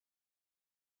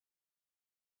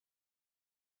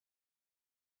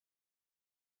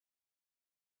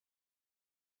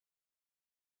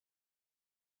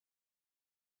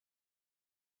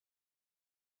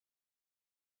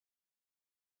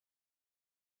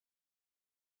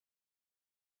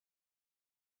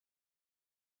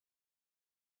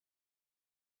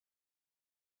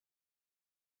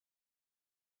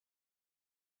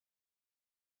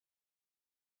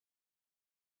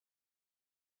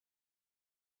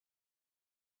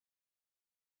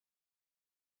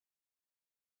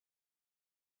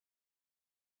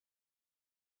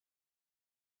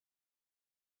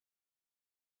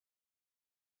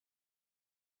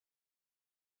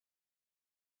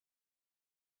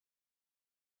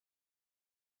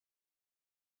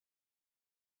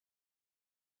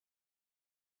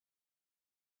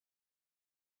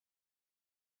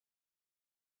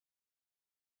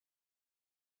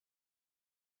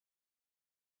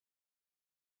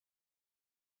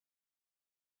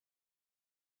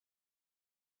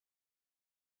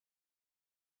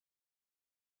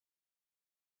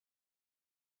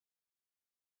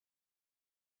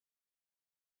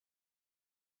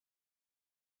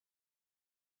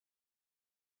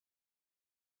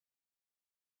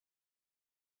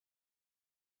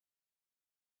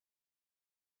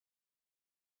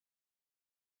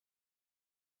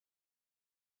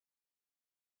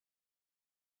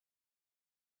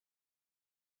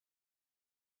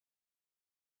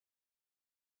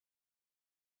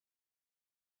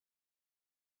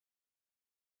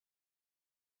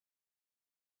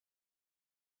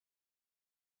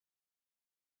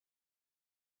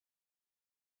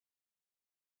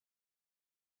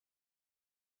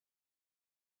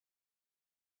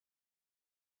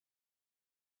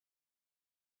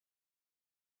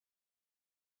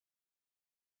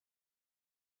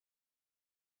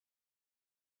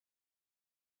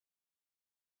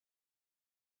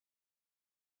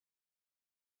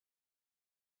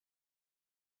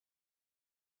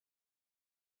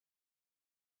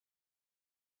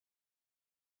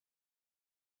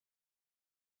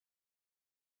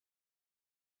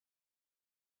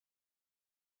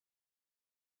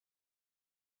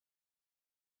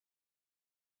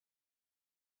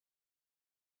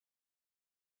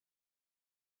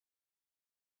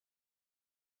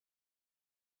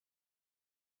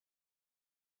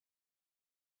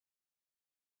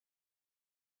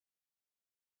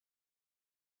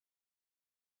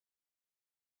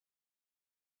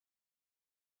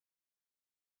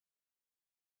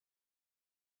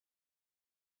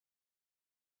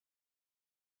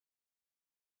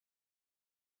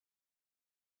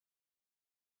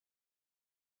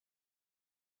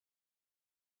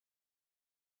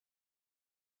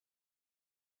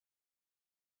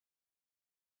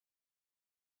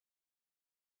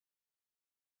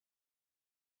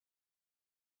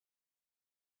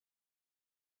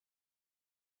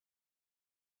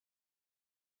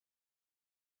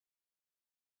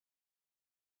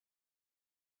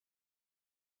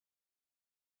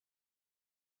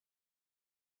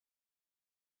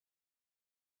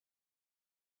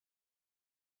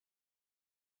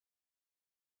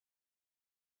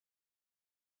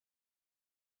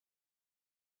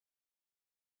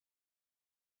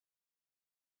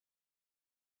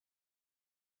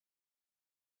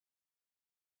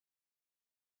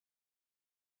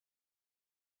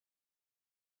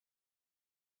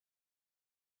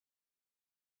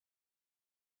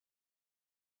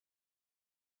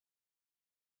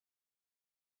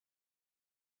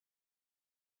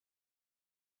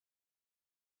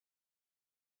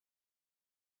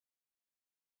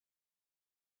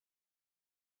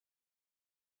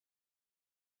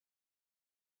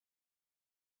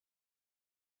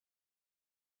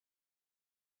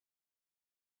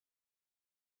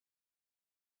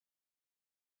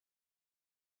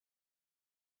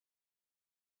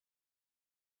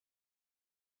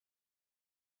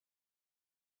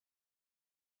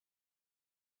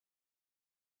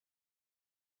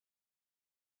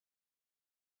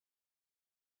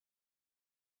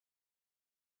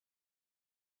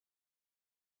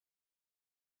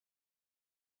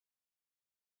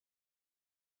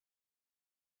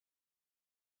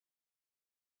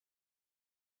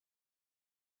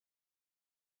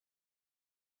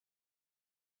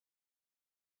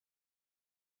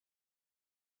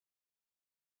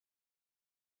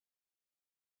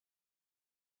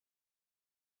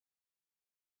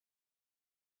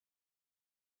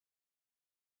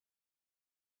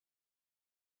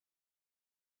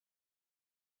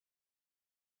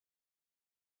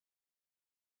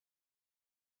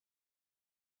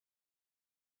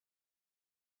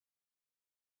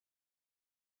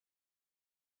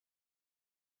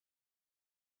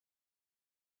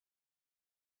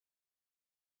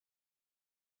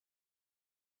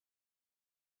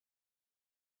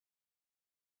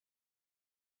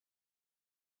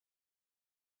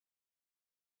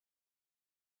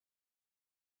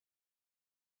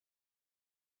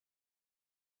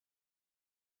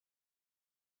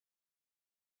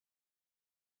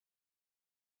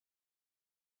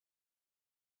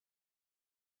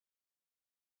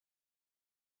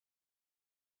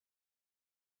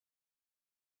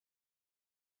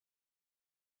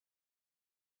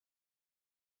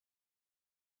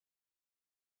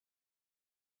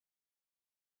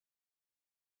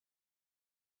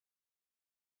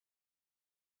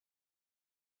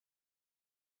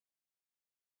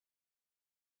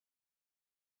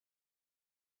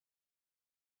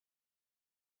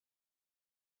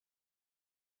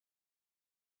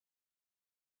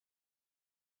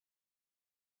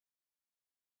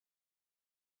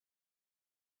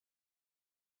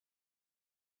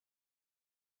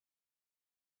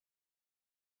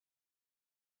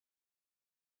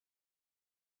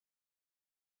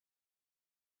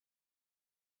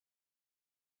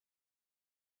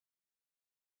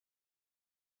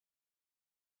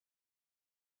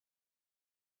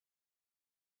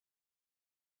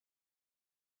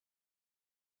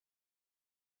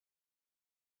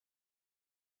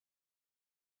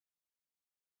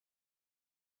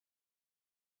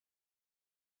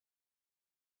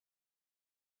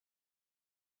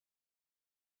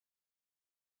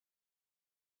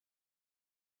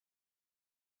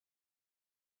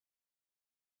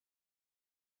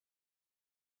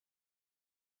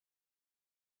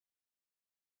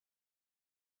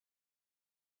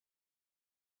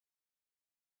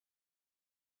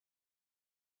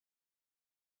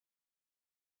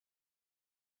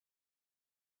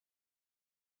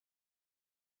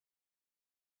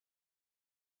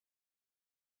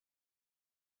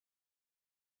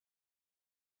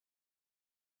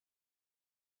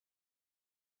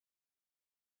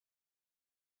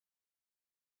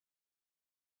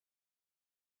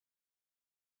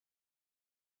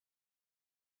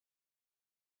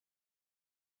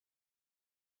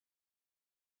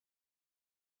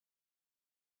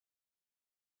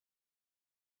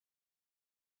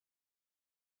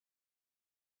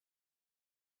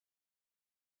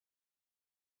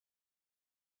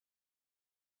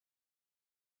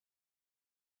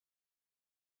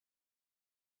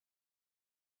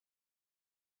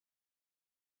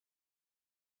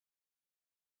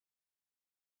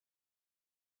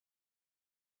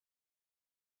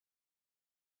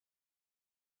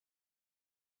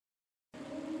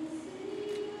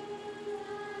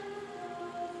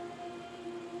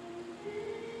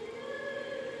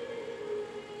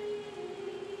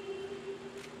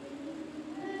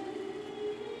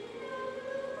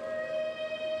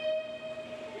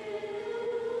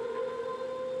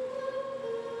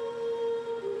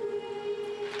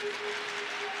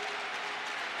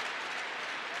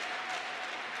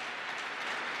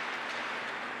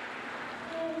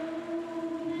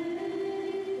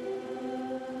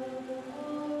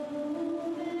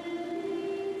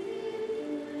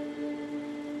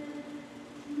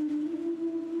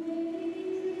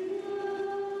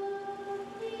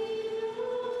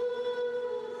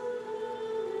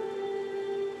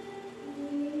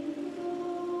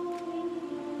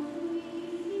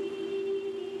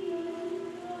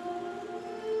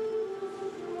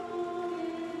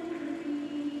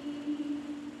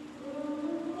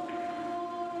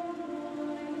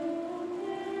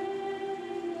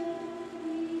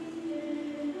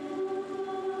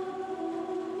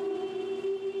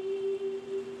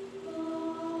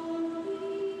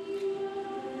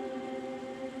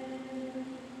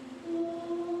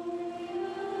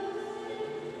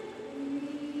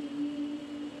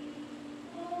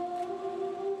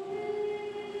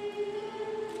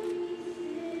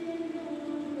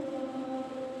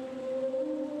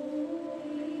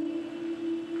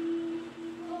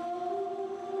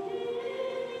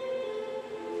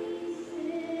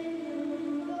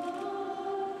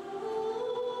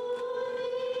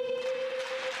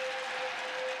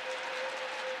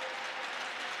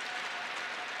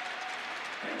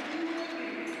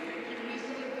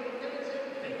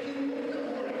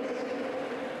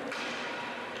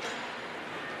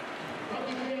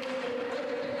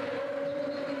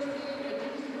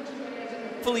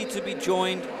hopefully to be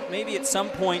joined maybe at some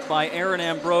point by Aaron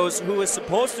Ambrose, who is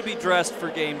supposed to be dressed for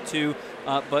Game 2,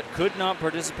 but could not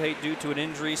participate due to an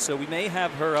injury, so we may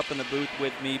have her up in the booth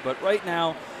with me. But right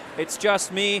now, it's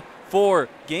just me for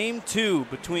Game 2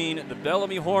 between the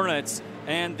Bellamy Hornets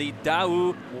and the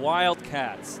Daoust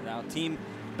Wildcats. Now, Team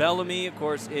Bellamy, of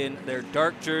course, in their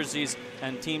dark jerseys,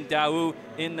 and Team Daoust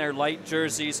in their light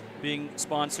jerseys, being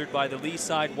sponsored by the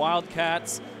Leaside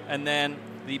Wildcats. And then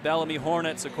the Bellamy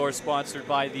Hornets, of course, sponsored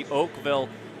by the Oakville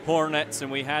Hornets.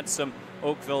 And we had some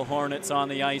Oakville Hornets on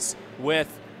the ice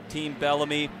with Team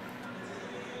Bellamy.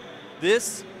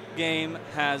 This game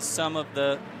has some of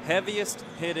the heaviest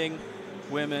hitting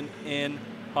women in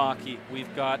hockey.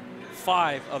 We've got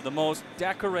 5 of the most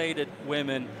decorated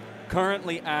women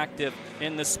currently active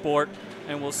in the sport,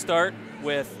 and we'll start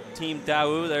with Team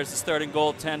Daoust. There's the starting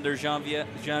goaltender,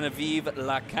 Genevieve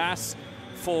Lacasse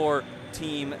for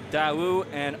Team Daoust,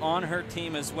 and on her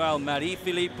team as well,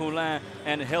 Marie-Philippe Poulin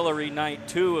and Hilary Knight,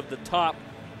 2 of the top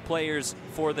players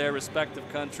for their respective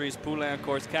countries. Poulin, of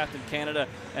course, Captain Canada,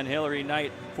 and Hilary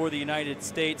Knight for the United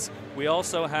States. We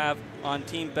also have on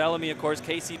Team Bellamy, of course,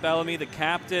 Casey Bellamy, the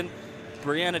captain,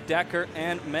 Brianna Decker,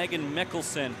 and Megan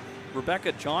Mickelson.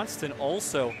 Rebecca Johnston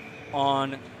also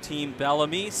on Team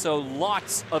Bellamy, so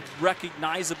lots of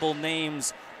recognizable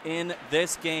names in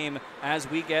this game as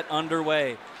we get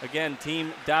underway. Again,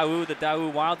 Team Daoust, the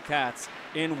Daoust Wildcats,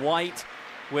 in white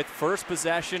with first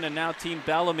possession, and now Team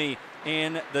Bellamy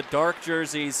in the dark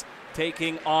jerseys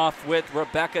taking off with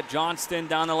Rebecca Johnston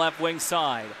down the left wing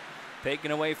side.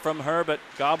 Taken away from her, but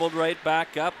gobbled right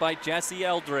back up by Jessie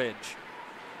Eldridge.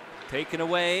 Taken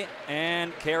away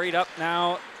and carried up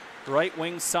now right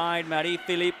wing side,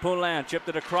 Marie-Philippe Poulin chipped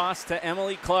it across to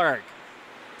Emily Clark.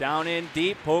 Down in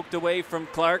deep, poked away from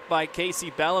Clark by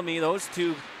Casey Bellamy. Those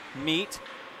two meet.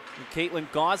 And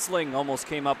Caitlin Gosling almost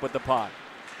came up with the puck.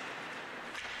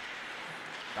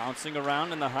 Bouncing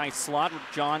around in the high slot with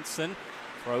Johnson.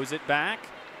 Throws it back.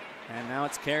 And now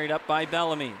it's carried up by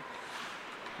Bellamy.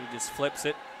 He just flips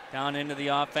it down into the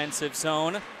offensive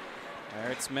zone.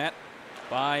 There it's met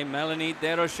by Melanie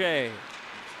Desrochers.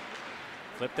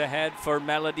 Flipped ahead for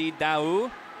Melody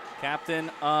Daoust, captain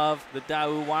of the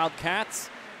Daoust Wildcats.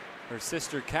 Her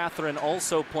sister Catherine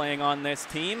also playing on this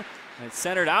team. And it's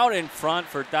centered out in front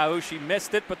for Daoust. She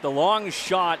missed it, but the long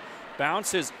shot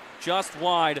bounces just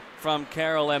wide from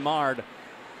Carol Emard.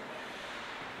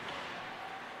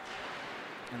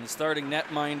 And the starting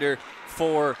netminder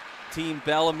for Team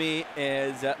Bellamy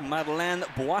is Madeleine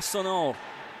Boissonneau.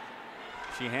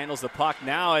 She handles the puck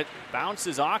now. It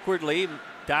bounces awkwardly.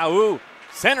 Daoust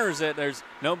centers it. There's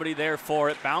nobody there for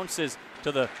it. Bounces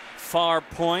to the far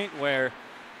point where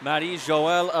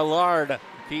Marie-Joëlle Allard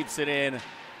keeps it in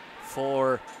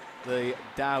for the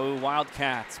Daoust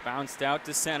Wildcats. Bounced out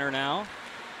to center now.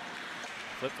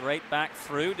 Flipped right back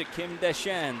through to Kim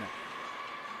Deschênes.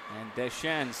 And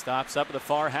Deschênes stops up at the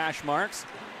far hash marks.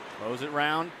 Throws it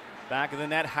round. Back of the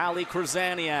net, Hallie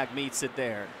Kruzaniak meets it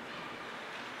there.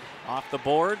 Off the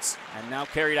boards, and now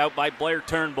carried out by Blair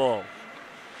Turnbull.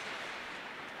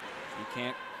 She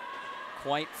can't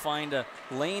quite find a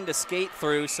lane to skate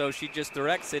through, so she just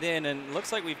directs it in, and it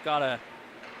looks like we've got a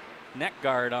net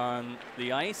guard on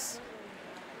the ice.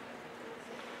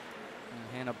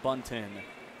 And Hannah Bunton,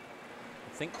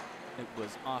 I think it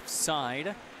was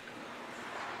offside.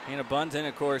 Hannah Bunton,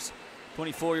 of course,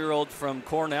 24-year-old from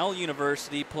Cornell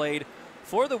University, played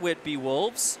for the Whitby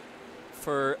Wolves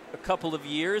for a couple of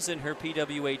years in her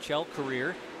PWHL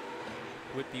career.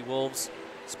 Whitby Wolves,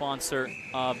 sponsor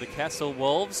of the Kessel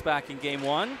Wolves back in Game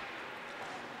 1.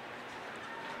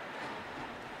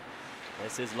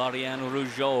 This is Lauriane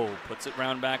Rougeau. Puts it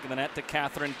round back in the net to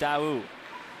Catherine Daoust.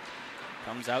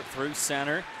 Comes out through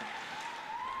center.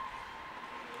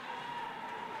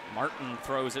 Martin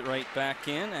throws it right back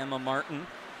in. Emma Martin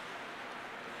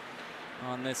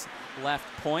on this left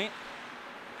point.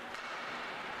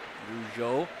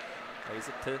 Rougeau plays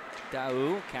it to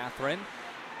Daoust. Catherine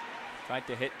tried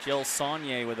to hit Jill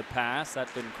Saunier with a pass.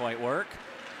 That didn't quite work.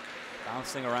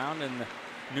 Bouncing around in the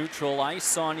neutral ice.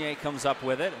 Saunier comes up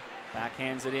with it.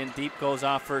 Backhands it in deep, goes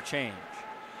off for a change.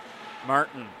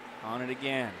 Martin on it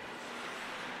again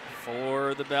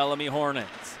for the Bellamy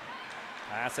Hornets.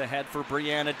 Pass ahead for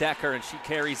Brianna Decker, and she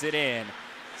carries it in.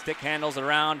 Stick handles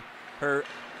around her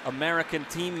American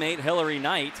teammate Hilary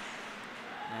Knight.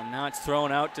 And now it's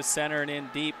thrown out to center and in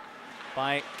deep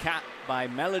by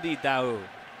Melody Daoust.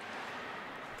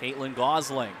 Caitlin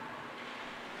Gosling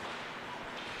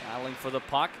battling for the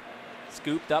puck.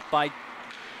 Scooped up by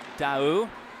Daoust.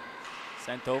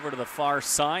 Sent over to the far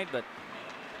side, but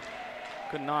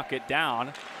couldn't knock it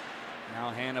down.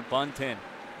 Now Hannah Bunton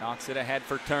knocks it ahead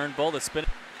for Turnbull. The spin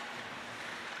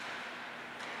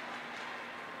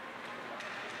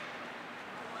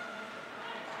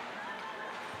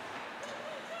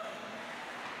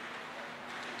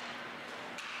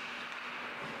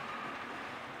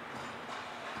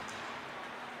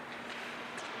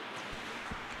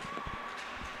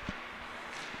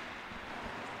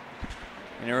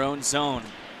in her own zone.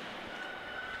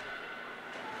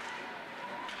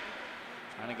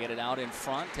 Trying to get it out in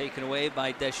front, taken away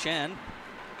by Deschênes.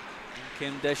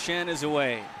 Kim Deschênes is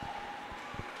away.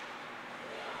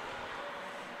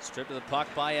 Stripped of the puck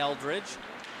by Eldridge.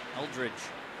 Eldridge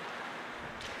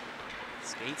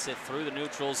skates it through the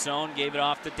neutral zone, gave it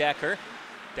off to Decker.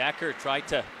 Decker tried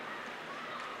to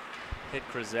hit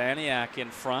Krasaniak in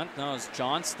front. No, it was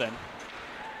Johnston.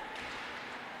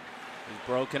 He's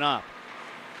broken up.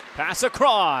 Pass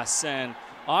across, and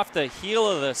off the heel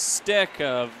of the stick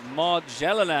of Maud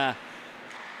Jelena.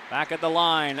 Back at the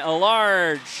line, a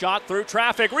large shot through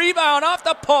traffic. Rebound off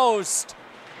the post.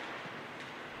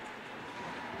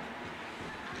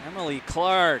 Emily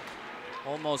Clark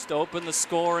almost opened the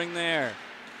scoring there.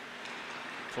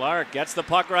 Clark gets the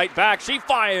puck right back. She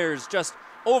fires just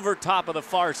over top of the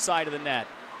far side of the net.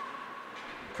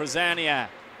 Krasaniak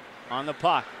on the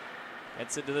puck.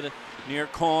 Gets it to the near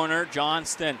corner.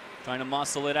 Johnston trying to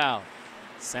muscle it out.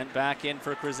 Sent back in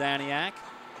for Krasaniak.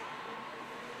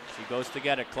 She goes to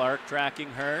get it. Clark tracking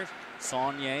her.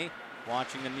 Saunier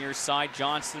watching the near side.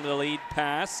 Johnston to the lead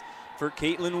pass for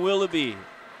Caitlin Willoughby.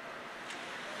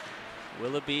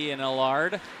 Willoughby and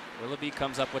Allard. Willoughby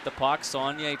comes up with the puck.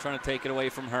 Saunier trying to take it away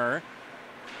from her.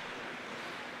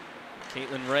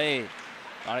 Caitlin Ray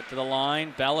got it to the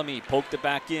line. Bellamy poked it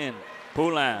back in.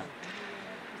 Poulin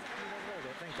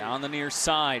down the near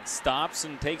side. Stops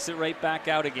and takes it right back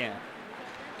out again.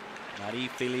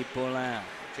 Marie-Philippe Poulin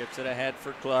chips it ahead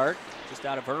for Clark. Just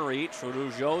out of her reach.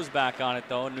 Rougeau's back on it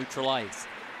though. Neutral ice.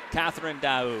 Catherine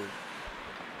Daoust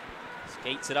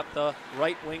skates it up the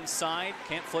right wing side.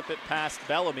 Can't flip it past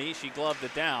Bellamy. She gloved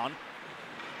it down,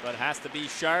 but has to be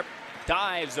sharp.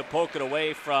 Dives to poke it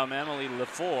away from Emily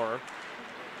Lefort, or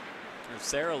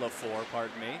Sarah Lefort,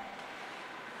 pardon me.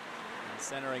 And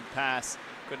centering pass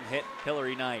couldn't hit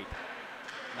Hillary Knight.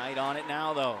 Knight on it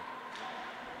now though.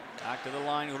 Back to the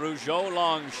line. Rougeau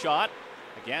long shot.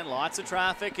 Again, lots of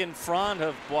traffic in front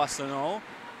of Boissonneau.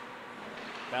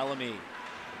 Bellamy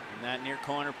in that near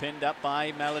corner, pinned up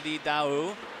by Melody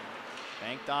Daoust.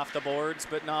 Banked off the boards,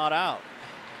 but not out.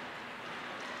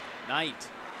 Knight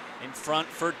in front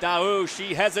for Daoust.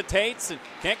 She hesitates and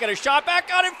can't get a shot.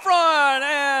 Back out in front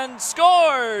and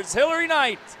scores. Hillary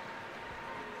Knight.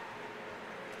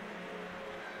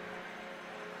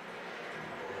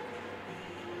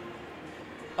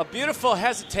 A beautiful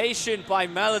hesitation by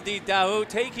Melody Daoust,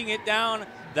 taking it down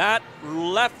that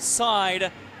left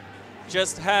side.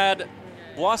 Just had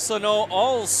Boissonneau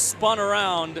all spun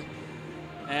around,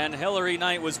 and Hillary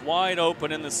Knight was wide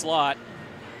open in the slot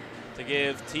to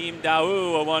give Team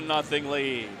Daoust a 1-0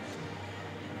 lead.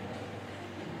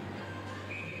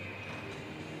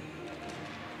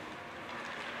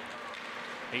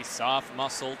 A soft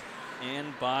muscled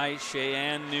in by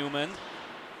Cheyenne Newman.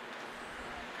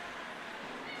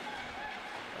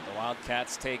 The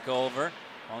Wildcats take over,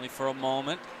 only for a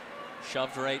moment.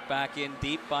 Shoved right back in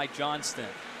deep by Johnston.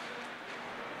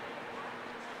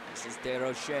 This is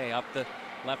Desrochers up the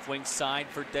left wing side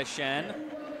for Deschênes.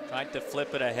 Tried to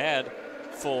flip it ahead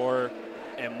for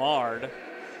Emard.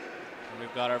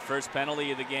 We've got our first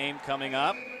penalty of the game coming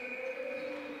up.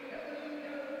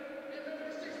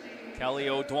 Kelly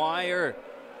O'Dwyer,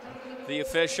 the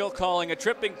official, calling a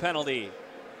tripping penalty.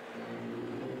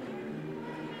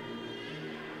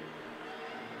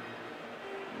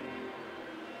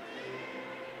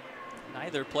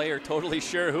 Neither player totally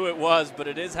sure who it was, but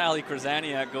it is Hallie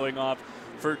Krasaniak going off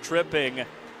for tripping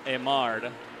Emard.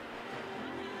 I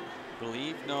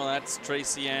believe, no, that's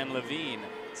Tracy Ann Levine,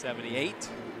 78,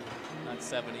 not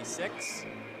 76.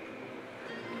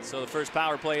 So the first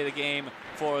power play of the game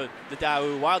for the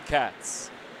Daoust Wildcats.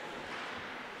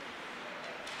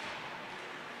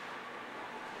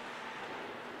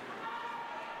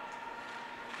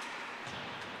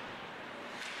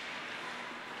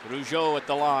 Rougeau at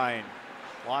the line.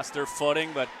 Lost her footing,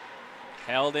 but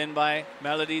held in by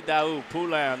Melody Daoust.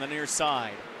 Poulin on the near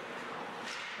side.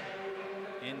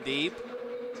 In deep.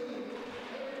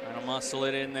 Trying to muscle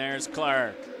it in there is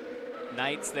Clark.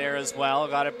 Knight's there as well.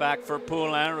 Got it back for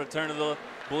Poulin. Return to the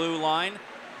blue line.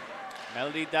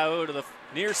 Melody Daoust to the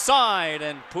near side,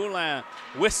 and Poulin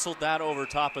whistled that over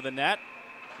top of the net.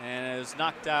 And it was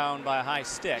knocked down by a high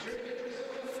stick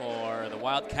for the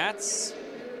Wildcats.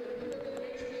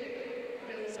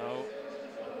 So,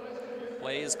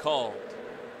 play is called.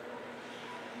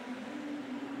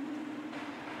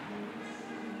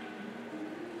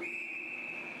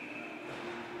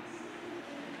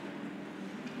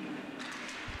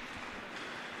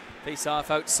 Face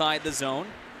off outside the zone.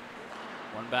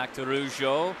 One back to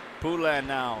Rougeau. Poulin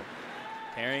now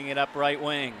carrying it up right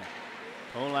wing.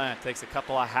 Poulin takes a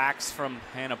couple of hacks from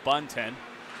Hannah Bunton.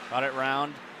 Got it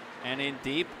round and in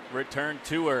deep. Return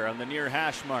to her on the near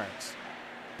hash marks.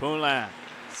 Poulin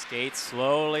skates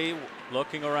slowly,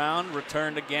 looking around.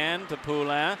 Returned again to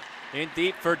Poulin. In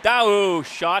deep for Daoust.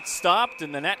 Shot stopped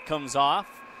and the net comes off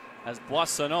as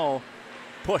Boissonneau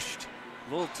pushed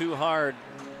a little too hard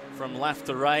from left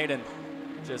to right and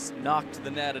just knocked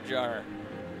the net ajar.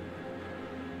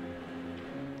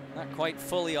 Not quite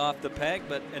fully off the peg,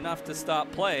 but enough to stop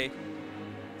play.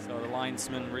 So the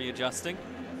linesman readjusting.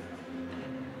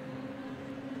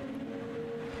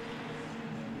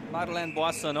 Madeleine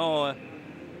Boissonneau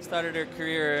started her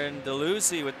career in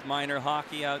Dalhousie with minor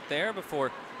hockey out there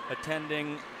before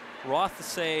attending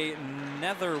Rothesay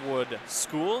Netherwood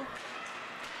School.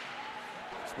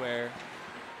 That's where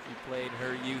she played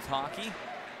her youth hockey.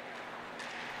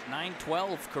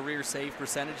 .912 career save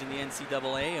percentage in the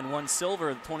NCAA and won silver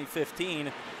in the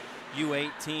 2015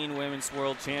 U18 Women's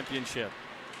World Championship.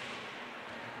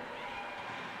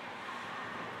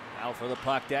 Now for the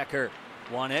puck, Decker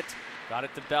won it, got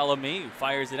it to Bellamy, who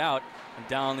fires it out and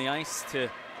down the ice to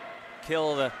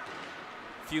kill the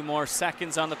few more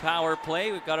seconds on the power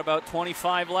play. We've got about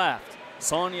 25 left.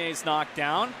 Saulnier's knocked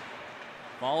down,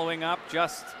 following up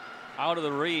just out of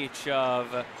the reach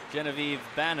of Genevieve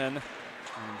Bannon.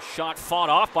 Shot fought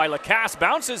off by Lacasse,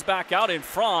 bounces back out in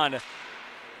front.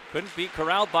 Couldn't be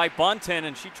corralled by Bunton,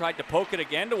 and she tried to poke it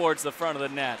again towards the front of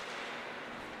the net.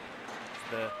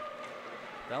 The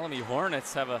Bellamy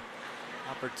Hornets have an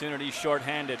opportunity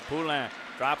shorthanded. Poulin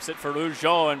drops it for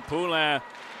Rougeau, and Poulin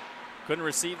couldn't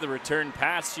receive the return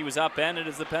pass. She was upended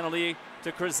as the penalty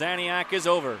to Krasaniak is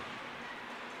over.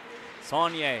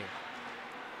 Saulnier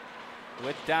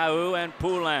with Daoust and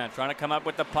Poulin trying to come up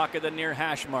with the puck at the near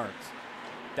hash marks.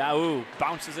 Daoust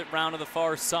bounces it round to the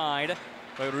far side,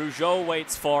 but Rougeau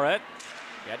waits for it.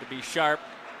 He had to be sharp.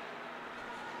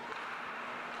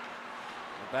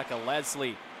 Rebecca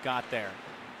Leslie got there.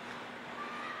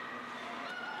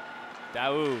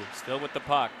 Daoust still with the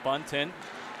puck. Bunton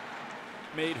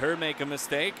made her make a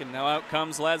mistake, and now out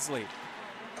comes Leslie.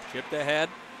 Chipped ahead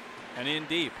and in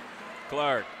deep.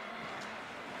 Clark.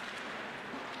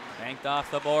 Banked off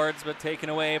the boards, but taken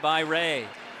away by Ray.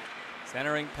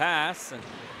 Centering pass, and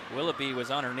Willoughby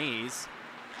was on her knees.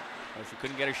 Well, she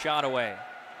couldn't get her shot away.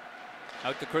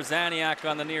 Out to Krasaniak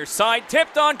on the near side,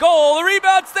 tipped on goal. The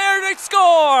rebound's there, they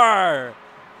score!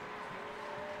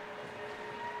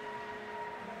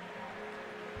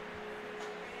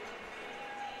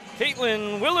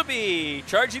 Caitlin Willoughby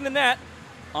charging the net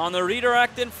on the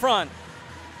redirect in front.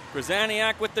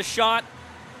 Krasaniak with the shot,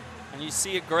 and you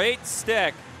see a great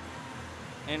stick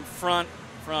in front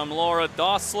from Laura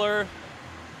Dossler.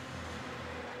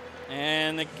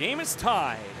 And the game is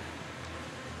tied.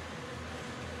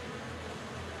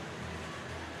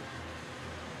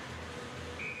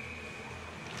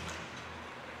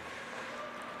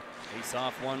 Face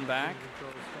off one back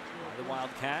by the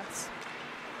Wildcats.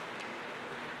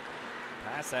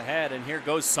 Pass ahead, and here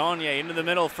goes Saulnier into the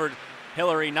middle for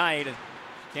Hillary Knight.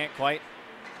 Can't quite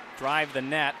drive the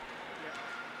net.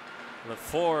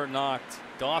 LaFour knocked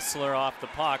Dossler off the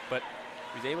puck, but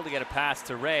he was able to get a pass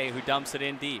to Ray, who dumps it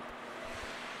in deep.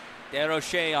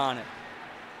 Desrochers on it.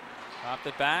 Dropped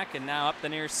it back, and now up the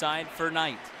near side for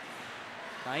Knight.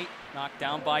 Knight knocked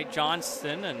down by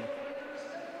Johnston, and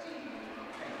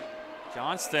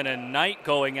Knight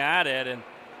going at it, and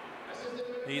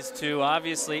these two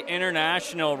obviously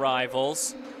international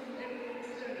rivals.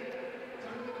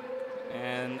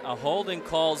 And a holding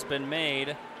call's been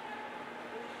made.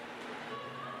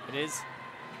 It is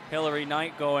Hillary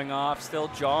Knight going off, still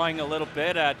jawing a little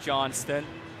bit at Johnston.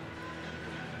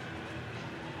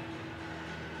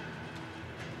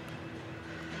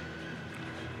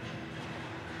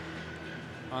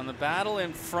 On the battle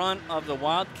in front of the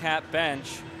Wildcat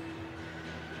bench,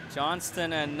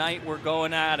 Johnston and Knight were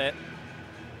going at it,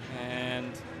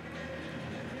 and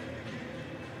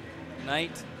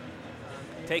Knight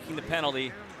taking the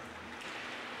penalty.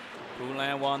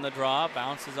 Poulin won the draw,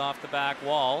 bounces off the back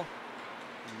wall.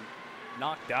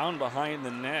 Knocked down behind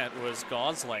the net was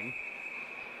Gosling,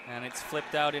 and it's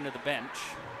flipped out into the bench.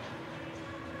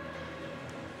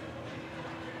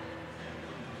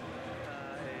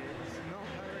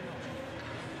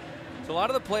 So a lot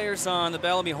of the players on the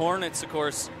Bellamy Hornets, of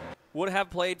course, would have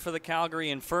played for the Calgary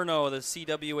Inferno, the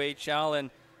CWHL,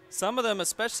 and some of them,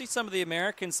 especially some of the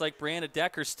Americans like Brianna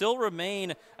Decker, still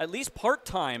remain at least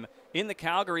part-time in the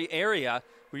Calgary area.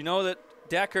 We know that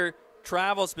Decker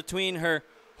travels between her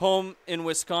home in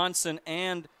Wisconsin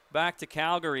and back to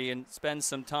Calgary and spends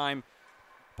some time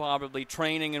probably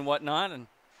training and whatnot, and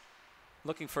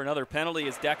looking for another penalty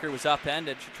as Decker was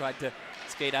upended. She tried to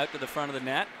skate out to the front of the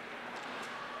net.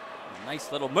 A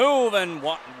nice little move and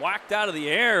whacked out of the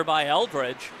air by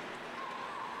Eldridge.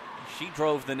 She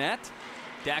drove the net.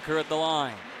 Decker at the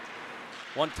line.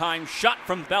 One-time shot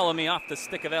from Bellamy off the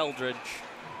stick of Eldridge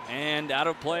and out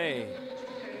of play.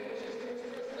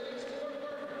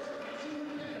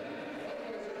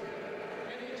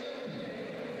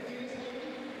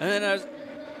 And then, of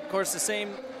course, the same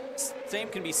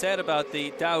can be said about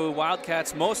the Daoust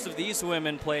Wildcats. Most of these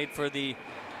women played for the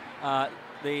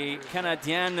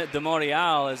Canadienne de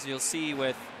Montréal, as you'll see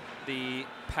with the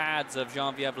pads of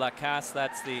Geneviève Lacasse.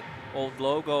 That's the old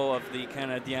logo of the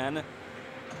Canadienne.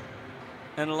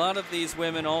 And a lot of these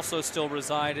women also still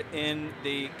reside in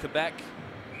the Quebec,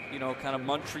 you know, kind of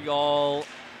Montreal,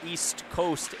 East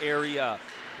Coast area.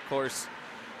 Of course,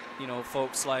 you know,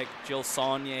 folks like Jill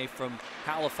Saunier from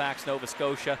Halifax, Nova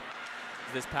Scotia.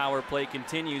 This power play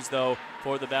continues, though,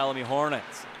 for the Bellamy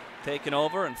Hornets. Taken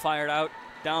over and fired out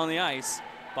down the ice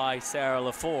by Sarah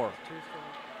Lafleur.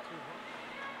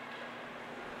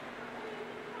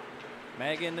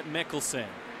 Megan Mickelson.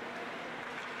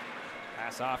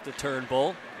 Pass off to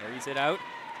Turnbull. Carries it out.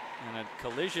 And a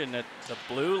collision at the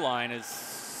blue line as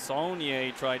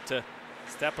Saunier tried to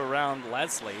step around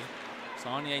Leslie.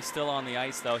 Saunier still on the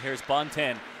ice, though. Here's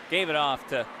Bonten. Gave it off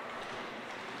to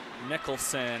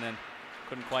Mickelson and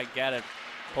couldn't quite get it.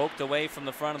 Poked away from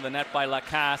the front of the net by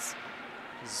Lacasse.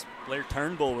 Blair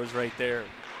Turnbull was right there.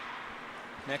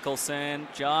 Mickelson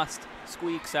just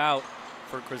squeaks out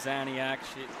for Krasaniak.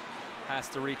 She has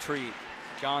to retreat.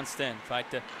 Johnston tried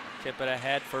to chip it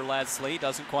ahead for Leslie.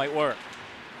 Doesn't quite work.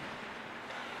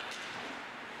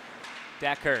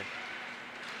 Decker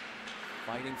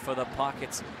fighting for the puck.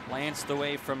 It's lanced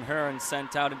away from her and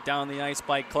sent out and down the ice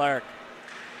by Clark.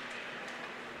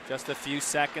 Just a few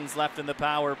seconds left in the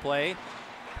power play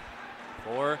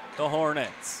for the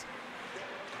Hornets.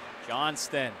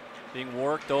 Johnston being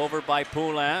worked over by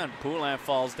Poulin, and Poulin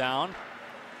falls down.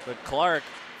 But Clark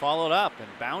followed up and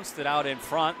bounced it out in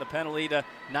front. The penalty to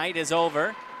Knight is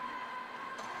over.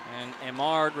 And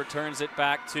Emard returns it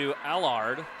back to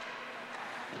Allard. And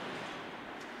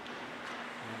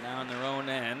now on their own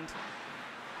end,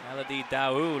 Melody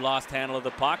Daoust lost handle of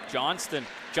the puck. Johnston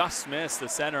just missed the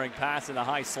centering pass in the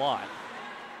high slot.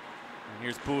 And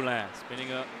here's Poulin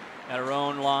spinning up at her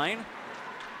own line.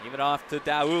 Give it off to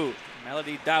Daoust.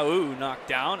 Melody Daoust knocked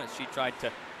down as she tried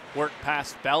to work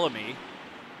past Bellamy. And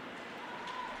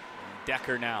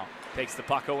Decker now takes the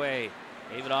puck away.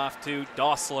 Gave it off to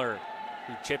Dossler,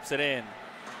 who chips it in.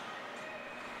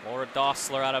 Laura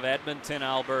Dossler out of Edmonton,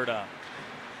 Alberta.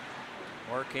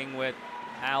 Working with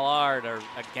Allard, or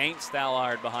against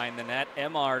Allard behind the net.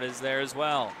 Emard is there as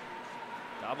well.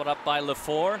 Doubled up by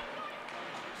Lafleur.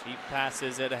 She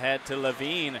passes it ahead to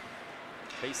Levine.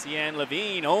 Facienne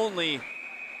Levine, only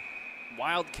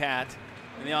Wildcat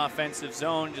in the offensive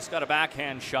zone, just got a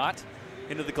backhand shot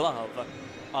into the glove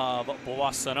of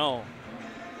Boissonneau.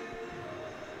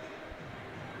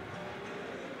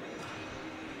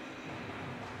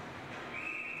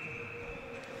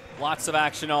 Lots of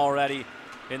action already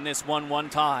in this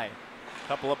 1-1 tie. A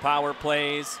couple of power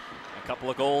plays, a couple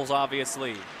of goals,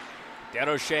 obviously.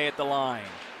 Desrochers at the line.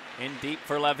 In deep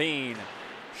for Levine.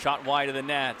 Shot wide of the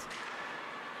net.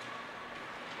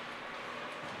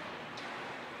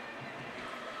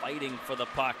 Fighting for the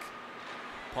puck.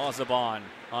 Pozzebon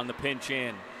on the pinch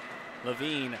in.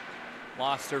 Levine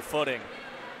lost her footing.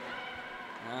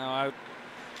 Now out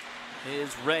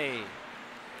is Ray.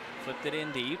 Flipped it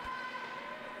in deep.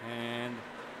 And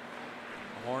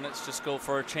the Hornets just go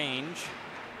for a change,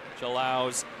 which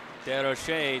allows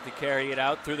Desrochers to carry it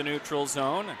out through the neutral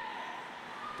zone.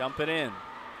 Dump it in.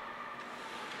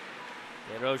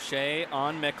 Desrochers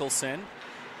on Mickelson.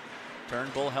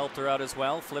 Turnbull helped her out as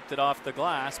well. Flipped it off the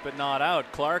glass, but not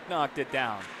out. Clark knocked it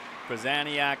down.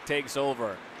 Krasaniak takes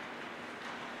over.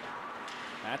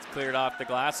 That's cleared off the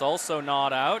glass. Also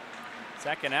not out.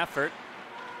 Second effort.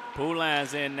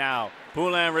 Poulin's in now.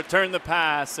 Poulin returned the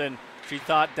pass, and she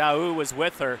thought Daoust was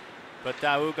with her, but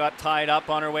Daoust got tied up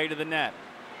on her way to the net.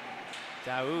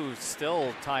 Daoust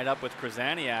still tied up with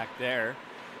Krasaniak there.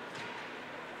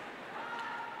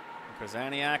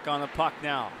 Krasaniak on the puck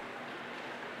now.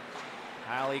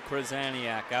 Ali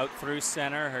Krasaniak out through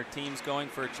center. Her team's going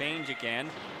for a change again.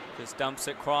 Just dumps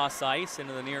it cross ice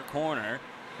into the near corner,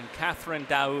 and Catherine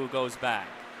Daoust goes back.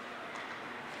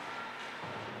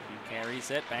 She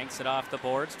carries it, banks it off the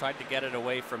boards, tried to get it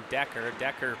away from Decker.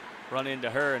 Decker run into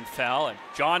her and fell, and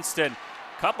Johnston,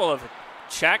 couple of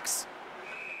checks.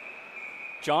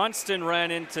 Johnston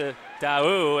ran into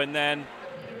Daoust, and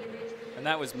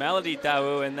that was Melody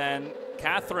Daoust, and then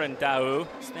Catherine Daoust,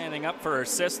 standing up for her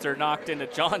sister, knocked into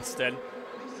Johnston.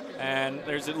 And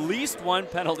there's at least one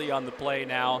penalty on the play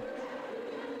now.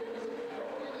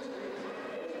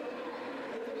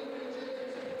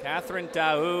 Catherine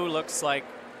Daoust looks like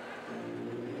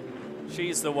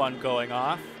she's the one going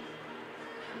off.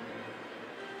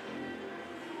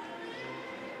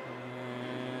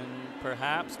 And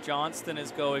perhaps Johnston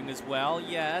is going as well,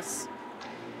 yes.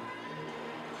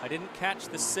 I didn't catch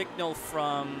the signal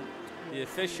from the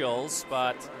officials,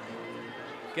 but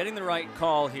getting the right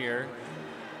call here.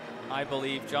 I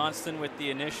believe Johnston with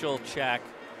the initial check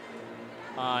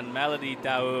on Melody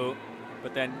Daoust,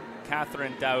 but then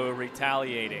Catherine Daoust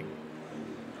retaliating.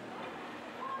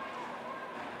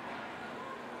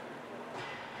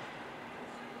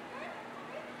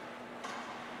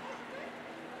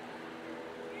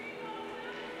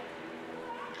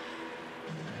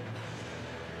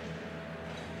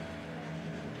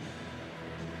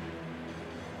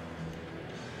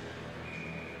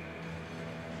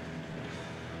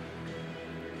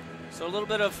 So a little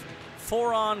bit of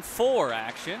 4-on-4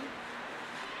 action.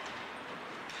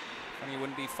 Funny it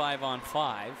wouldn't be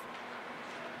 5-on-5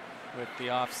 with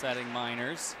the offsetting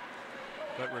minors.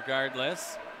 But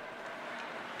regardless,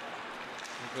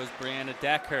 here goes Brianna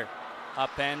Decker.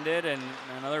 Upended, and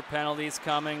another penalty's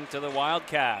coming to the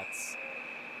Wildcats.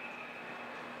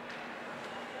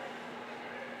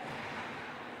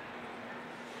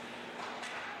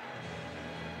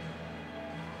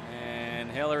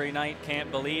 Hillary Knight can't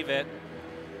believe it.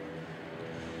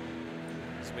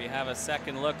 So we have a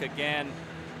second look again.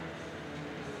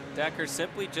 Decker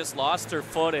simply just lost her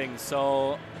footing,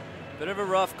 so a bit of a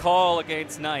rough call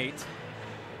against Knight.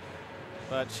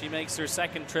 But she makes her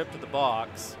second trip to the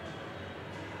box.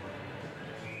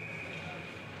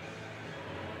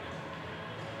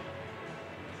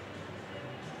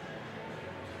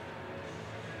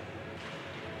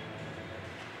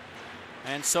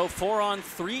 And so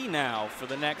 4-on-3 now for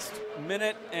the next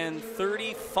minute and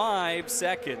 35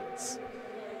 seconds.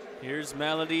 Here's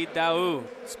Melody Daoust,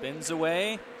 spins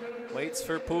away, waits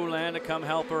for Poulin to come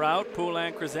help her out.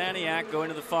 Poulin Krasaniak going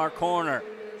to the far corner.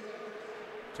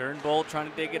 Turnbull trying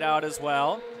to dig it out as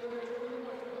well.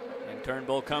 And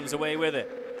Turnbull comes away with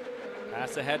it.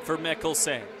 Pass ahead for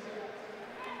Mikkelsen.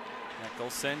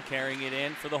 Mikkelsen carrying it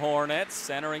in for the Hornets.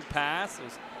 Centering pass, it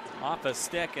was off a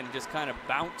stick and just kind of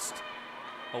bounced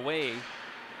away. And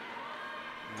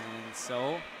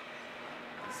so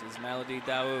this is Melody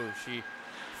Daoust. She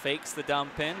fakes the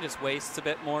dump in, just wastes a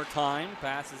bit more time,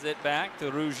 passes it back to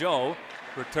Rougeau.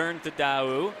 Return to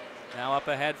Daoust. Now up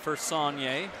ahead for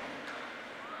Saunier.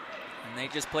 And they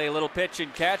just play a little pitch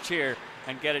and catch here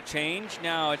and get a change.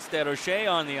 Now it's Desrochers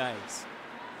on the ice.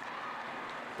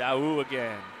 Daoust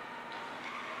again.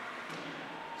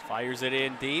 Fires it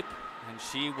in deep, and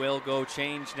she will go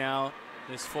change now.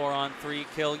 This 4-on-3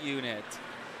 kill unit.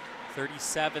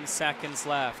 37 seconds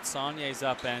left. Saunier's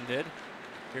upended.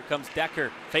 Here comes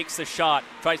Decker. Fakes the shot.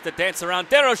 Tries to dance around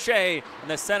Desrochers. And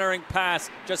the centering pass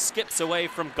just skips away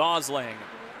from Gosling.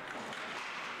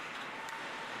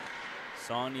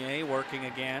 Saunier working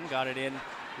again. Got it in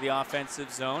the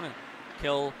offensive zone. And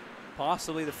kill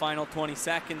possibly the final 20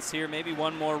 seconds here. Maybe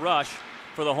one more rush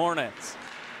for the Hornets.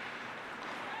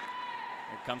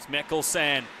 Here comes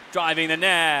Mikkelsen. Driving the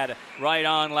net right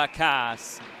on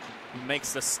Lacasse, who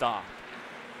makes the stop.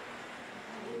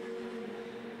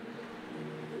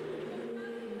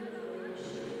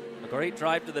 A great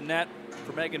drive to the net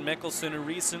for Megan Mikkelsen, who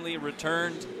recently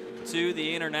returned to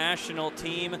the international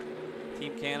team,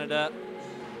 Team Canada.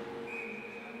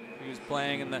 He was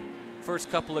playing in the first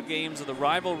couple of games of the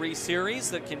rivalry series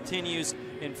that continues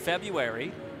in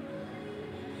February.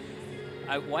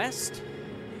 Out west.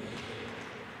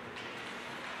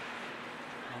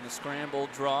 Scramble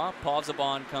draw.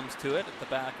 Pozzebon comes to it at the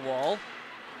back wall.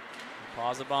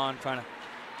 Pozzebon trying to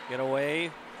get away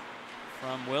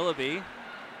from Willoughby.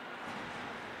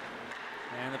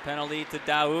 And the penalty to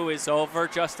Daoust is over,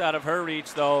 just out of her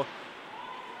reach though.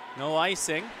 No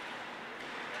icing.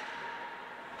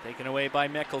 Taken away by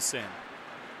Mikkelsen.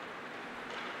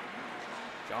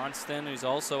 Johnston, who's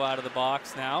also out of the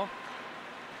box now.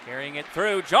 Carrying it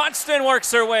through. Johnston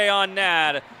works her way on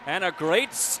Nad. And a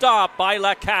great stop by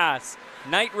Lacasse.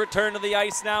 Knight returned to the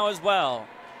ice now as well.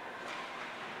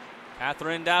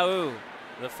 Catherine Daoust,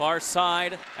 the far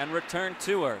side, and return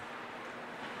to her.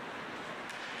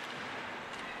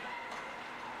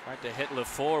 Tried to hit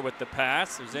Lefort with the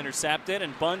pass. It was intercepted,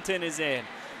 and Bunton is in.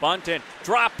 Bunton,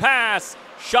 drop pass,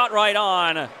 shot right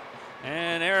on.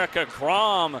 And Erica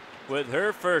Crom with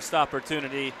her first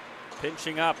opportunity,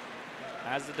 pinching up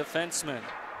as a defenseman.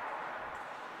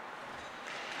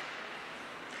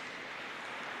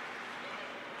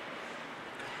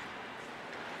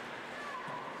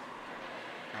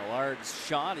 Allard's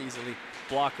shot easily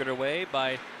blocked away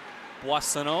by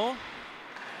Boissonneau.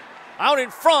 Out in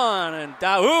front, and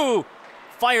Daoust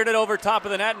fired it over top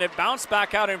of the net, and it bounced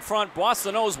back out in front.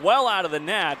 Boissonneau's well out of the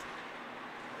net,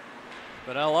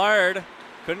 but Allard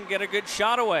couldn't get a good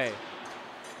shot away.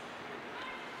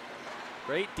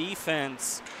 Great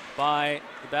defense by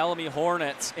the Bellamy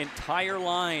Hornets' entire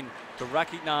line to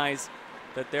recognize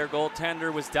that their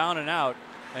goaltender was down and out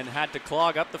and had to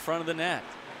clog up the front of the net.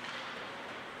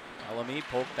 Bellamy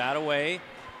poked that away.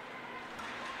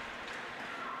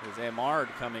 There's Amard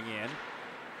coming in.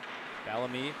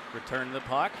 Bellamy returned the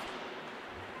puck.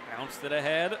 Bounced it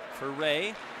ahead for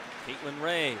Ray. Caitlin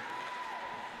Ray.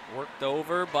 Worked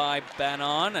over by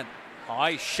Bannon. And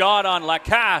high shot on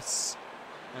Lacasse.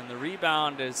 And the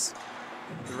rebound is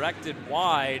directed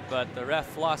wide, but the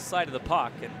ref lost sight of the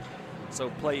puck. And so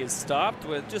play is stopped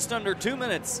with just under 2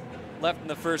 minutes left in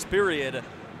the first period.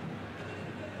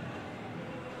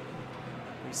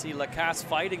 We see Lacasse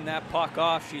fighting that puck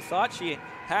off. She thought she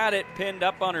had it pinned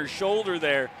up on her shoulder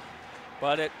there,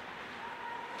 but it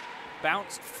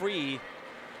bounced free,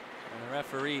 and the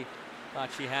referee thought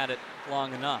she had it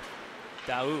long enough.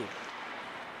 Daoust,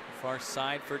 far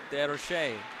side for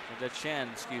Dechen,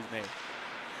 excuse me.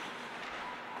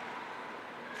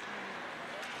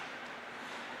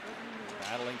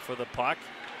 Battling for the puck.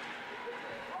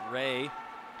 Ray,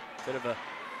 bit of a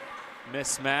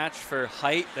mismatch for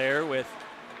height there with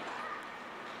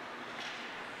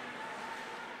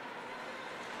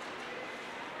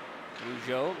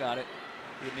Rougeau, got it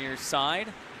to the near side.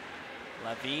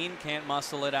 Lavigne can't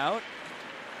muscle it out.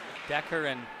 Decker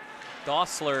and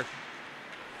Dossler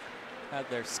had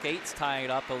their skates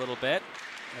tied up a little bit.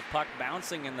 The puck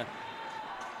bouncing in the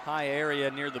high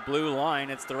area near the blue line.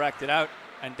 It's directed out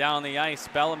and down the ice.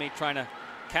 Bellamy trying to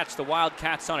catch the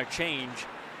Wildcats on a change.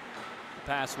 The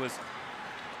pass was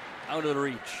out of the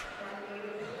reach.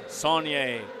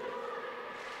 Saunier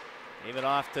gave it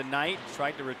off to Knight,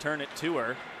 tried to return it to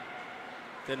her.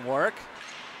 Didn't work.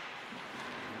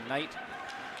 Knight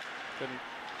couldn't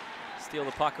steal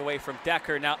the puck away from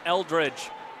Decker. Now Eldridge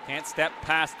can't step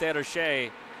past Dechen.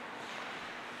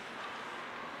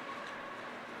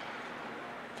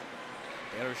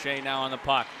 Dechen now on the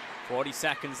puck. 40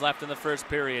 seconds left in the first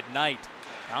period. Knight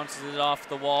bounces it off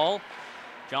the wall.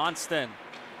 Johnston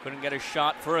couldn't get a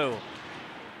shot through.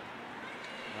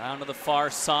 Around to the far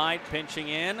side, pinching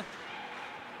in.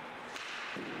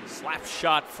 Slap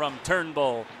shot from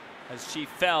Turnbull as she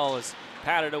fell, is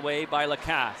patted away by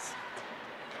Lacasse.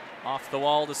 Off the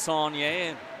wall to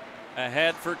Saunier,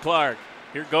 ahead for Clark.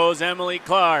 Here goes Emily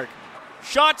Clark.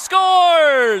 Shot,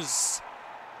 scores!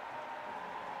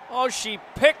 Oh, she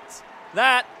picked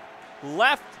that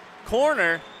left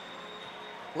corner.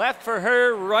 Left for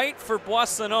her, right for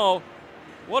Boissonneau.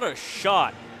 What a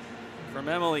shot from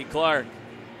Emily Clark.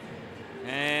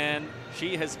 And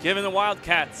she has given the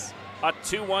Wildcats a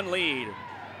 2-1 lead.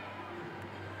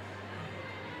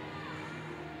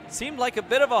 Seemed like a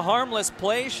bit of a harmless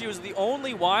play. She was the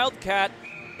only Wildcat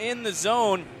in the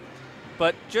zone,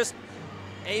 but just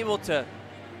able to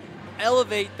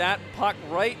elevate that puck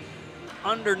right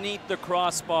underneath the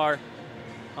crossbar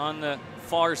on the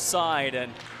far side.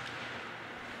 And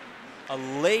a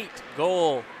late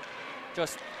goal,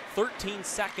 just 13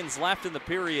 seconds left in the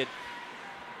period.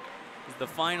 As the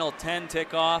final 10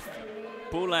 tick off,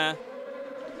 Poulin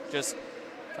just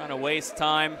trying to waste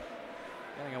time,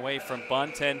 getting away from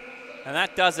Bunton. And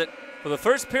that does it for the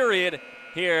first period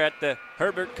here at the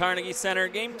Herbert Carnegie Center.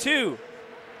 Game 2,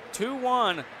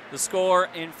 2-1 the score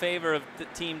in favor of the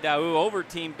Team Daoust over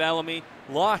Team Bellamy.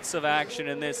 Lots of action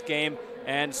in this game,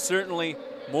 and certainly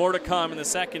more to come in the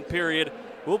second period.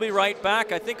 We'll be right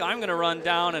back. I think I'm going to run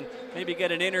down and maybe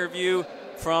get an interview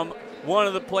from one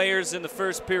of the players in the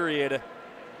first period.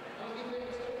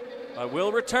 I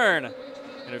will return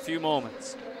in a few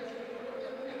moments.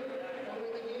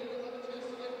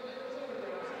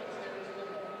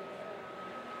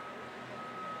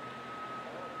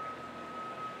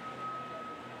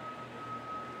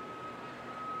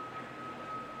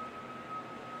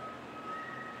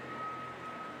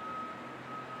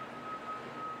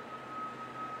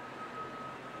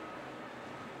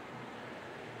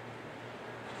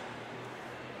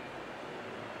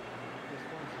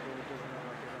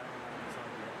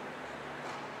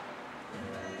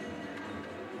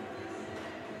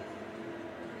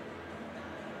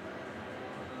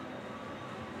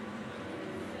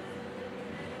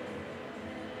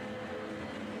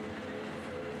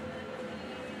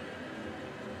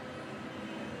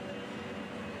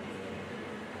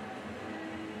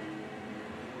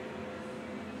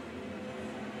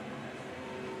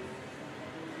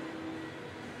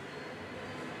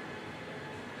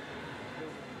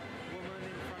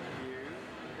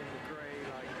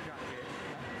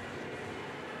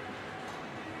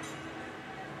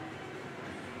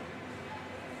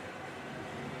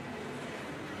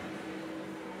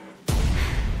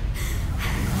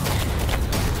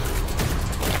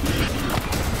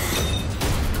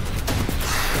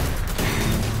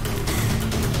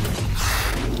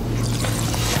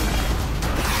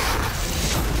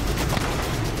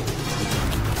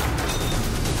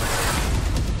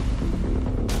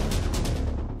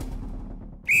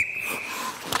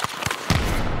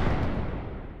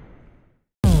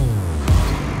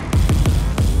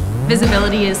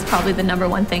 Visibility is probably the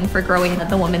 #1 thing for growing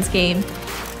the women's game.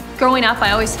 Growing up,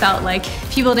 I always felt like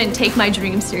people didn't take my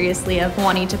dream seriously of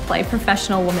wanting to play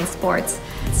professional women's sports.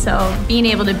 So being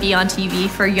able to be on TV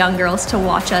for young girls to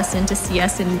watch us and to see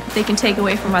us, and they can take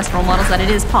away from us role models that it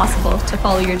is possible to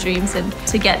follow your dreams and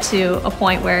to get to a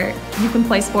point where you can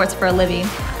play sports for a living.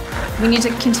 We need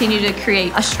to continue to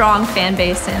create a strong fan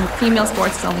base, and female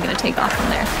sports is only going to take off from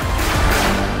there.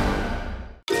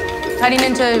 Heading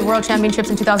into World Championships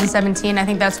in 2017, I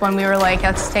think that's when we were like,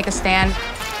 let's take a stand.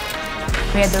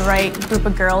 We had the right group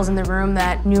of girls in the room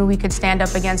that knew we could stand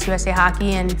up against USA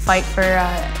Hockey and fight for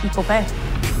equal pay.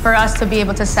 For us to be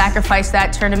able to sacrifice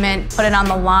that tournament, put it on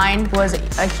the line, was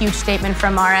a huge statement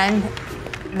from our end.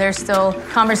 There's still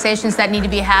conversations that need to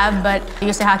be had, but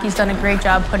USA Hockey's done a great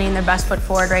job putting their best foot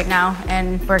forward right now,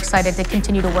 and we're excited to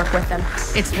continue to work with them.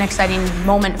 It's an exciting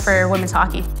moment for women's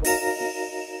hockey.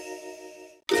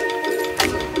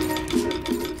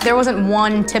 There wasn't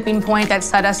one tipping point that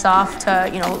set us off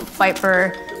to, fight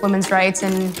for women's rights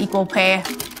and equal pay.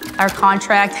 Our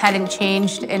contract hadn't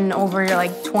changed in over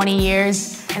 20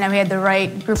 years, and we had the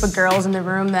right group of girls in the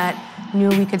room that knew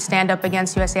we could stand up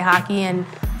against USA Hockey and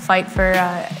fight for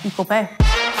equal pay.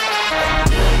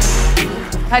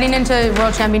 Heading into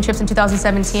World Championships in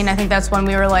 2017, I think that's when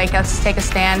we were like, let's take a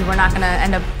stand. We're not going to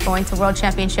end up going to World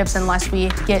Championships unless we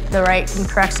get the right and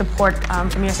correct support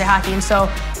from USA Hockey. And so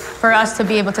for us to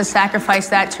be able to sacrifice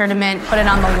that tournament, put it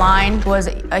on the line, was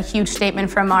a huge statement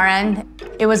from our end.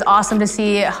 It was awesome to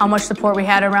see how much support we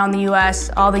had around the U.S.,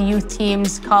 all the youth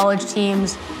teams, college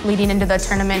teams leading into the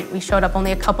tournament. We showed up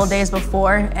only a couple days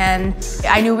before, and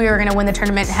I knew we were going to win the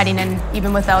tournament heading in.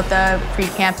 Even without the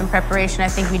pre-camp and preparation, I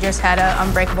think we just had an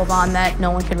unbreakable bond that no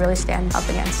one could really stand up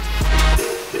against.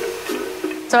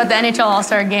 So at the NHL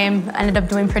All-Star game, I ended up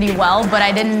doing pretty well, but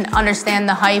I didn't understand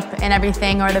the hype and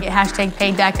everything, or the hashtag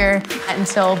 #PayDecker,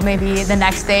 until maybe the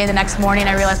next day, the next morning,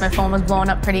 I realized my phone was blowing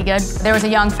up pretty good. There was a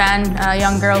young fan, a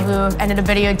young girl who ended up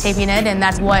videotaping it, and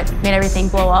that's what made everything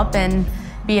blow up and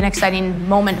be an exciting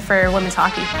moment for women's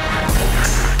hockey.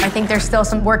 I think there's still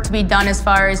some work to be done as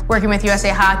far as working with USA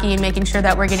Hockey and making sure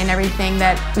that we're getting everything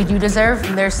that we do deserve.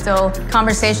 There's still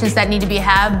conversations that need to be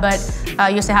had, but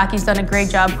USA Hockey's done a great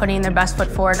job putting their best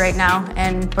foot forward right now,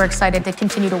 and we're excited to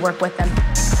continue to work with them.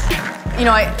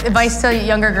 Advice to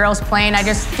younger girls playing,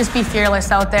 just be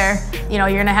fearless out there. You're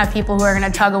gonna have people who are gonna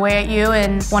tug away at you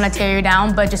and wanna tear you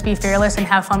down, but just be fearless and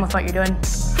have fun with what you're doing.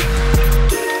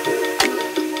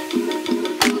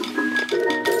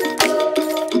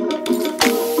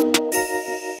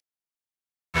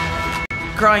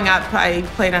 Growing up, I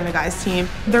played on a guys' team.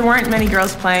 There weren't many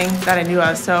girls playing that I knew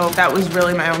of, so that was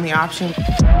really my only option.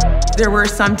 There were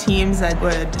some teams that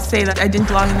would say that I didn't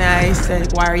belong on the ice,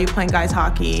 like, why are you playing guys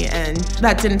hockey? And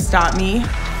that didn't stop me.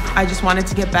 I just wanted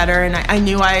to get better, and I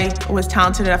knew I was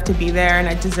talented enough to be there and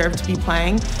I deserved to be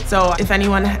playing. So if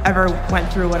anyone ever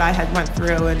went through what I had went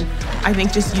through, and I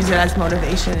think just use it as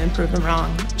motivation and prove them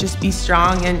wrong. Just be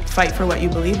strong and fight for what you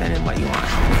believe in and what you want.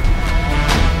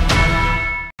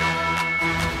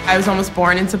 I was almost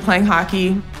born into playing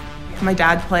hockey. My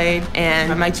dad played,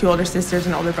 and my 2 older sisters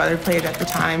and older brother played at the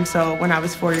time. So when I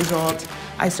was 4 years old,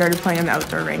 I started playing on the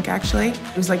outdoor rink, actually.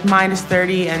 It was like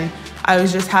 -30, and I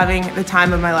was just having the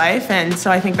time of my life. And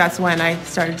so I think that's when I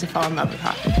started to fall in love with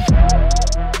hockey.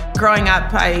 Growing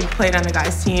up, I played on a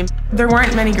guys' team. There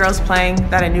weren't many girls playing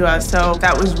that I knew of, so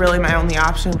that was really my only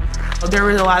option. There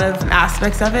were a lot of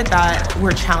aspects of it that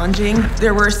were challenging.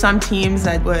 There were some teams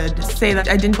that would say that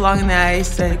I didn't belong on the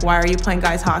ice, like, why are you playing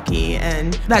guys hockey?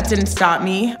 And that didn't stop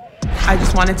me. I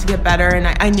just wanted to get better, and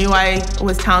I knew I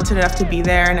was talented enough to be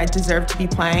there and I deserved to be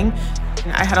playing.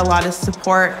 I had a lot of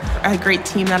support. I had a great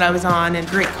team that I was on and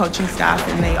great coaching staff,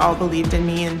 and they all believed in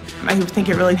me, and I think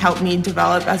it really helped me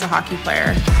develop as a hockey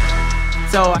player.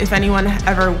 So if anyone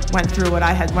ever went through what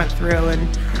I had went through, and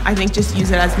I think just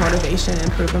use it as motivation and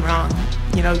prove them wrong.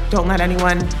 Don't let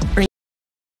anyone bring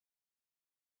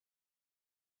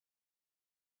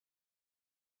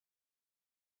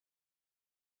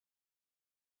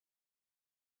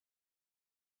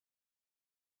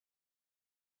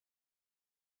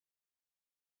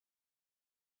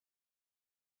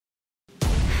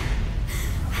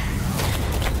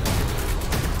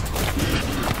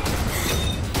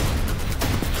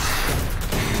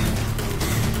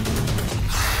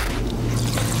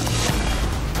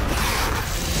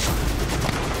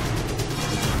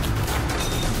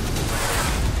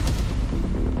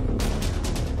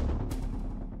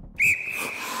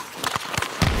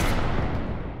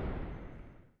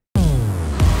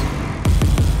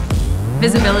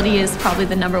Visibility is probably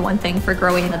the #1 thing for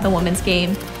growing the women's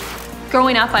game.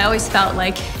 Growing up, I always felt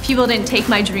like people didn't take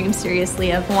my dream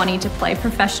seriously of wanting to play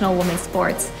professional women's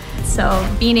sports. So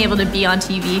being able to be on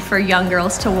TV for young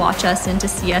girls to watch us and to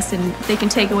see us, and they can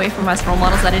take away from us role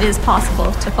models that it is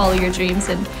possible to follow your dreams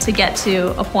and to get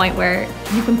to a point where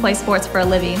you can play sports for a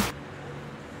living.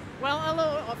 Well,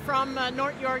 hello from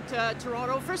North York to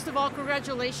Toronto. First of all,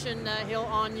 congratulations, Hill,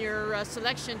 on your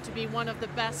selection to be one of the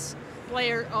best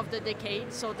player of the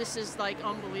decade. So this is like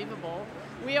unbelievable.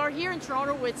 We are here in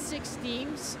Toronto with 6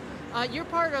 teams. You're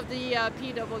part of the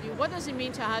PW. What does it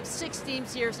mean to have 6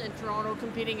 teams here in Toronto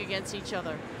competing against each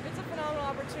other? It's a phenomenal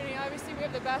opportunity. Obviously, we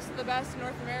have the best of the best in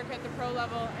North America at the pro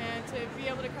level, and to be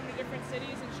able to come to different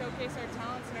cities and showcase our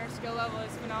talents and our skill level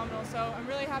is phenomenal. So I'm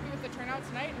really happy with the turnout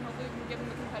tonight, and hopefully we can give them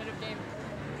a competitive game.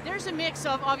 There's a mix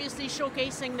of obviously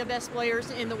showcasing the best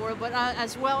players in the world, but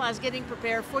as well as getting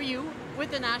prepared for you with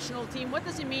the national team. What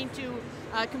does it mean to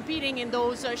competing in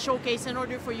those showcase in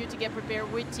order for you to get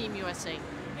prepared with Team USA?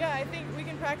 Yeah, I think we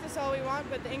can practice all we want,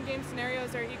 but the in-game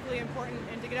scenarios are equally important,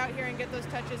 and to get out here and get those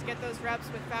touches, get those reps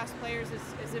with fast players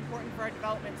is important for our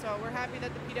development. So we're happy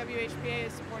that the PWHPA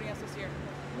is supporting us this year.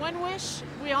 One wish,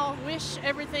 we all wish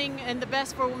everything and the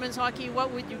best for women's hockey.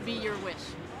 What would be your wish?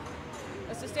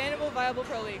 A sustainable, viable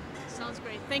pro league. Sounds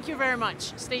great. Thank you very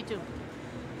much. Stay tuned.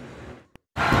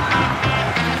 Boom!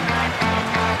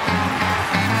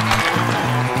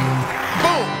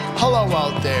 Hello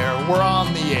out there. We're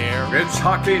on the air. It's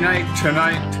hockey night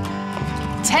tonight.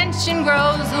 Tension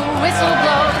grows, the whistle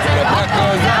blows, and the puck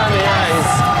goes down the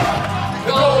ice.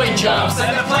 The goalie jumps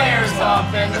and the players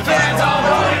bump and the fans all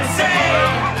go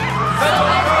insane. The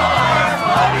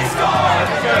we score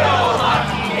the good old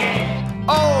hockey game.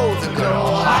 Oh, the good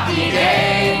old hockey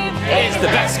game. It's the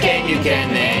best game you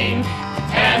can name.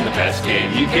 And the best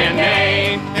game you can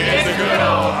name. It's a good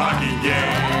old hockey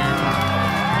game.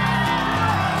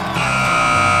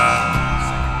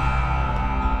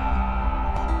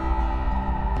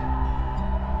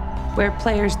 Where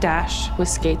players dash with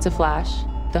skates aflash,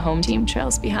 the home team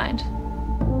trails behind.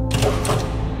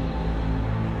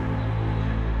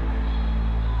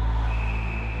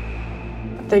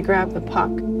 They grab the puck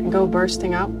and go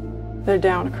bursting up, they're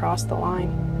down across the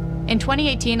line. In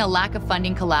 2018, a lack of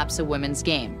funding collapsed the women's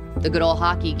game. The good old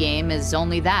hockey game is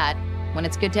only that when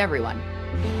it's good to everyone.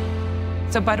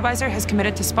 So Budweiser has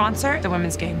committed to sponsor the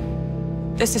women's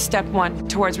game. This is step 1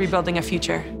 towards rebuilding a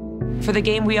future. For the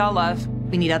game we all love,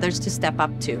 we need others to step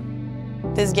up too.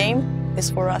 This game is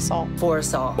for us all. For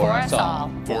us all. For us all.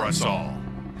 For us all.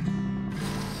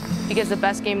 Because the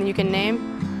best game that you can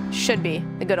name should be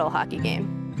the good old hockey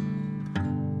game.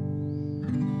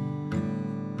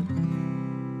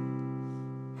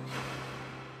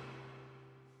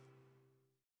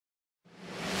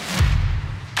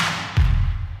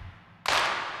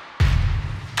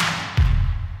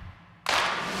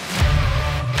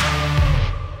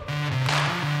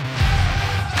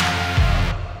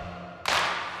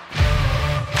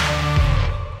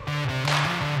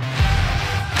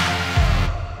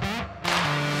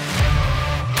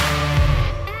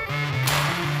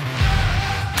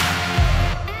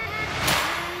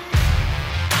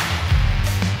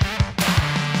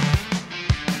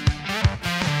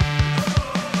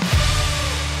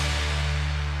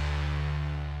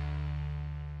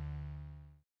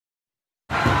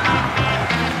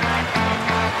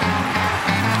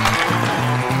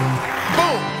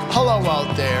 Hello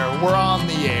out there. We're on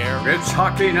the air. It's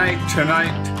hockey night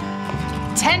tonight.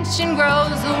 Tension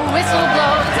grows, the whistle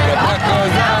blows, and the puck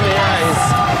goes down the ice.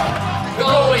 The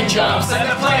goalie jumps and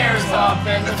the players bump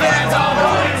and the fans all go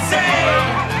insane.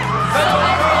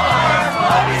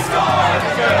 We score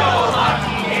the good old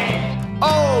hockey game.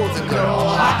 Oh, the good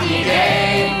old hockey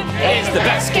game. It's the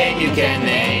best game you can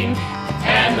name.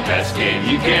 And the best game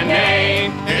you can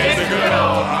name. It's a good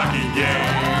old hockey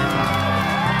game.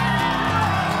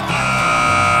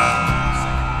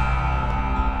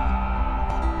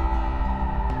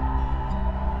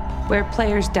 where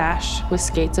players dash with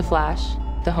skates aflash,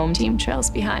 the home team trails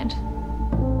behind.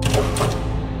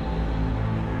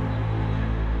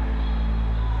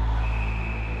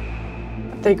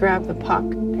 They grab the puck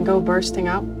and go bursting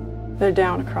up, they're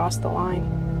down across the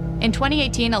line. In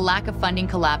 2018, a lack of funding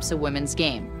collapsed the women's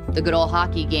game. The good old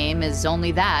hockey game is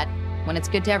only that when it's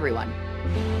good to everyone.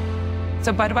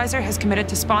 So Budweiser has committed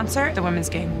to sponsor the women's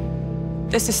game.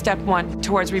 This is step one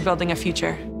towards rebuilding a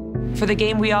future. For the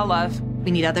game we all love, we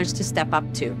need others to step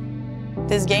up too.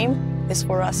 This game is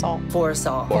for us all. For us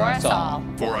all. For us all.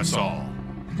 For us all.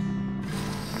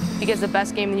 Because the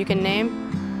best game that you can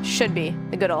name should be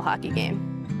the good old hockey game.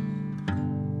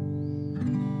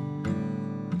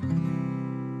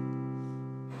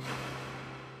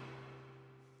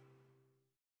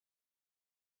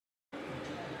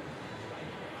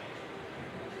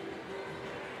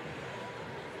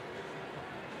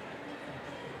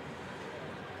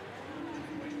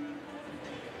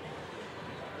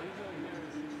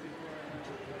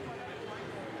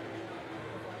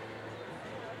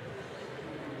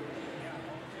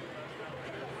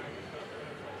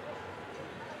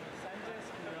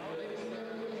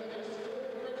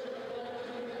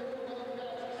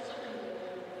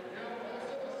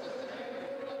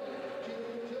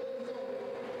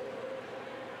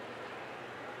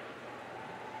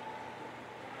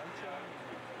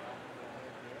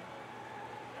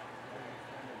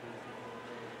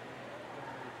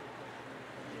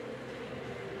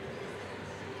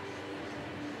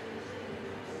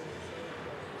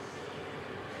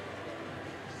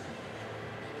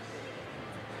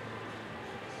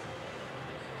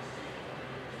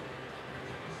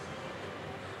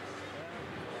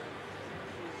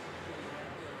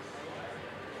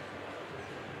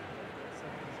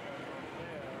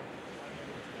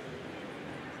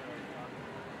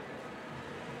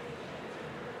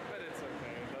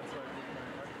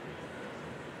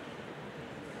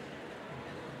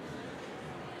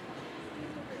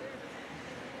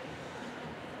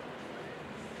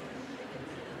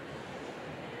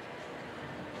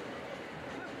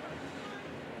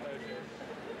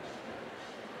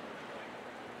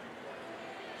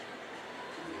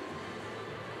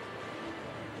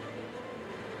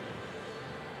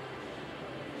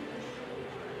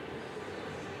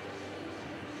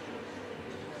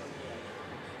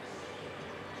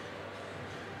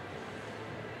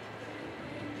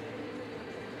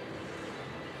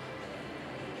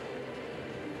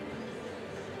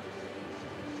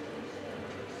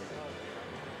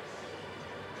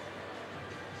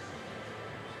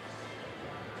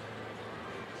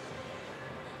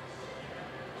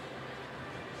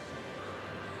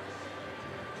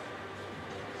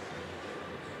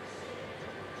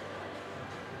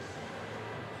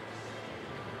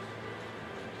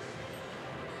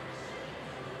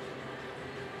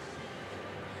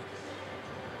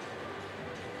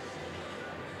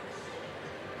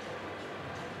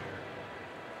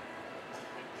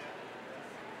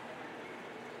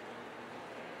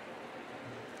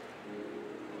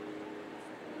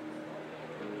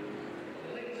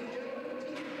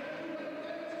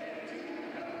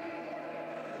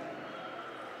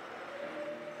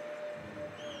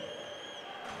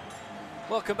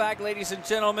 Welcome back, ladies and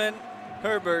gentlemen.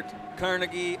 Herbert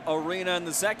Carnegie Arena in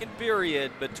the second period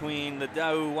between the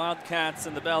Daoust Wildcats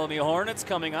and the Bellamy Hornets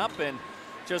coming up in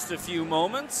just a few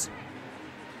moments.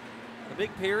 A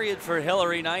big period for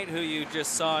Hilary Knight, who you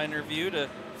just saw interviewed a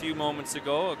few moments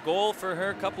ago. A goal for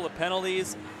her, a couple of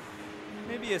penalties.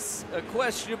 Maybe a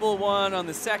questionable one on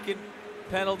the second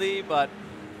penalty, but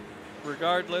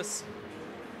regardless,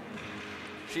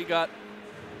 she got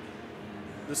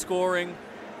the scoring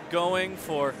going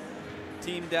for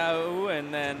Team Daoust,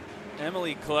 and then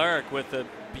Emily Clark with a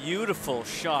beautiful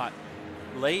shot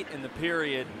late in the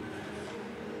period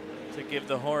to give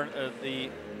the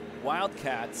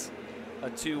Wildcats a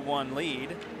 2-1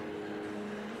 lead.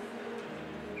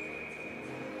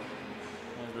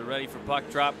 And we're ready for puck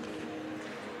drop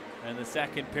in the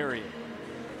second period.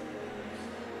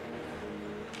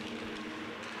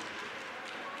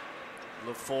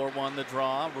 LaFour won the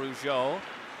draw. Rougeau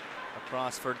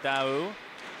across for Daoust.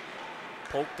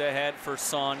 Poked ahead for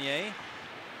Saunier. And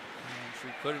she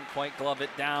couldn't quite glove it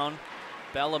down.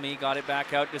 Bellamy got it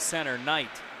back out to center.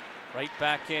 Knight right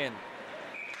back in.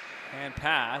 And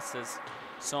pass as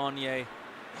Saunier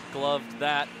gloved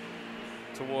that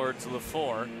towards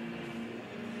LaFour.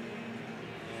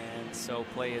 And so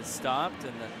play is stopped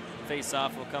and the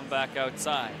face-off will come back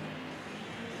outside.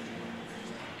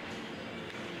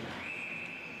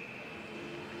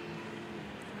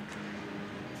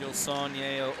 Jill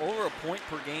Saunier, over a point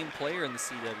per game player in the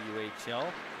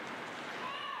CWHL.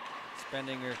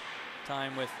 Spending her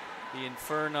time with the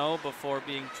Inferno before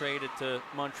being traded to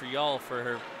Montreal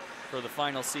for the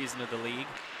final season of the league.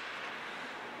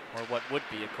 Or what would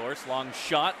be, of course. Long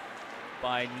shot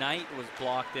by Knight was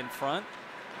blocked in front.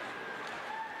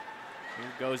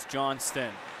 Here goes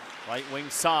Johnston. Right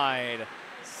wing side.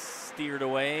 Steered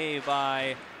away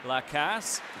by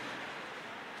Lacasse.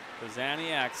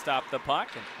 Kozaniak stopped the puck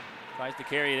and tries to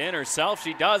carry it in herself.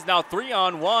 She does. Now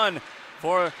 3-on-1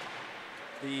 for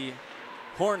the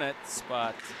Hornets,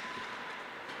 but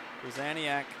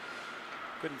Kozaniak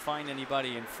couldn't find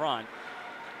anybody in front.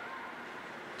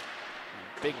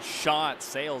 Big shot,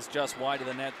 sails just wide of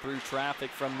the net through traffic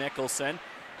from Mickelson.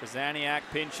 Kozaniak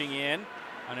pinching in,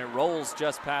 and it rolls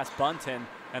just past Bunton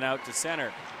and out to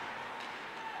center.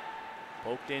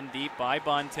 Poked in deep by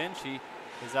Bunton. She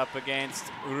is up against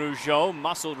Rougeau,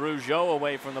 muscled Rougeau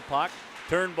away from the puck.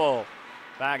 Turnbull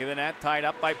back of the net, tied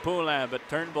up by Poulin, but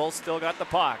Turnbull still got the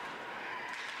puck.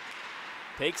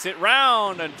 Takes it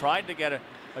round and tried to get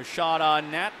a shot on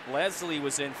net. Leslie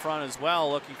was in front as well,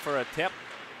 looking for a tip.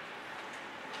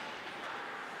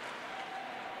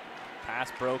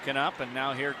 Pass broken up, and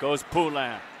now here goes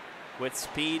Poulin with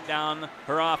speed down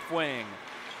her off wing.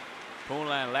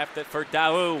 Poulin left it for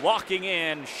Daoust, walking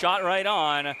in, shot right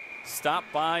on.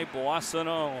 Stopped by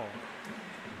Boissonneau.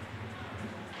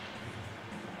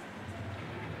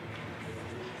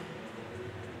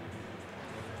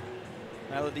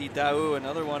 Melody Daoust,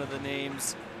 another one of the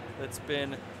names that's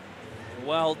been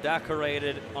well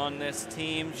decorated on this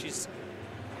team. She's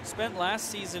spent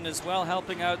last season as well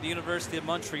helping out the University of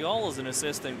Montreal as an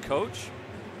assistant coach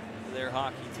for their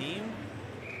hockey team.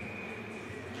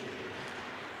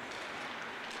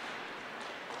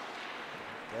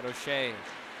 Desrochers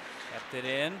kept it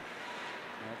in.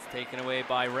 That's taken away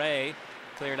by Ray.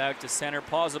 Cleared out to center.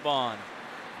 Posabon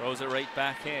throws it right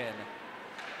back in.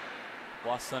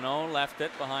 Boissonneau left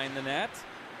it behind the net.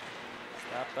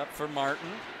 Stopped up for Martin.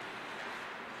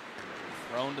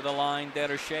 Thrown to the line.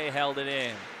 Desrochers held it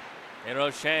in.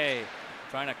 Desrochers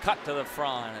trying to cut to the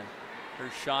front, and her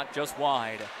shot just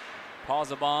wide.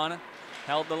 Posabon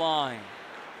held the line.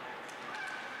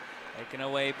 Taken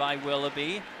away by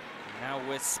Willoughby. Now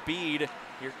with speed,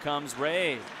 here comes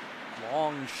Ray.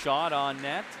 Long shot on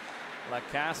net.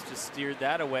 Lacasse just steered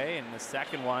that away, and the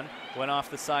second one went off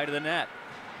the side of the net.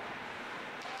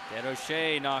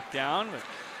 Desrochers knocked down, but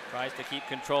tries to keep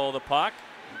control of the puck.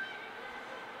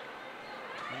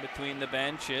 In between the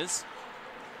benches.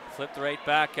 Flipped right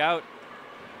back out.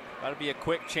 Got to be a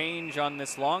quick change on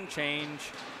this long change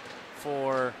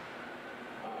for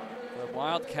the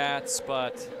Wildcats,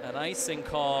 but an icing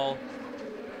call.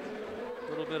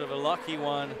 A little bit of a lucky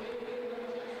one.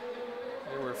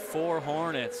 There were 4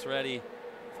 Hornets ready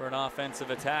for an offensive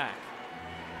attack.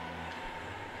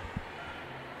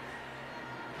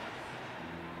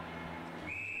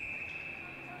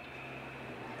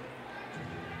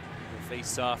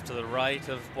 Face off to the right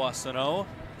of Boissonneau. One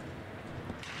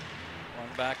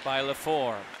back by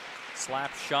LaFour.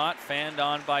 Slap shot, fanned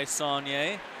on by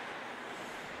Saunier.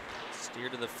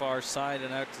 Steered to the far side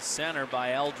and out to center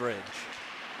by Eldridge.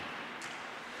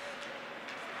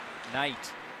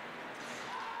 Knight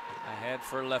Ahead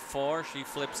for Lefort. She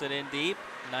flips it in deep.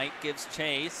 Knight gives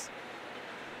chase.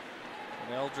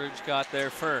 But Eldridge got there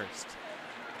first.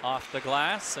 Off the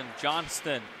glass, and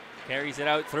Johnston carries it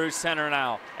out through center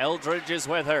now. Eldridge is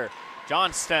with her.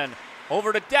 Johnston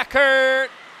over to Decker.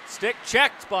 Stick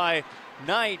checked by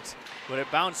Knight. But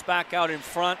it bounced back out in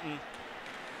front, and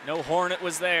no Hornet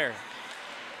was there.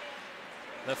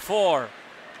 Lefort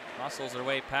muscles her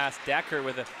way past Decker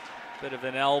with a bit of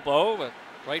an elbow, but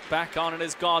right back on it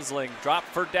is Gosling. Drop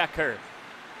for Decker.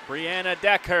 Brianna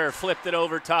Decker flipped it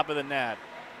over top of the net.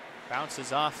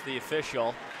 Bounces off the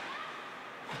official.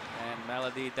 And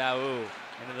Melody Daoust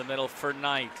into the middle for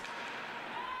Knight.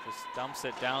 Just dumps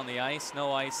it down the ice.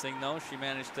 No icing though. She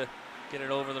managed to get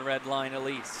it over the red line at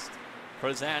least.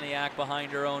 Krozaniak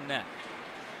behind her own net.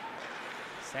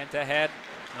 Sent ahead.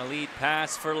 And a lead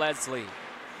pass for Leslie.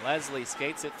 Leslie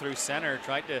skates it through center.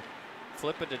 Tried to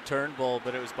flip it to Turnbull,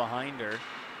 but it was behind her. And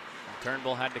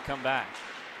Turnbull had to come back.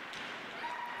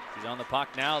 She's on the puck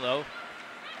now though.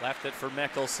 Left it for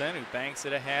Mickelson, who banks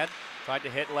it ahead. Tried to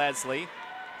hit Leslie.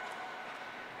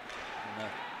 And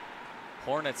the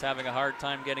Hornets having a hard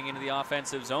time getting into the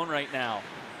offensive zone right now.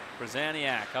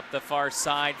 Krozaniak up the far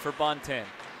side for Bunton.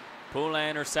 Poulin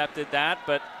intercepted that,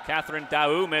 but Catherine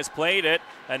Daoust misplayed it.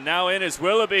 And now in is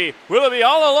Willoughby. Willoughby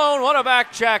all alone. What a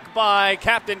back check by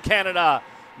Captain Canada.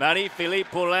 Marie-Philippe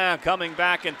Poulin coming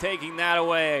back and taking that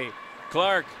away.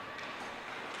 Clark.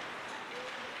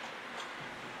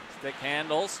 Stick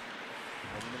handles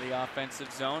into the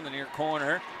offensive zone, the near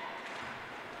corner.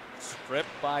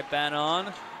 Stripped by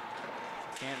Bannon.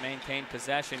 Can't maintain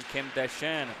possession. Kim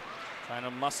Deschênes trying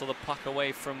to muscle the puck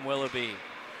away from Willoughby.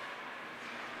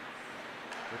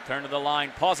 Return to the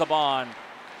line. Pozzebon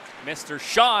missed her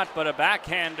shot, but a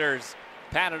backhander's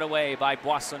patted away by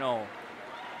Boissonneau.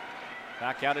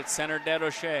 Back out at center,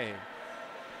 Desrochers.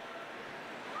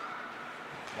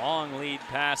 Long lead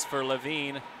pass for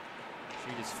Levine.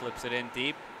 She just flips it in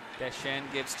deep.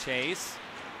 Deschênes gives chase.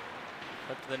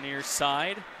 Up to the near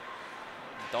side.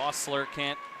 Dossler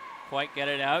can't quite get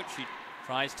it out. She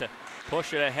tries to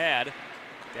push it ahead.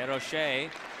 Desrochers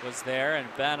was there, and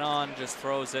Bannon just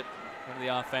throws it into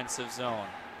the offensive zone.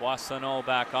 Boissonneau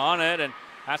back on it and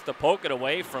has to poke it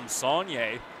away from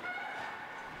Saunier.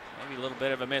 Maybe a little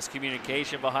bit of a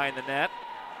miscommunication behind the net.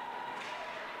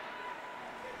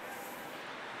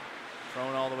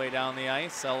 Thrown all the way down the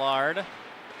ice. Allard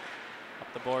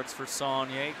up the boards for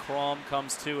Saunier. Crom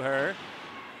comes to her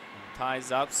and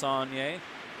ties up Saunier.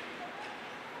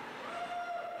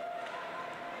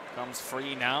 Comes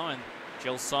free now, and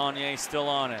Jill Saunier still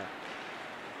on it.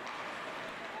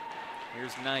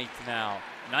 Here's Knight now.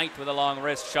 Knight with a long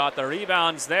wrist shot. The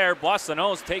rebound's there.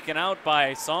 Boissonneau's taken out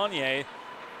by Saunier,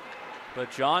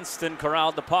 but Johnston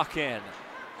corralled the puck in.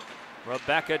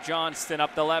 Rebecca Johnston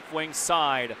up the left wing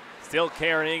side. Still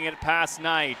carrying it past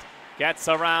Knight. Gets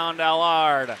around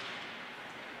Allard.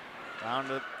 Down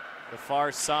to the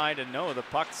far side, and no, the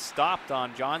puck stopped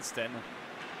on Johnston.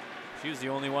 She was the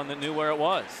only one that knew where it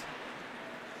was.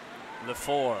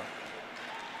 Lefort.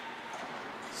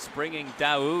 Springing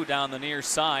Daoust down the near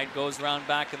side, goes around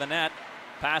back of the net.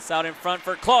 Pass out in front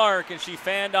for Clark, and she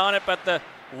fanned on it, but the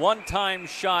one-time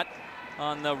shot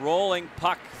on the rolling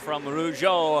puck from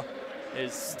Rougeau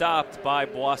is stopped by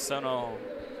Boissonneau.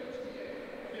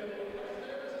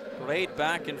 Great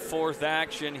back and forth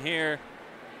action here,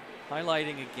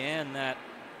 highlighting again that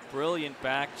brilliant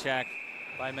back check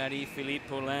by Marie-Philippe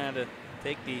Poulin to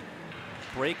take the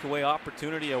breakaway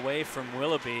opportunity away from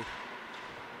Willoughby.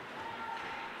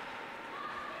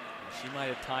 She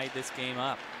might have tied this game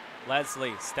up.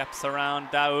 Leslie steps around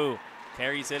Daoust,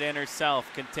 carries it in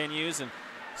herself, continues, and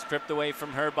stripped away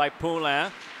from her by Poulin.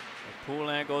 And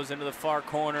Poulin goes into the far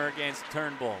corner against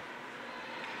Turnbull.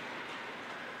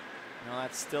 No,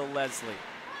 that's still Leslie.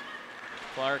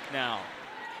 Clark now.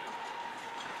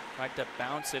 Tried to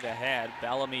bounce it ahead.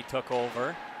 Bellamy took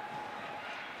over.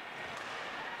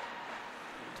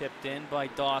 Tipped in by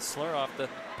Dossler off the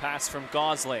pass from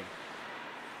Gosling.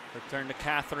 Return to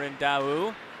Catherine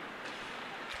Daoust.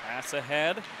 Pass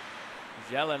ahead.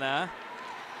 Jelena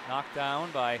knocked down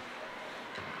by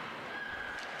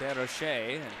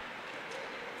Desrochers. And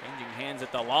changing hands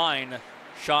at the line.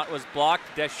 Shot was blocked.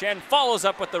 Deschênes follows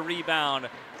up with the rebound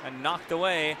and knocked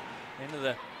away into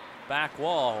the back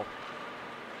wall.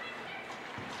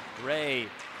 Ray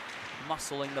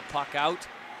muscling the puck out.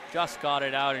 Just got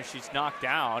it out, and she's knocked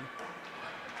down.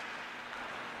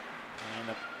 And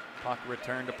the puck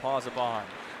returned to Pozzebon.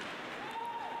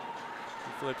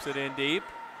 He flips it in deep.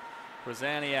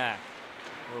 Krozaniak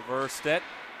reversed it.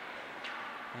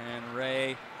 And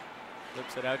Ray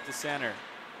flips it out to center.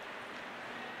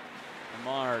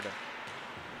 Amard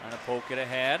Trying to poke it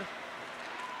ahead.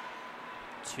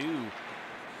 2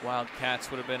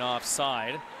 Wildcats would have been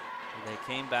offside. They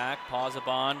came back.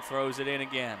 Posabon throws it in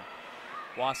again.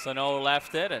 Boissonneau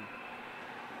left it, and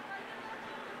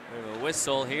we have a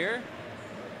whistle here.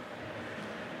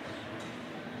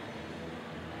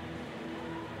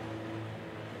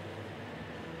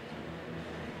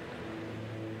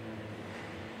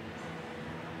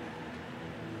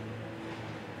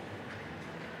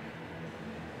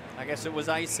 I guess it was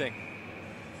icing.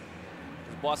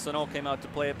 Boissonneau came out to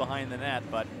play it behind the net,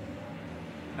 but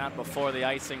not before the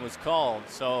icing was called.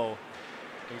 So,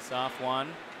 face off one.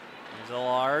 There's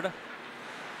Allard. And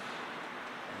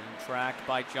tracked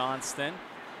by Johnston.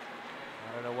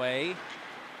 Got it away.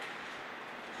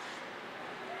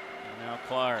 And now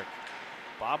Clark.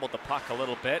 Bobbled the puck a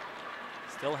little bit.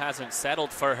 Still hasn't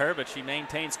settled for her, but she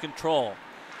maintains control.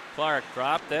 Clark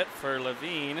dropped it for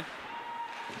Levine.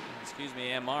 Excuse me,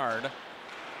 Amard.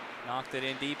 Knocked it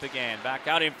in deep again. Back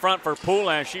out in front for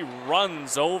Poulin. She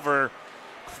runs over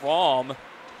Krom.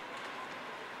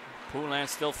 Poulin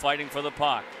still fighting for the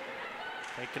puck.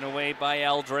 Taken away by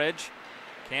Eldridge.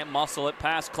 Can't muscle it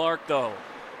past Clark though.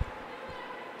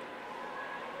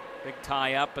 Big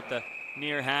tie up at the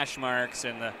near hash marks,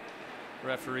 and the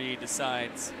referee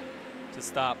decides to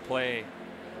stop play.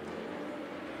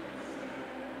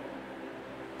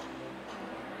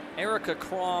 Erica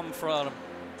Krom from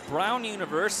Brown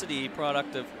University,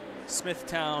 product of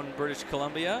Smithtown, British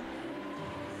Columbia.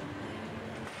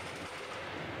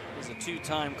 Was a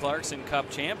 2-time Clarkson Cup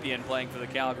champion, playing for the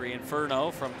Calgary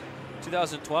Inferno from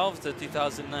 2012 to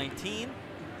 2019. And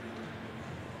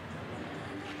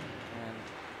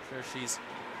I'm sure she's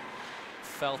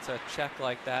felt a check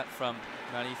like that from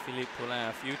Marie-Philippe Poulin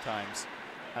a few times,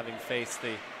 having faced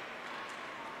the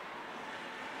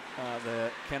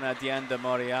Canadienne de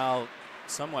Montréal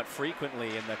somewhat frequently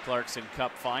in the Clarkson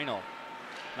Cup final.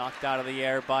 Knocked out of the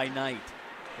air by Knight.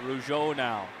 Rougeau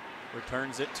now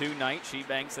returns it to Knight. She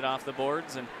banks it off the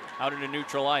boards and out into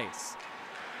neutral ice.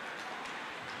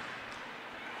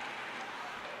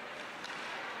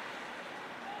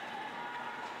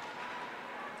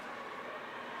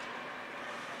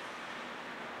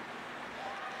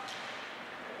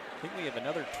 I think we have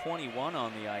another 21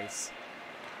 on the ice.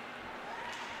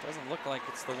 Doesn't look like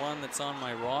it's the one that's on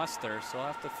my roster, so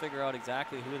I'll have to figure out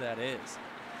exactly who that is.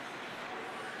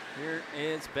 Here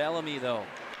is Bellamy, though.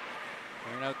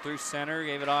 Clearing out through center,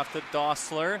 gave it off to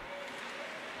Dossler.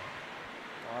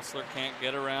 Dossler can't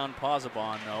get around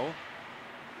Posabon, though.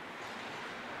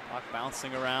 Puck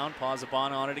bouncing around,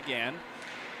 Posabon on it again.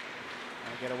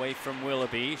 I'll get away from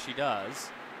Willoughby, she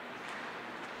does.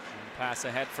 And pass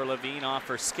ahead for Levine off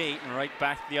her skate, and right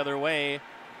back the other way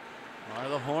are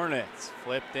the Hornets.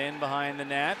 Flipped in behind the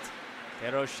net.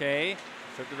 Desrochers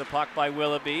stripped to the puck by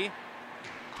Willoughby.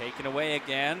 Taken away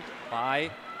again by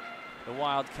the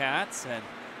Wildcats and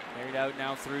carried out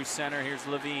now through center. Here's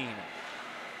Levine.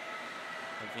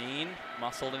 Levine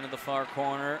muscled into the far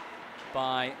corner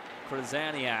by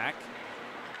Krasaniak.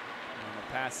 And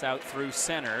a pass out through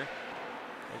center.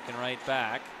 Taken right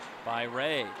back by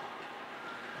Ray. And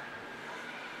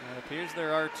it appears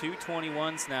there are 2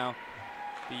 21s now.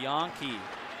 Bianchi,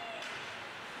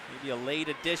 maybe a late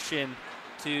addition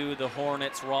to the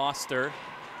Hornets roster.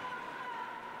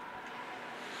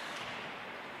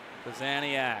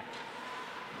 Krasaniak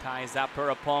ties up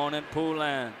her opponent,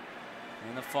 Poulin,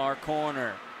 in the far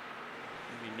corner.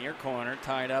 Maybe near corner,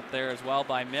 tied up there as well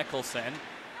by Mickelson.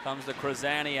 Comes to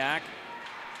Krasaniak.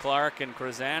 Clark and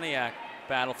Krasaniak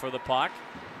battle for the puck.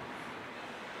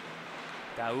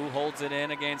 Daoust holds it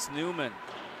in against Newman.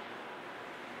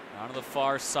 On to the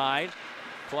far side,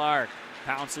 Clark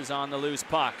pounces on the loose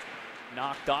puck.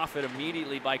 Knocked off it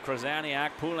immediately by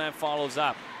Krasaniak. Poulin follows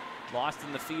up. Lost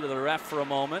in the feet of the ref for a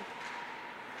moment.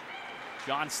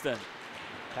 Johnston,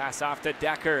 pass off to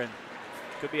Decker, and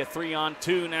could be a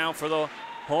 3-on-2 now for the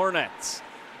Hornets.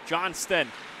 Johnston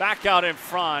back out in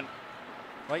front,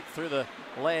 right through the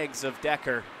legs of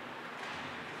Decker.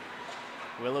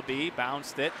 Willoughby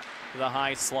bounced it to the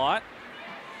high slot.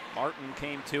 Martin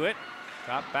came to it.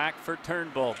 Got back for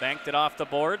Turnbull, banked it off the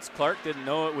boards. Clark didn't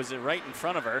know it was right in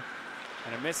front of her.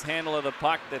 And a mishandle of the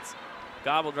puck that's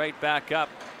gobbled right back up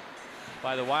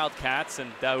by the Wildcats.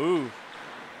 And Daoust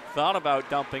thought about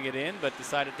dumping it in, but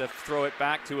decided to throw it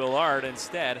back to Allard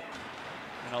instead.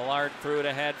 And Allard threw it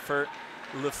ahead for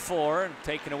Lefort, and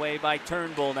taken away by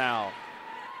Turnbull now.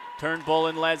 Turnbull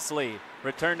and Leslie.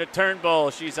 Return to Turnbull,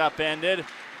 she's upended.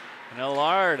 And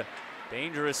Allard.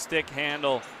 Dangerous stick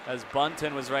handle as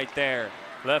Bunton was right there.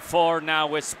 Lefort now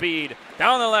with speed.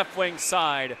 Down the left wing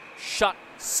side. Shot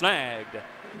snagged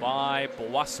by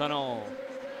Boissonneau.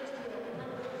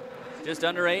 Just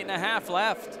under 8.5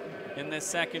 left in this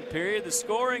second period. The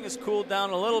scoring has cooled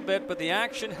down a little bit, but the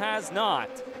action has not.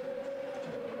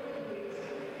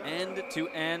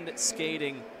 End-to-end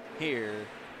skating here.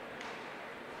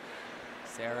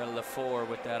 Sarah Lefort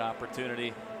with that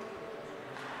opportunity.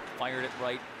 Fired it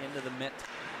right into the mitt.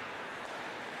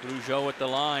 Rougeau at the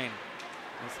line.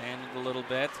 Mishandled a little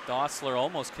bit. Dossler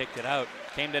almost kicked it out.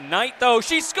 Came to Knight, though.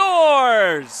 She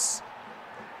scores!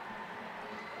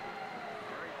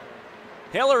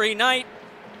 Hillary Knight.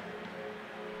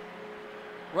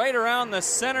 Right around the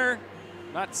center.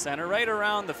 Not center, right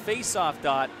around the face-off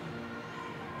dot.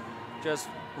 Just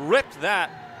ripped that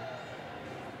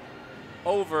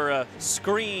over a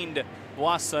screened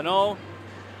Boissonneau.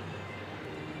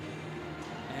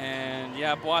 And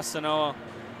yeah, Boissonneau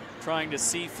trying to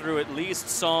see through at least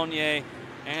Saulnier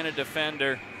and a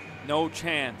defender. No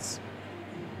chance.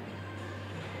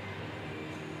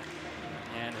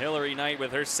 And Hillary Knight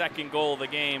with her second goal of the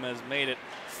game has made it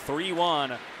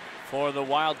 3-1 for the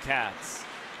Wildcats.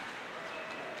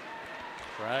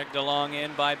 Dragged along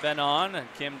in by Benon, and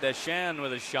Kim Deschênes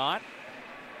with a shot.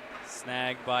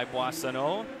 Snagged by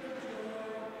Boissonneau.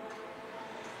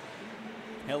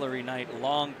 Hillary Knight,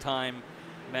 longtime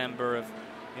member of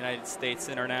United States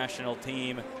international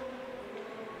team. You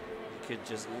could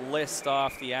just list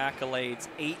off the accolades.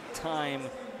 8-time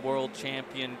world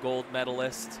champion, gold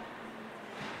medalist.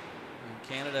 And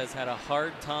Canada has had a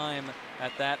hard time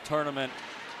at that tournament.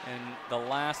 In the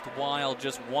last while,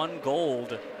 just one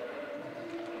gold.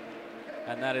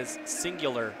 And that is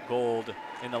singular gold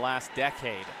in the last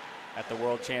decade at the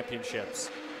World Championships.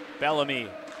 Bellamy,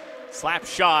 slap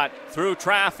shot through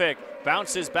traffic,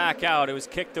 bounces back out. It was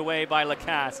kicked away by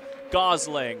Lacasse.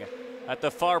 Gosling at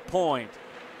the far point.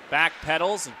 Back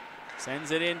pedals and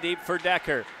sends it in deep for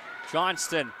Decker.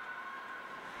 Johnston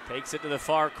takes it to the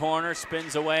far corner,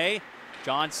 spins away.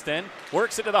 Johnston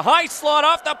works it to the high slot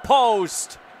off the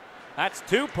post. That's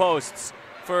 2 posts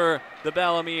for the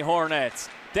Bellamy Hornets.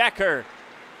 Decker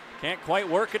can't quite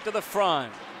work it to the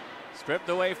front. Stripped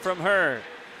away from her.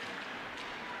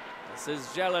 This is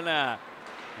Jelena.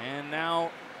 And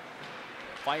now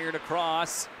fired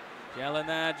across.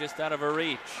 Jelena just out of her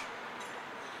reach.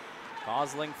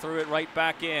 Gosling threw it right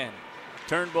back in.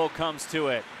 Turnbull comes to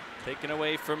it. Taken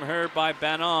away from her by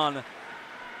Benon.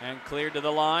 And cleared to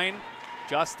the line.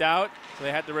 Just out. So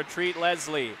they had to retreat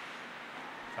Leslie.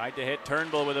 Tried to hit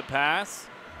Turnbull with a pass.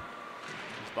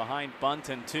 He's behind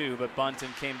Bunton too, but Bunton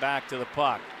came back to the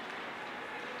puck.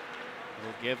 A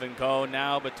little give and go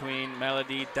now between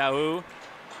Melody Daoust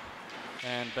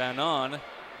and Benon.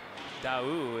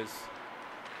 Daoust has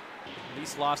at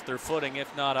least lost their footing,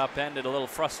 if not upended, a little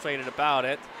frustrated about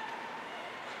it.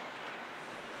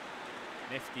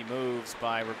 Nifty moves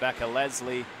by Rebecca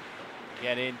Leslie.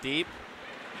 Get in deep.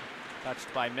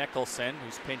 Touched by Mickelson,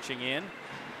 who's pinching in.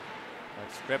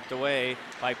 But stripped away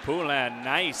by Poulin.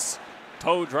 Nice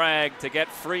toe drag to get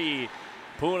free.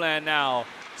 Poulin now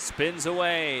spins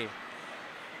away.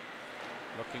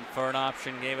 Looking for an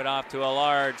option, gave it off to a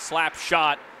large slap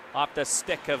shot off the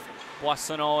stick of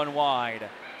Boissonneau and wide.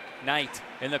 Knight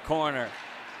in the corner.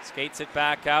 Skates it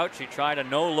back out. She tried a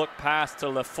no-look pass to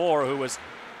Lefort, who was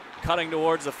cutting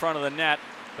towards the front of the net,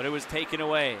 but it was taken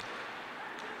away.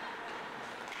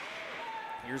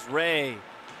 Here's Ray.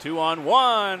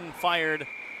 2-on-1. Fired. It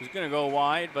was going to go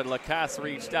wide, but Lacasse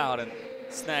reached out and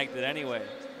snagged it anyway.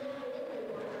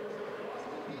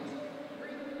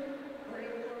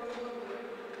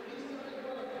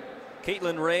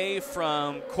 Caitlin Ray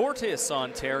from Cortis,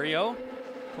 Ontario.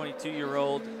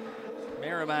 22-year-old.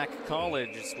 Merrimack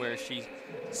College is where she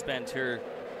spent her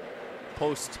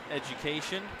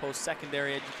post-education,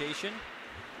 post-secondary education.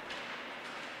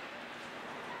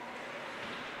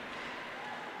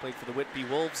 Played for the Whitby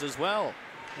Wolves as well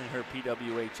in her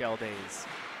PWHL days.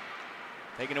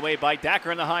 Taken away by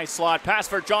Decker in the high slot. Pass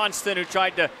for Johnston, who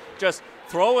tried to just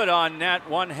throw it on net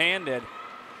one-handed.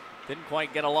 Didn't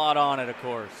quite get a lot on it, of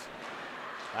course.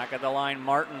 Back at the line,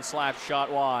 Martin slap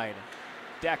shot wide.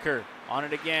 Decker on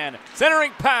it again.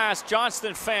 Centering pass,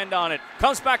 Johnston fanned on it.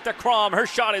 Comes back to Crom, her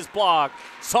shot is blocked.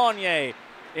 Saulnier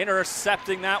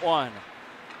intercepting that one.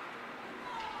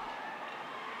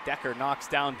 Decker knocks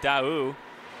down Daoust.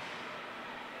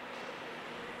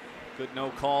 Good no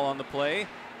call on the play.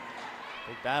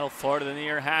 Big battle for to the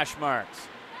near hash marks.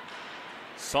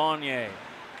 Saulnier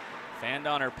fanned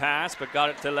on her pass, but got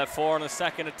it to Lefort in the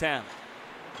second attempt.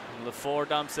 And Lefort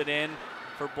dumps it in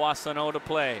for Boissonneau to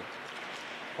play.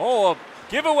 Oh, a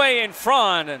giveaway in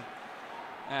front, and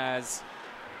as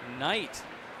Knight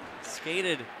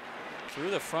skated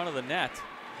through the front of the net.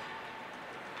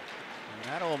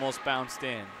 And that almost bounced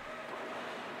in.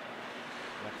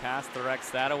 Lacasse directs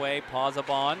that away.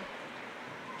 Posabon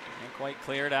can't quite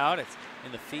clear it out. It's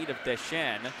in the feet of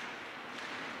Deschênes.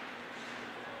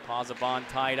 Posabon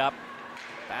tied up,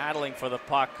 battling for the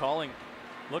puck,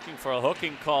 looking for a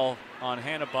hooking call on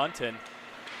Hannah Bunton.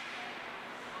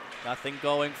 Nothing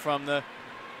going from the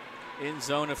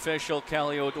in-zone official,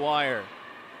 Kelly O'Dwyer.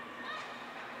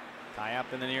 Tie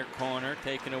up in the near corner,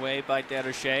 taken away by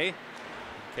Desrochers.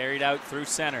 Carried out through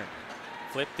center.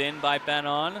 Flipped in by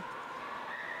Benon.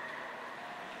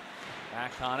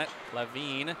 Back on it,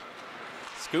 Lavigne.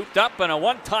 Scooped up, and a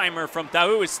one-timer from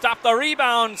Daoust. Stopped the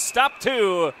rebound, stopped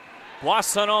two.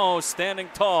 Boissonneau standing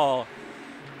tall.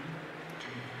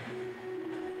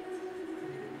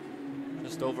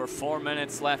 Just over 4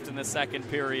 minutes left in the second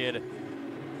period,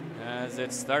 as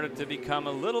it started to become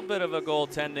a little bit of a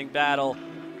goaltending battle.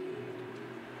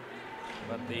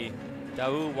 But the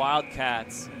Daoust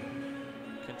Wildcats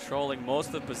controlling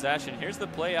most of possession. Here's the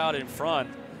play out in front.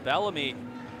 Bellamy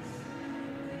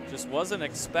just wasn't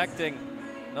expecting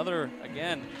another,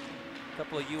 again,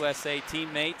 couple of USA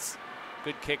teammates.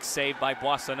 Good kick saved by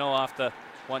Boissonneau off the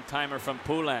one-timer from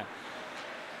Poulin.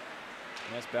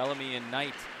 Yes, Bellamy and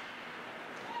Knight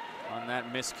on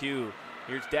that miscue.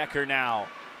 Here's Decker now,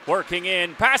 working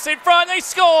in, pass in front, they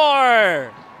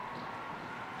score!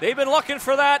 They've been looking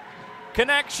for that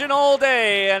connection all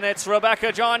day, and it's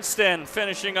Rebecca Johnston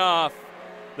finishing off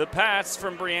the pass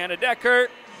from Brianna Decker.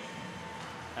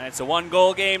 And it's a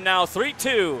one-goal game now,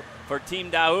 3-2 for Team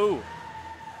Daoust.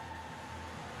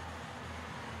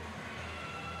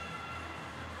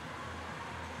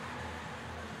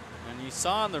 And you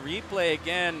saw in the replay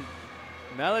again,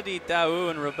 Melody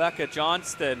Daoust and Rebecca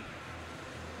Johnston.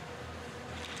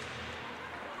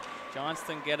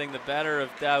 Johnston getting the better of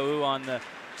Daoust on the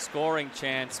scoring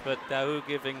chance, but Daoust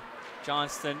giving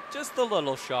Johnston just a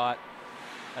little shot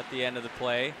at the end of the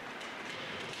play.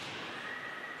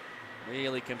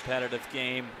 Really competitive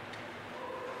game.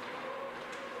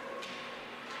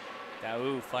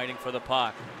 Daoust fighting for the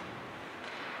puck.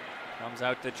 Comes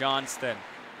out to Johnston.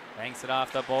 Banks it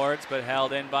off the boards, but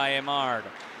held in by Emard.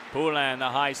 Poulin, the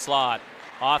high slot.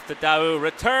 Off to Daoust.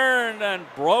 Returned and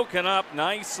broken up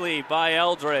nicely by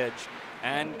Eldridge.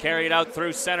 And carried out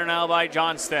through center now by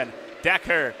Johnston.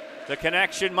 Decker, the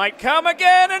connection might come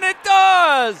again, and it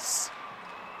does!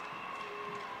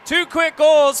 Two quick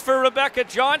goals for Rebecca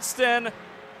Johnston,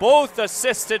 both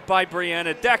assisted by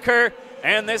Brianna Decker,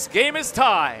 and this game is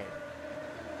tied.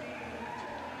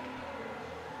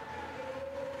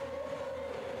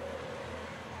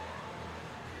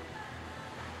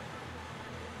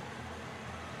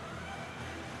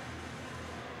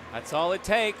 That's all it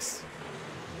takes.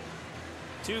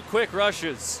 Two quick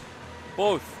rushes,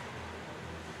 both.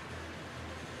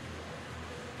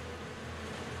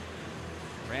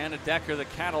 Brianna Decker, the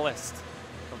catalyst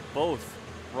of both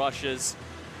rushes.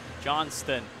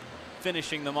 Johnston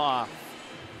finishing them off.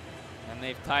 And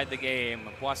they've tied the game.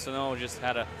 Boissonneau just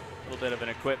had a little bit of an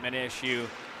equipment issue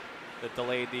that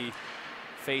delayed the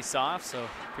face-off, so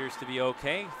appears to be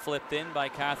okay. Flipped in by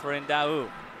Catherine Daoust.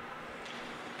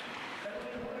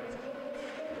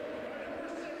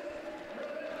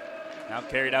 Now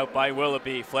carried out by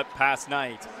Willoughby, flip past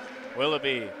Knight.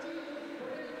 Willoughby,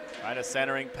 right, a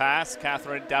centering pass.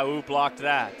 Catherine Daoust blocked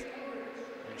that.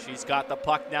 And she's got the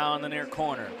puck now in the near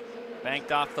corner.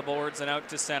 Banked off the boards and out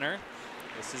to center.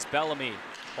 This is Bellamy,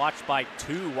 watched by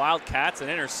two Wildcats, an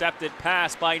intercepted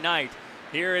pass by Knight.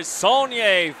 Here is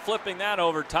Saulnier flipping that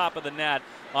over top of the net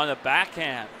on the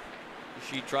backhand.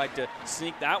 She tried to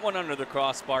sneak that one under the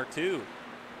crossbar too.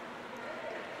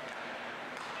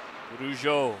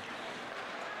 Rougeau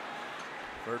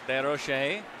for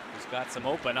Desrochers, who's got some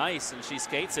open ice, and she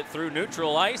skates it through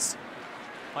neutral ice.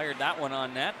 Fired that one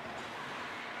on net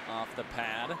off the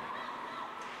pad of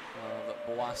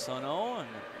Boissonneau, and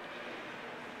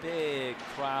a big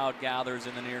crowd gathers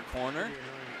in the near corner.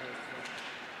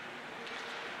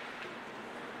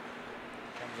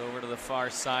 Comes over to the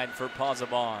far side for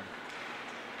Posabon.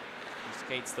 He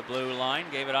skates the blue line,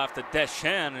 gave it off to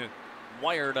Deschênes, who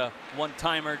wired a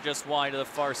one-timer just wide to the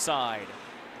far side.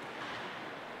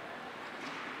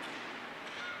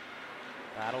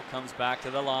 Battle comes back to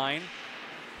the line.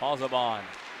 Posabon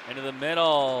into the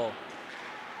middle.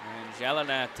 And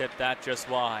Jelinek tipped that just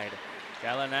wide.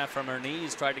 Jelinek from her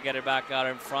knees tried to get it back out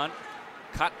in front.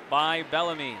 Cut by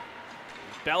Bellamy.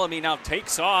 Bellamy now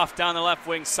takes off down the left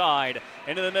wing side.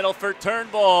 Into the middle for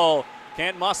Turnbull.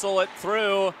 Can't muscle it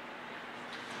through.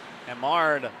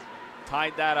 Emard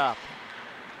tied that up.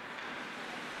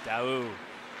 Daoust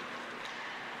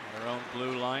at her own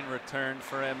blue line, return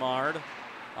for Emard.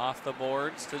 Off the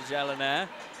boards to Jelinek.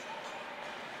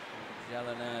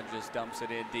 Jelena just dumps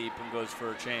it in deep and goes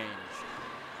for a change.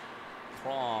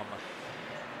 Krom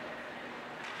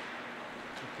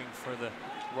looking for the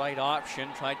right option,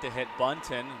 tried to hit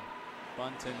Bunton.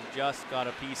 Bunton just got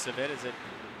a piece of it as it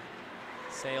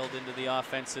sailed into the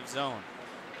offensive zone.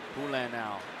 Poulin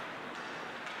now.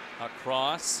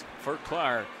 Across for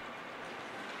Clark.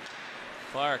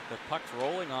 Clark, the puck's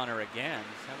rolling on her again.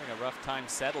 She's having a rough time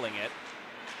settling it.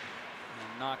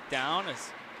 And knocked down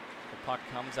as the puck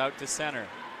comes out to center.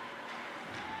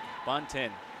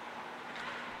 Bunton.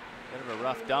 Bit of a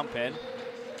rough dump in.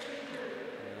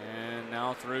 And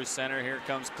now through center, here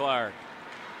comes Clark.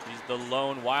 She's the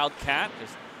lone Wildcat.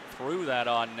 Just threw that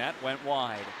on net, went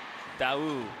wide.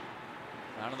 Daoust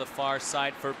down to the far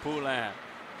side for Poulin.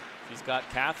 She's got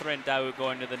Catherine Daoust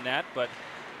going to the net, but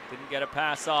didn't get a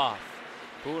pass off.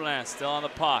 Poulin still on the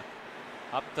puck.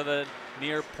 Up to the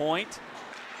near point.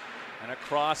 And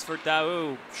across for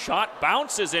Daoust. Shot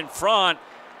bounces in front.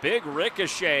 Big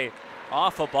ricochet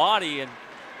off a body, and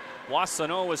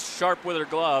Boissonneau was sharp with her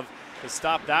glove to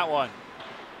stop that one.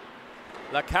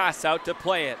 Lacasse out to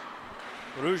play it.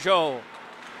 Rougeau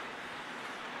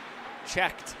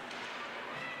checked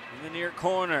in the near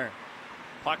corner.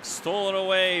 Puck stolen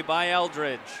away by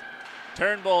Eldridge.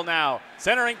 Turnbull now,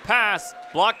 centering pass,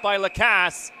 blocked by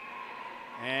Lacasse.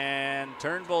 And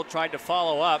Turnbull tried to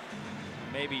follow up,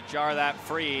 maybe jar that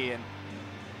free, and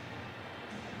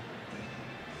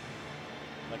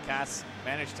Lacasse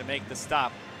managed to make the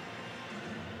stop.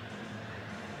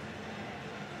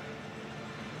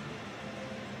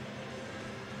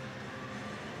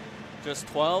 Just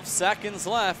 12 seconds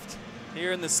left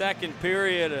here in the second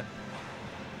period. A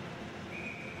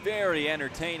very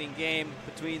entertaining game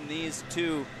between these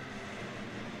two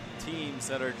teams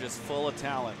that are just full of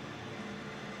talent.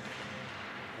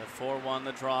 The 4-1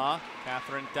 the draw.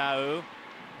 Catherine Daoust.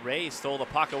 Ray stole the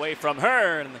puck away from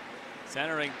her, and the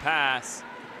centering pass.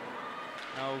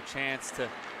 No chance to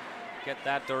get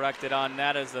that directed on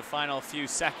net as the final few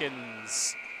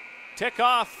seconds tick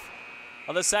off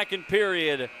of the second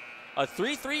period. A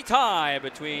 3-3 tie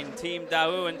between Team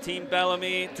Daoust and Team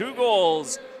Bellamy. 2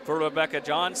 goals for Rebecca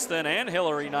Johnston and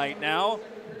Hillary Knight now,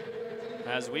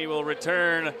 as we will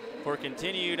return for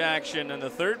continued action in the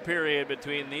third period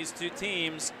between these two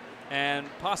teams and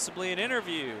possibly an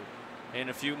interview in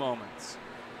a few moments.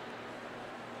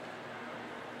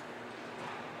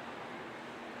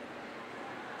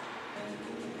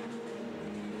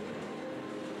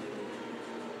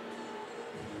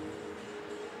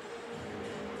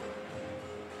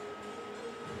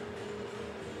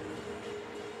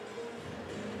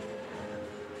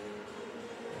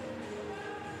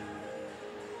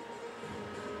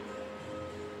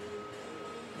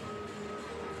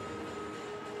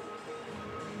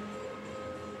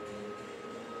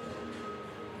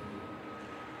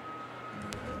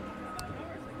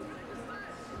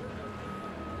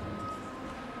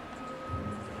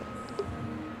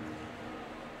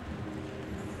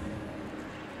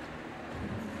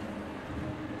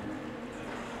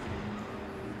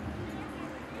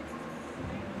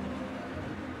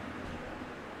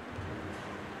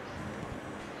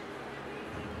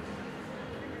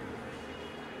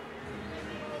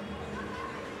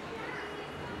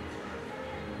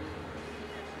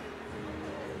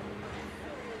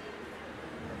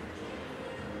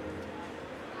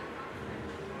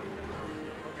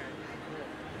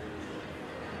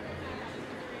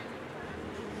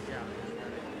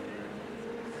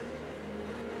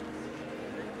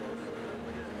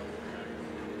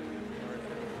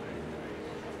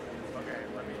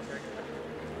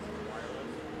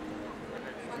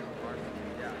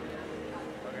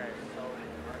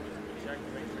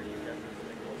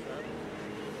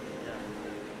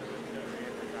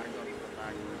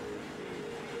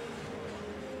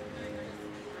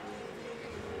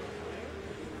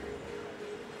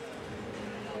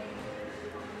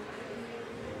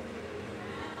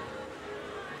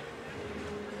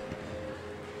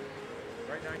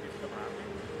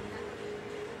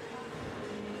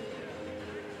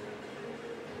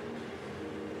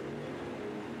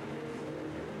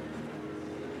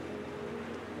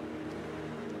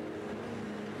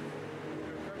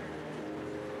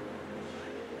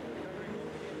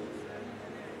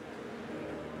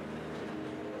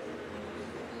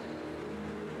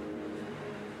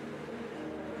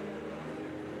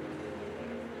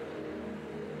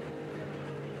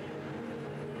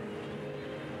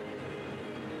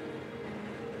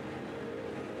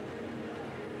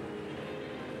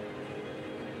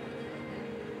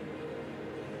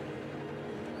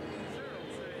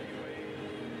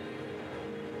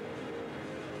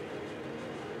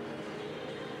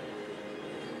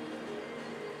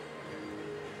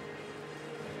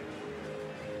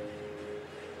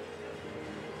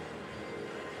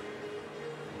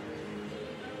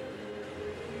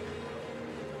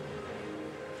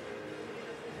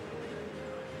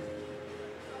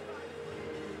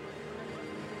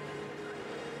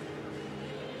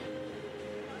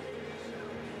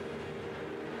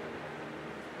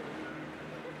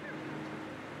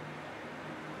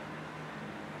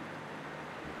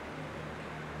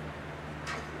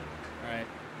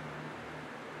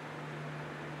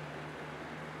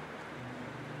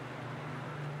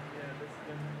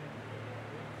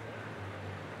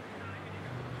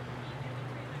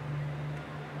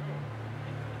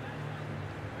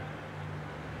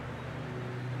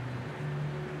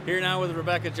 Here now with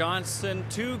Rebecca Johnson,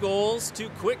 2 goals, 2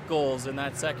 quick goals in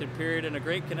that second period, and a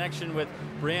great connection with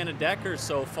Brianna Decker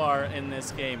so far in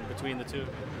this game between the two.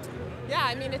 Yeah,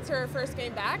 I mean, it's her first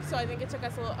game back, so I think it took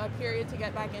us a period to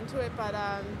get back into it, but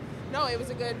no, it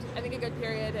was a good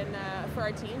period, and for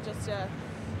our team, just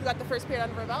we got the first period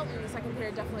under our belt, and the second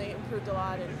period definitely improved a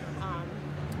lot, and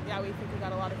yeah, we think we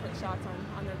got a lot of quick shots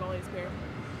on their goalies here.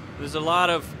 There's a lot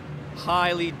of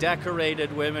highly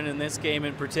decorated women in this game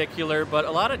in particular, but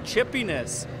a lot of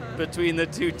chippiness between the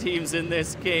two teams in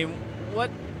this game.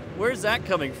 Where's that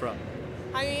coming from?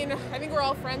 I mean, I think we're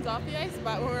all friends off the ice,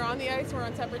 but when we're on the ice, we're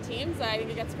on separate teams. I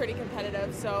think it gets pretty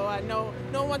competitive, so no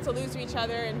one wants to lose to each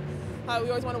other, and we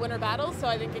always want to win our battles, so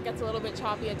I think it gets a little bit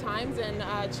choppy at times and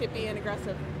chippy and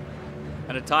aggressive.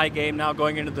 And a tie game now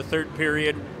going into the third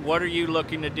period. What are you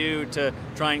looking to do to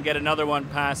try and get another one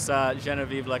past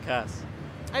Genevieve Lacasse?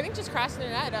 I think just crashing the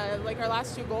net, like our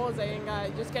last 2 goals. I think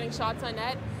just getting shots on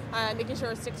net, making sure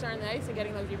our sticks are on the ice and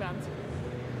getting those rebounds.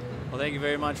 Well, thank you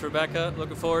very much, Rebecca.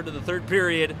 Looking forward to the third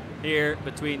period here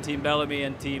between Team Bellamy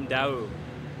and Team Daoust.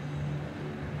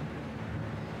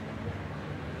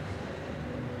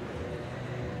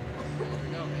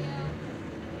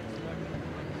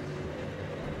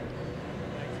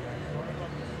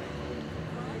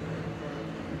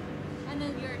 And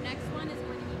then your next one is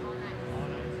going to be all night. All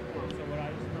night. So what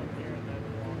I just come here and then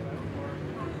walk out for.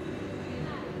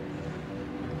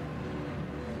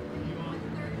 You want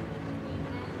 30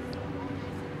 minutes, all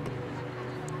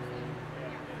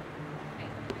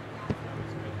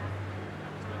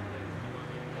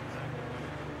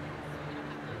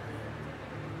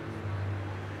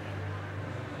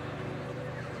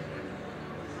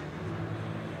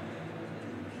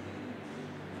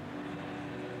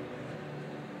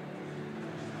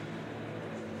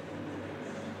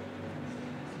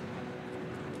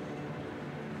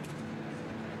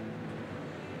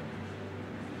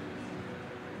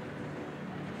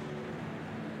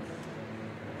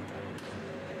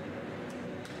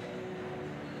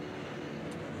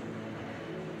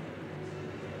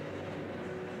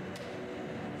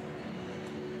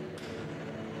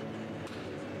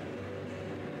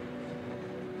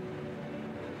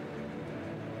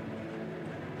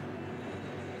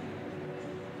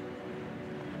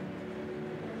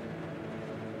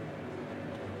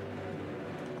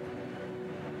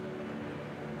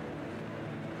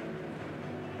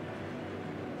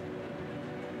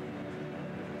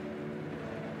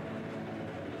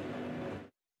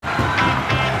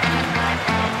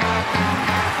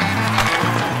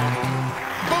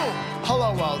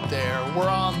Out there, we're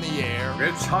on the air.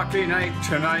 It's hockey night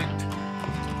tonight.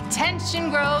 Tension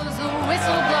grows, the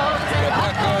whistle blows, and the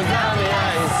puck goes down the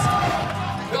ice.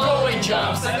 The goalie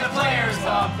jumps and the players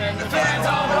bump and the fans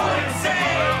all go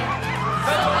insane.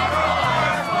 So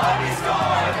everybody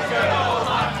score the good old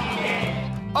hockey game.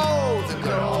 Oh, the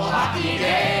good old Hockey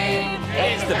game.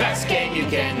 It's the best game you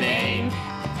can name.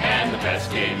 And the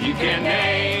best game you can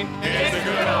name is the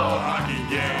good old hockey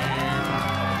game.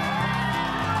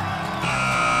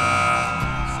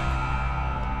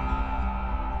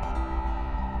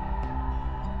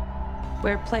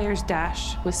 Where players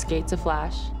dash with skates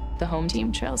aflash, the home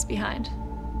team trails behind.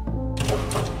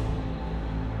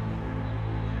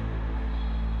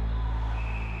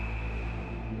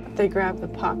 If they grab the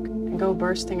puck and go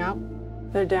bursting up,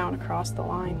 they're down across the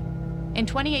line. In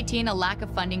 2018, a lack of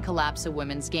funding collapsed the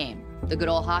women's game. The good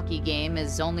old hockey game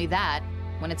is only that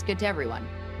when it's good to everyone.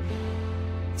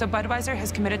 So Budweiser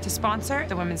has committed to sponsor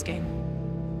the women's game.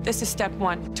 This is step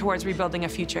 1 towards rebuilding a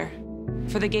future.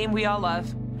 For the game we all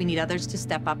love, we need others to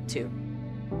step up too.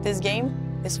 This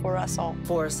game is for us all.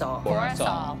 For us all. For us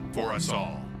all. For us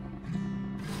all.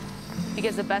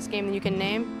 Because the best game that you can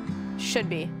name should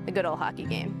be the good old hockey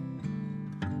game.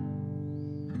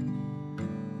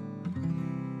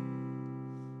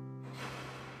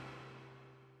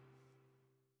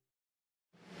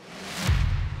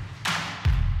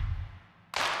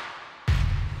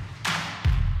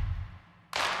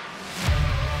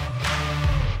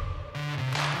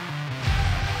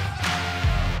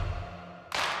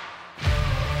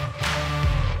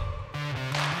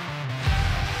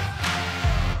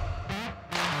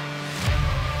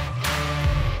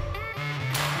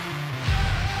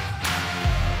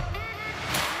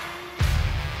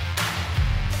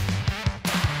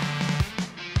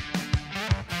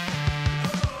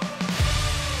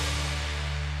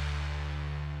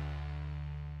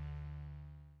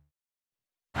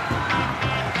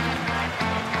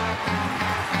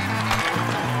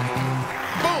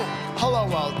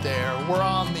 Out there, we're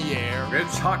on the air.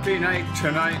 It's hockey night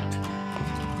tonight.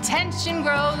 Tension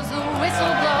grows, the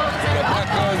whistle blows, and the puck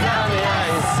goes down the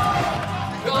ice.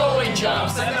 The goalie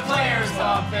jumps and the players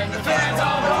bump and the fans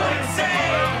all go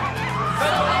insane.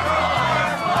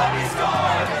 But we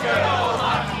score the good old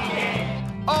hockey game.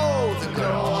 Oh, the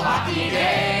good old Hockey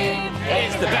game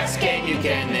is the best game you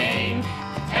can name.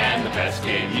 And the best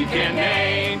game you can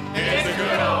name is the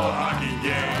good old hockey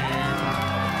game.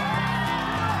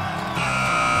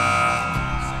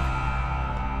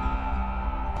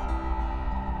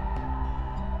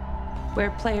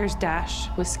 Where players dash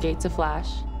with skates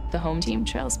aflash, The home team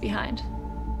trails behind.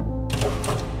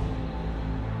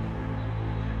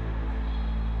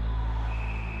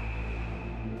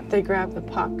 If they grab the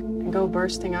puck and go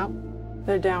bursting up,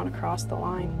 they're down across the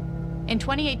line. In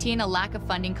 2018, a lack of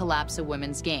funding collapsed the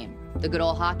women's game. The good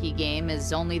old hockey game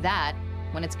is only that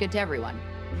when it's good to everyone.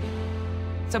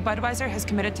 So Budweiser has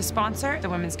committed to sponsor the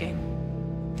women's game.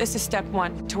 This is step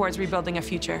one towards rebuilding a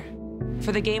future.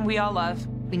 For the game we all love,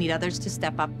 we need others to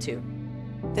step up too.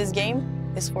 This game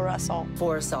is for us all.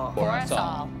 For us all. For us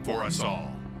all. For us all.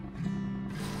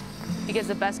 Because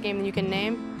the best game you can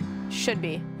name should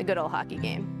be the good old hockey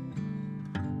game.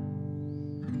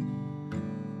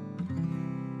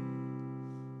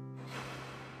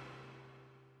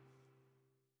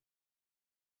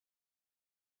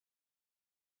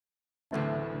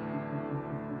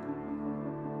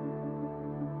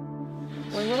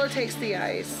 When Willow takes the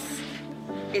ice,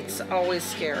 it's always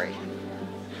scary.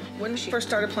 When she first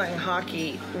started playing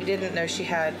hockey, we didn't know she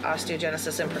had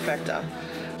osteogenesis imperfecta.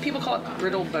 People call it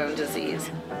brittle bone disease.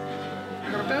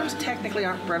 Her bones technically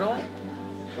aren't brittle.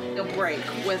 They'll break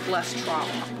with less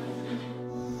trauma.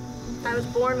 I was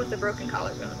born with a broken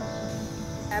collarbone.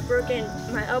 I've broken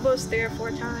my elbows 3 or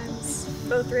 4 times,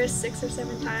 both wrists 6 or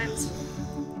 7 times.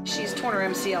 She's torn her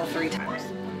MCL 3 times,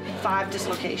 5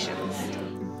 dislocations.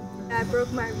 I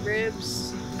broke my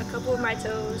ribs, a couple of my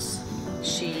toes.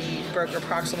 She broke her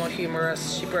proximal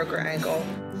humerus, she broke her ankle.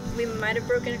 We might have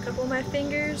broken a couple of my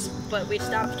fingers, but we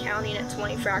stopped counting at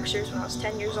 20 fractures when I was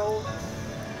 10 years old.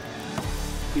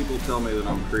 People tell me that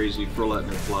I'm crazy for letting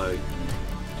her play,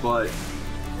 but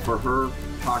for her,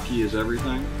 hockey is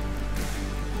everything.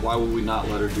 Why would we not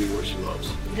let her do what she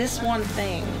loves? This one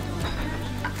thing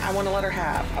I want to let her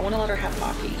have. I want to let her have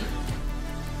hockey.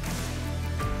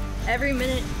 Every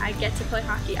minute I get to play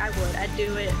hockey, I would. I'd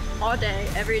do it all day,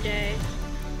 every day.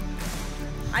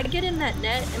 I get in that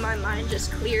net and my mind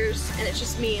just clears and it's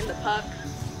just me and the puck.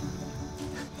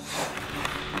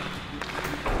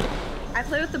 I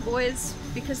play with the boys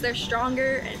because they're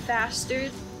stronger and faster.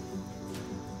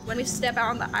 When we step out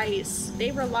on the ice,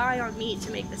 they rely on me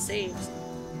to make the saves.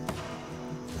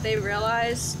 They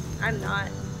realize I'm not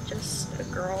just a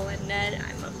girl in net,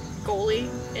 I'm a goalie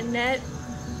in net.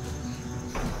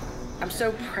 I'm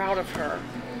so proud of her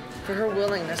for her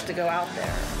willingness to go out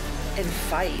there and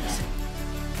fight.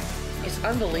 It's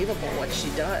unbelievable what she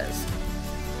does.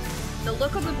 The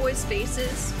look on the boys'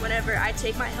 faces whenever I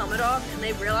take my helmet off and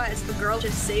they realize the girl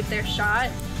just saved their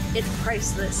shot, it's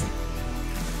priceless.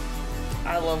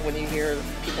 I love when you hear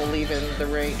people leaving the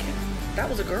rink. That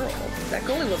was a girl. That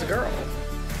goalie was a girl.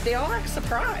 They all act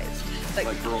surprised.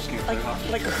 Like girls can't play hockey.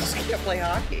 Like girls can't play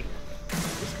hockey.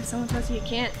 Just because someone tells you you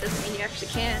can't doesn't mean you actually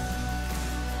can't.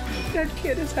 That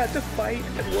kid has had to fight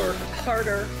and work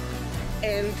harder,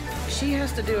 and she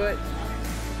has to do it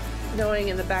knowing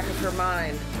in the back of her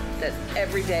mind that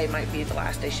every day might be the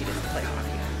last day she gets to play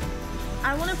hockey.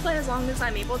 I want to play as long as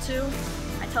I'm able to.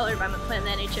 I tell her if I'm playing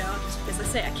the NHL just because I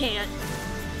say I can't.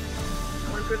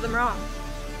 I want to prove them wrong.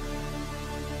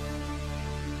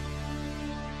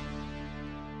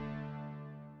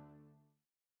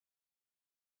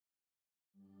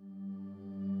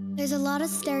 There's a lot of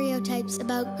stereotypes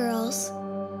about girls.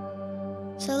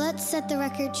 So let's set the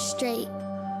record straight.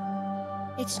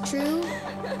 It's true,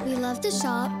 we love to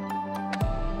shop.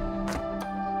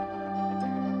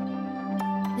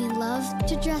 We love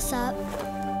to dress up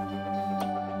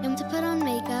and to put on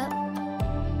makeup.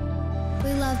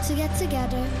 We love to get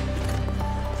together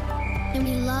and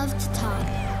we love to talk.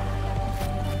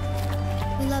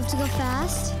 We love to go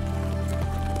fast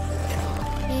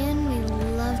and we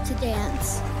love to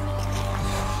dance.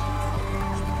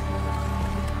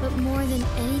 But more than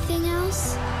anything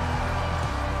else,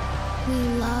 we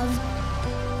love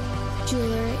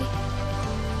jewelry.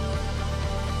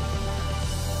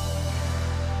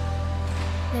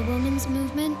 The women's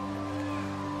movement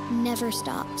never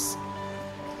stops.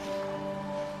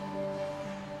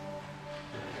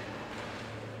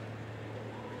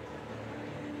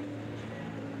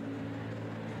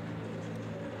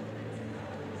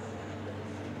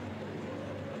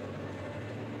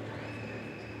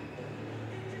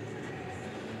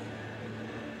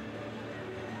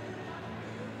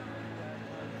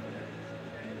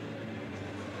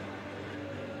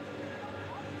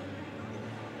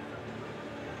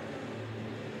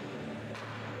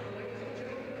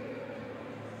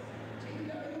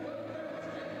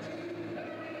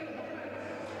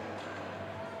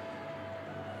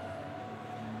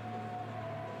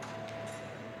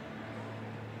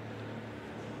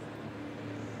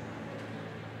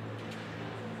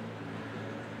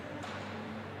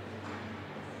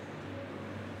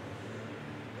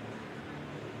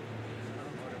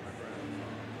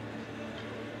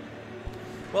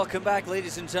 Welcome back,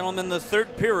 ladies and gentlemen. The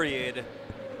third period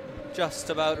just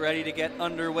about ready to get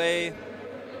underway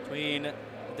between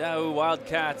Daoust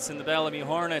Wildcats and the Bellamy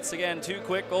Hornets. Again, 2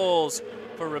 quick goals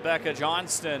for Rebecca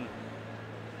Johnston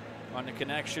on the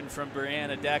connection from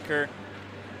Brianna Decker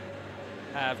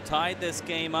have tied this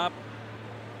game up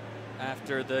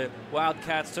after the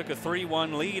Wildcats took a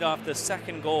 3-1 lead off the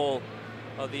second goal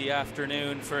of the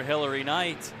afternoon for Hillary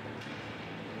Knight.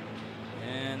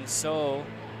 And so,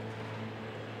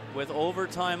 with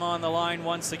overtime on the line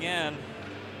once again,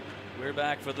 we're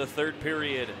back for the third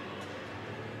period.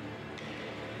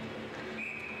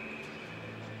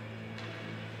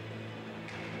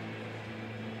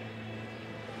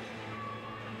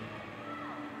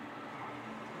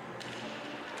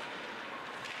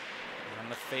 On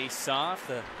the face-off,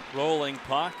 the rolling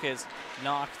puck is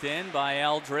knocked in by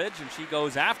Eldridge, and she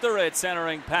goes after it.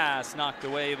 Centering pass knocked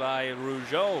away by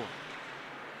Rougeau.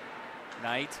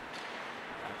 Knight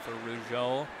for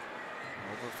Rougeau,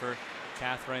 over for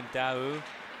Catherine Daoust,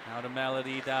 now to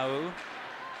Melody Daoust.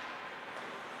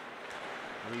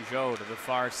 Rougeau to the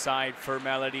far side for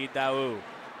Melody Daoust.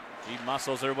 She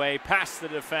muscles her way past the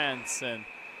defense and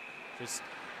just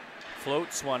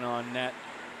floats one on net.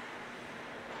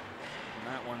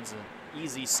 And that one's an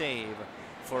easy save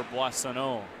for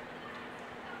Boissonneau.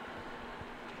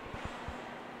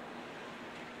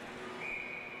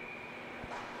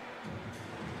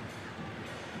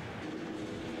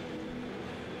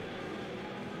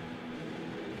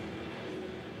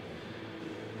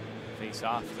 Face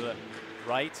off to the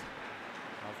right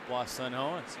of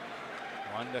Boissonneau. It's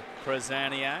one to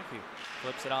Krasaniak, who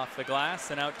flips it off the glass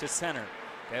and out to center.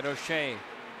 Desrochers,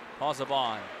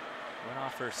 Posabon, went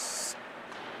off her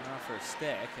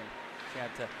stick, and she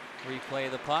had to replay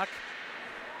the puck.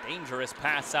 Dangerous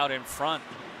pass out in front.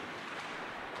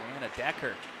 Brianna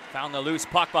Decker found the loose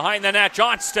puck behind the net.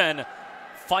 Johnston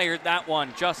fired that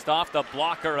one just off the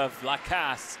blocker of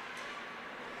Lacasse.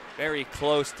 Very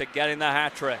close to getting the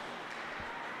hat trick.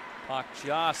 Puck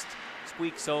just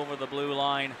squeaks over the blue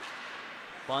line.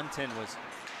 Bunton was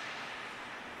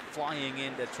flying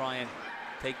in to try and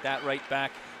take that right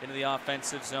back into the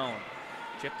offensive zone.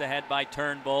 Chipped ahead by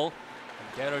Turnbull,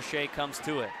 and Desrochers comes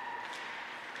to it.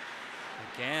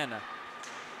 Again, a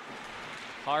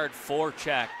hard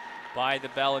forecheck by the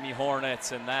Bellamy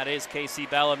Hornets, and that is Casey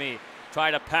Bellamy.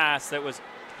 Tried a pass that was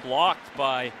blocked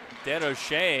by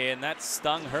Desrochers, and that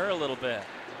stung her a little bit.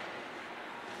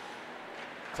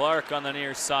 Clark on the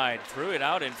near side, threw it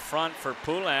out in front for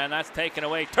Poulin. That's taken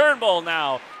away. Turnbull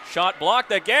now, shot blocked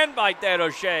again by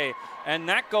Desrochers, and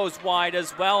that goes wide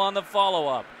as well on the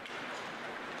follow-up.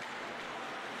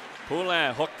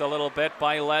 Poulin hooked a little bit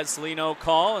by Leslie, no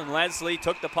call, and Leslie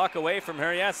took the puck away from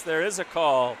her. Yes, there is a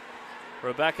call.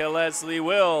 Rebecca Leslie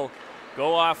will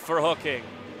go off for hooking.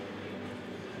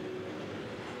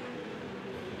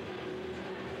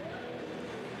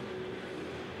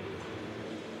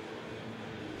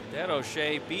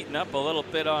 Desrochers beaten up a little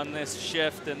bit on this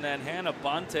shift, and then Hannah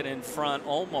Bunton in front,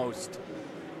 almost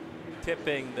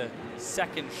tipping the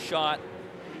second shot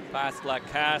past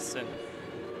Lacasse, and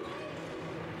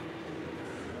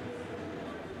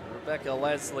Rebecca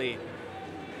Leslie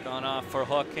gone off for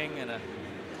hooking, and a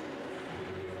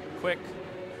quick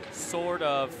sort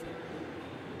of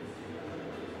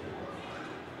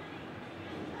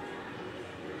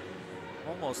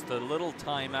almost a little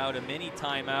timeout, a mini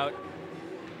timeout.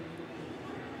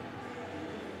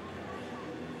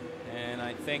 And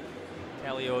I think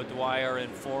Kelly O'Dwyer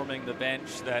informing the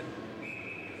bench that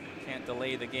can't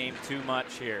delay the game too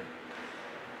much here.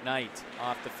 Knight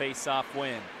off the face-off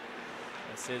win.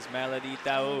 This is Melody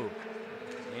Daoust.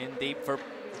 In deep for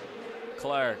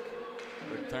Clark.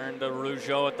 Return to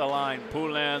Rougeau at the line.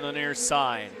 Poulin on the near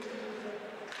side.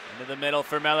 Into the middle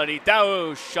for Melody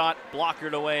Daoust. Shot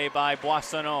blockered away by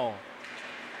Boissonneau.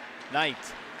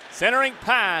 Knight. Centering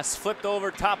pass. Flipped over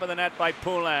top of the net by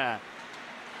Poulin.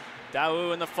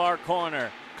 Daoust in the far corner.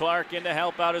 Clark in to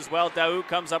help out as well. Daoust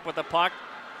comes up with the puck.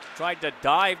 Tried to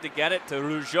dive to get it to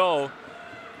Rougeau.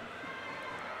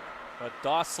 But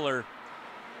Dossler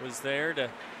was there to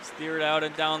steer it out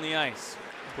and down the ice.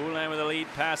 Poulin with a lead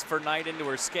pass for Knight into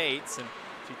her skates, and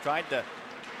she tried to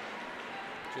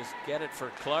just get it for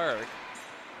Clark.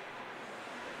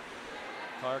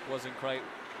 Clark wasn't quite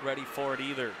ready for it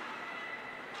either.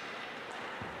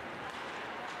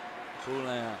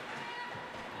 Poulin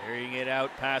carrying it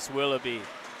out past Willoughby.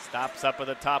 Stops up at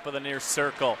the top of the near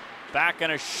circle. Back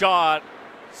and a shot.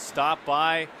 Stopped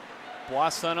by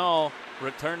Boissonneau.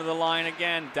 Return to the line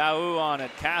again. Daoust on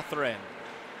it. Catherine.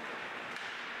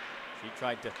 She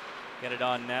tried to get it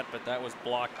on net, but that was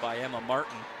blocked by Emma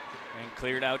Martin and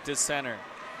cleared out to center.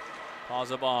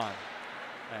 Pozzebon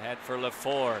ahead for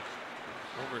Lefort.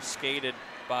 Overskated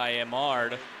by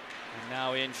Emard. And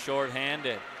now in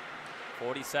shorthanded.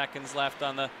 40 seconds left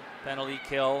on the penalty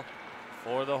kill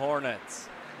for the Hornets.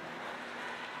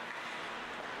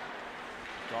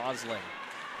 Gosling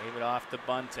gave it off to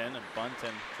Bunton, and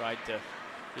Bunton tried to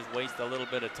just waste a little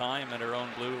bit of time at her own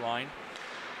blue line.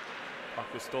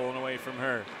 Puck was stolen away from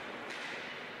her.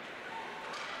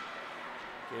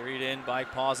 Carried in by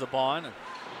Pozzebon and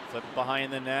flipped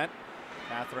behind the net.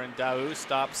 Catherine Daoust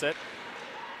stops it.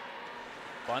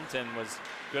 Bunton was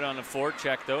good on the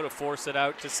forecheck though to force it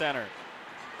out to center.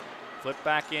 Flip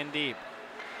back in deep.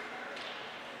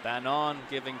 Bannon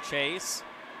giving chase.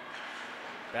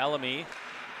 Bellamy.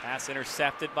 Pass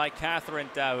intercepted by Catherine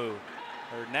Daoust.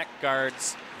 Her neck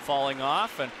guards falling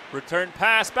off, and return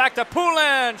pass back to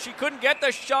Poulin. She couldn't get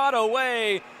the shot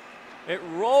away. It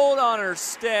rolled on her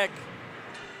stick.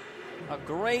 A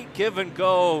great give and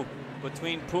go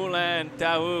between Poulin and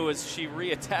Daoust as she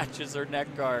reattaches her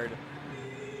neck guard.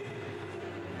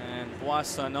 And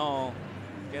Boissonneau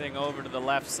getting over to the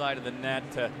left side of the net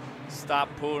to stop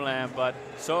Poulin, but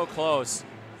so close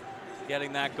to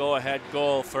getting that go-ahead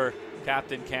goal for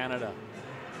Captain Canada.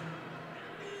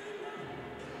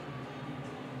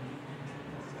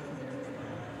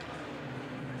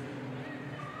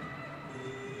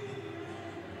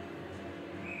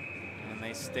 And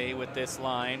they stay with this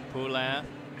line. Poulin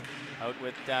out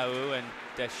with Daoust and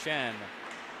Deschênes.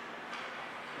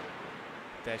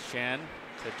 Deschênes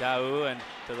to Daoust and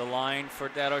to the line for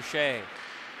Desrochers.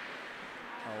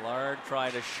 Allard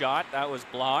tried a shot, that was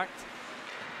blocked.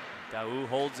 Daoust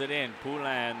holds it in.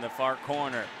 Poulin, the far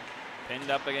corner. Pinned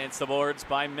up against the boards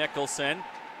by Mickelson.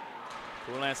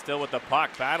 Poulin still with the puck,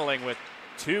 battling with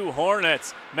two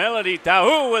Hornets. Melody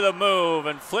Daoust with a move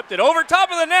and flipped it over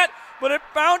top of the net, but it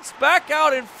bounced back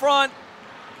out in front,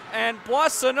 and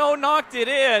Boissonneau knocked it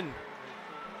in.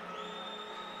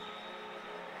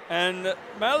 And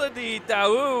Melody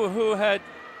Daoust, who had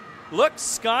looked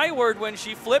skyward when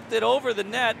she flipped it over the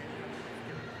net,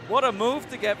 what a move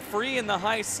to get free in the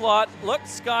high slot, looked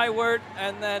skyward,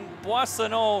 and then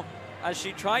Boissonneau, as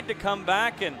she tried to come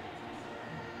back and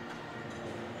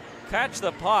catch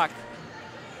the puck,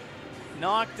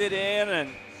 knocked it in,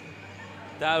 and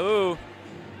Daoust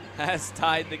has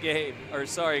tied the game, or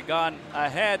sorry, gone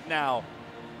ahead now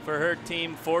for her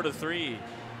team 4-3.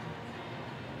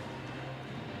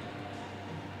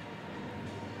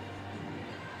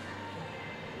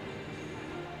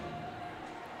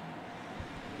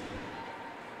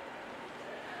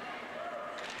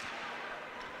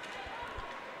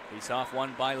 Off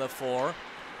one by Lefort.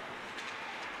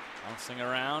 Bouncing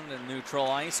around in neutral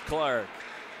ice, Clark.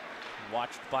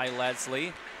 Watched by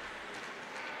Leslie.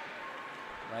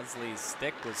 Leslie's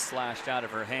stick was slashed out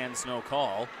of her hands, no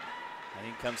call. And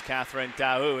in comes Catherine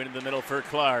Daoust into the middle for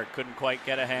Clark. Couldn't quite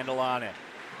get a handle on it.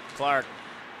 Clark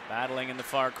battling in the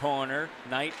far corner.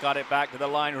 Knight got it back to the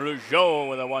line. Rougeau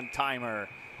with a one-timer.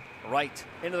 Right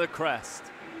into the crest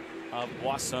of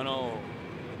Boissonneau.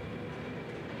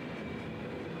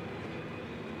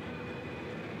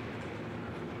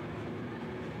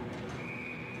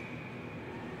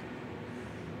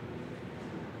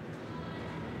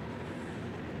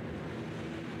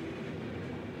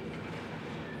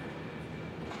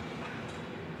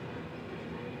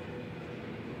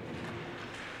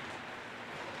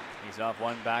 He's off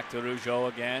one back to Rougeau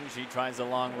again. She tries a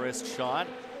long wrist shot.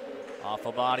 Off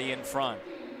a body in front.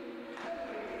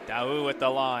 Daoust at the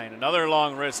line. Another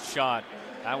long wrist shot.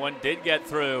 That one did get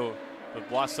through, but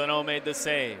Boissonneau made the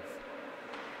save.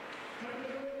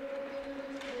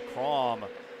 Crom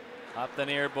up the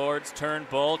near boards.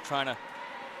 Turnbull trying to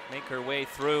make her way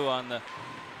through on the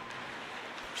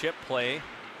chip play.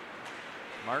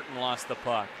 Martin lost the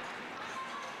puck.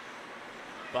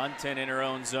 Bunton in her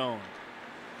own zone.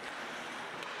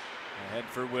 Ahead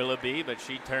for Willoughby, but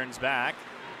she turns back.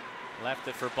 Left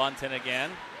it for Bunton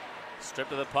again.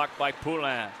 Stripped of the puck by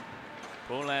Poulin.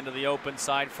 Poulin to the open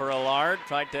side for Allard.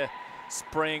 Tried to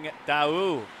spring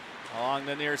Daoust along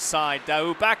the near side.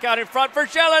 Daoust back out in front for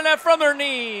Jelena from her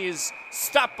knees.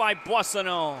 Stopped by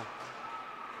Boissonneau.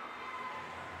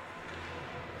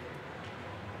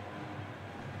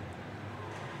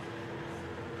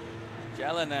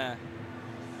 Jelena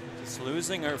just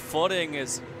losing her footing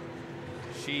as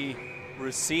she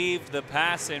received the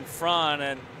pass in front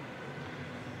and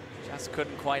just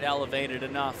couldn't quite elevate it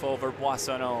enough over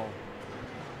Boissonneau.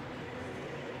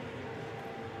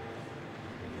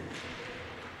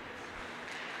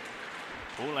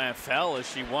 Poulin fell as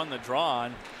she won the draw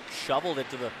and shoveled it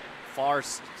to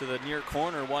the near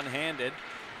corner one-handed.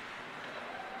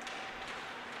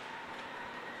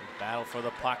 Battle for the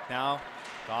puck now.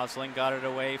 Gosling got it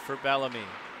away for Bellamy.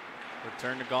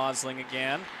 Return to Gosling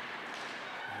again.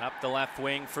 And up the left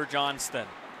wing for Johnston.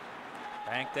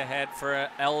 Banked ahead for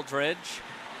Eldridge.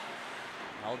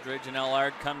 Eldridge and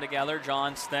Ellard come together.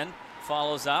 Johnston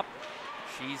follows up.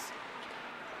 She's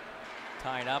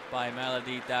tied up by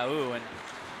Melody Daoust, and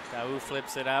Daoust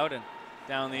flips it out and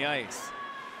down the ice.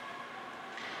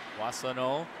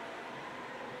 Boissonneau.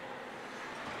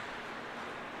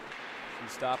 She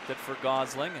stopped it for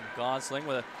Gosling, and Gosling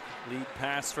with a lead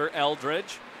pass for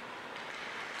Eldridge.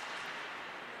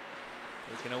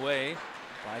 Taken away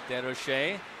by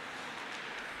Daoust.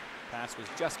 Pass was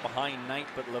just behind Knight,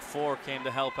 but Lefort came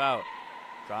to help out.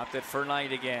 Dropped it for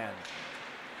Knight again.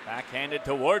 Backhanded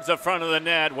towards the front of the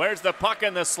net. Where's the puck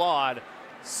in the slot?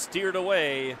 Steered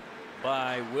away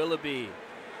by Willoughby.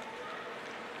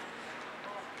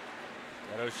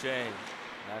 Daoust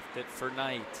left it for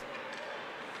Knight.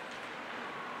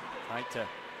 Tried to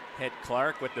hit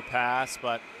Clark with the pass,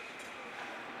 but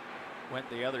went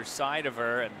the other side of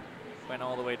her and went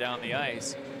all the way down the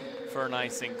ice for an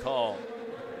icing call.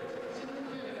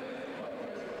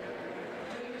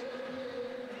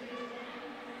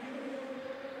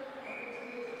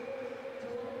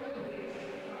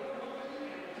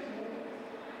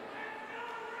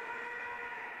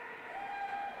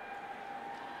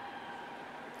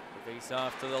 Face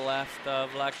off to the left of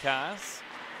Lacasse.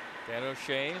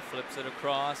 Daoust flips it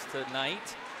across to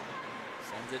Knight.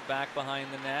 Sends it back behind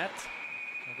the net.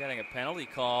 We're getting a penalty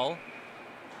call.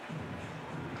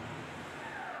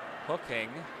 Hooking,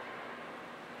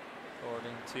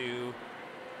 according to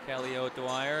Kelly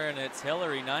O'Dwyer, and it's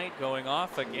Hillary Knight going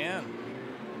off again.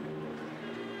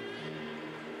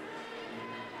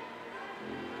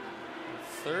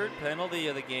 Third penalty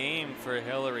of the game for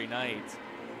Hillary Knight.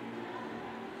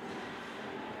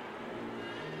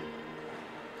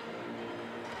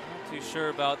 Not too sure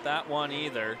about that one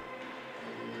either.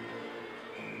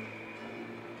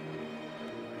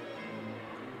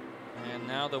 And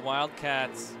now the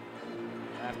Wildcats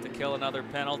have to kill another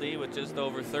penalty with just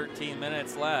over 13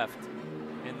 minutes left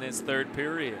in this third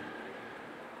period.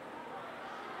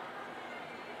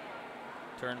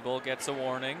 Turnbull gets a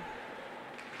warning.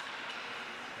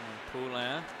 And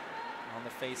Poulin on the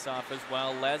face-off as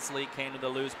well. Leslie came to the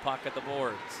loose puck at the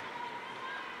boards.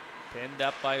 Pinned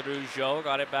up by Rougeau,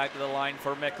 got it back to the line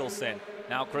for Mickelson.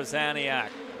 Now Krasaniak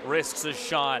risks a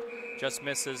shot, just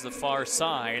misses the far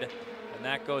side, and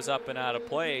that goes up and out of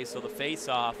play, so the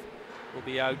face-off will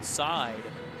be outside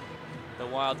the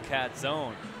Wildcat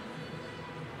zone.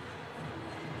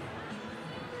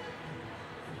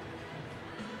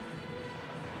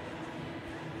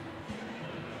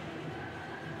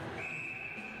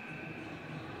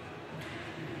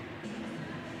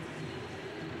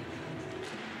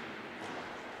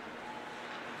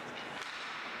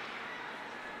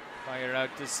 Fired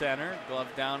out to center, glove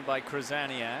down by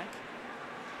Krasaniak.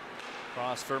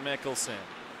 Cross for Mickelson.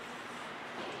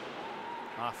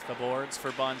 Off the boards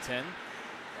for Bunton.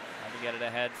 Trying to get it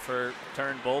ahead for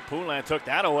Turnbull. Poulin took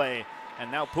that away.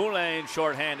 And now Poulin,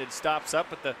 shorthanded, stops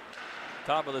up at the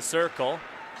top of the circle.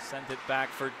 Sent it back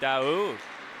for Daoust.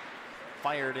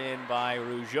 Fired in by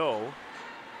Rougeau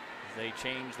as they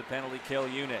change the penalty kill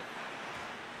unit.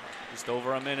 Just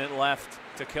over a minute left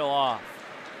to kill off.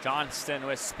 Johnston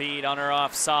with speed on her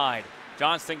offside.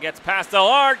 Johnston gets past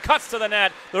Ellard, cuts to the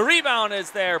net. The rebound is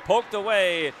there, poked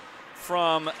away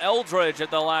from Eldridge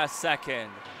at the last second.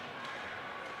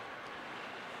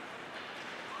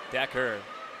 Decker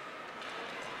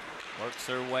works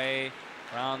her way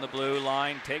around the blue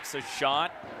line, takes a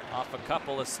shot off a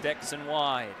couple of sticks and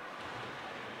wide.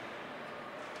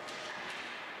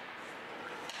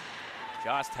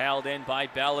 Just held in by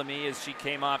Bellamy as she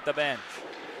came off the bench.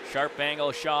 Sharp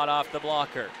angle shot off the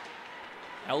blocker.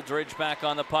 Eldridge back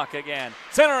on the puck again.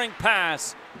 Centering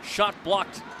pass. Shot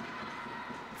blocked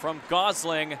from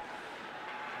Gosling.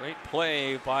 Great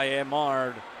play by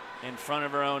Emard in front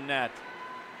of her own net.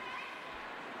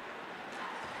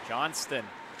 Johnston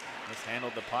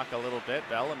mishandled the puck a little bit.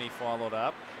 Bellamy followed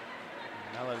up.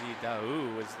 Melody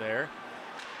Daoust was there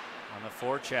on the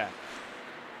forecheck.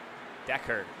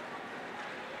 Decker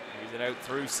lays it out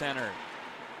through center.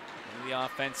 In the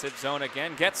offensive zone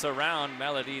again, gets around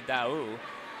Melody Daoust.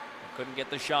 Couldn't get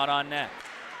the shot on net.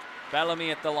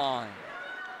 Bellamy at the line.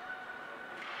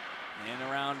 In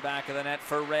around back of the net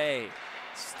for Ray.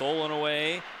 Stolen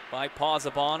away by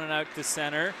Pozzebon and out to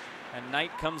center. And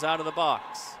Knight comes out of the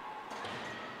box.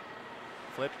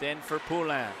 Flipped in for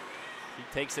Poulin. He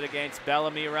takes it against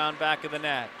Bellamy around back of the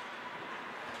net.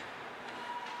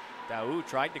 Daoust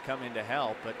tried to come in to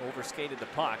help, but overskated the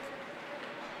puck.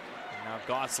 And now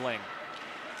Gosling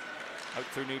Out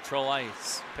through neutral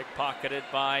ice. Pickpocketed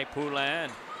by Poulin.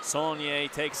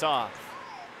 Saunier takes off.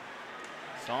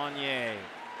 Saunier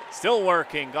still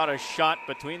working. Got a shot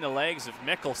between the legs of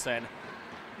Mikkelsen.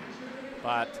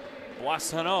 But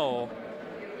Boissonneau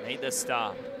made the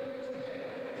stop.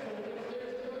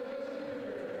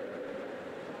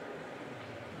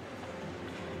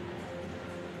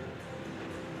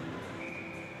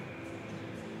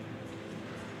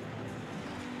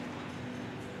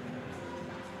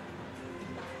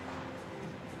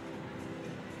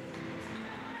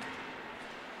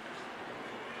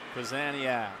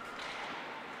 Krasniak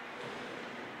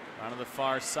on the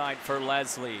far side for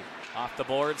Leslie. Off the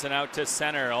boards and out to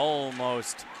center.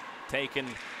 Almost taken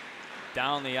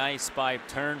down the ice by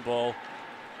Turnbull.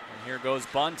 And here goes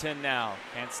Bunton now.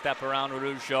 Can't step around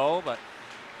Rougeau, but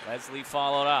Leslie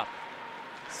followed up.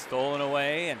 Stolen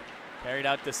away and carried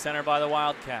out to center by the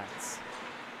Wildcats.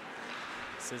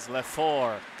 This is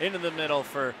Lefort into the middle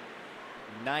for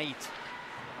Knight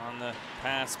on the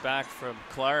pass back from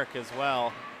Clark as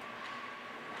well.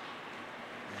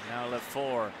 And now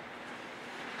Lefort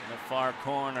in the far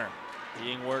corner,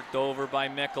 being worked over by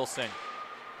Mikkelsen.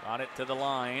 Got it to the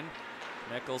line.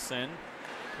 Mikkelsen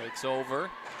takes over.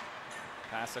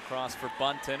 Pass across for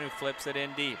Bunton, who flips it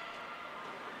in deep.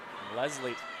 And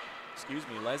Leslie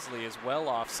is well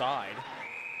offside.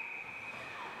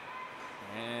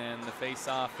 And the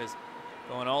face-off is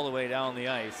going all the way down the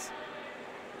ice.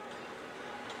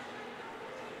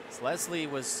 So Leslie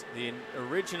was the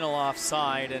original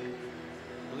offside, and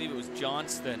I believe it was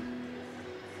Johnston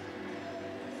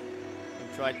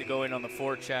who tried to go in on the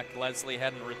forecheck. Leslie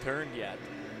hadn't returned yet.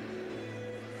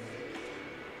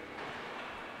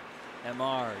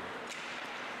 Emard.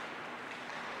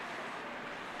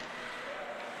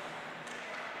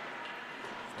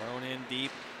 Thrown in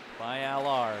deep by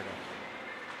Allard.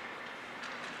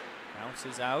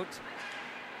 Bounces out.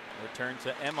 Return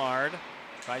to Emard.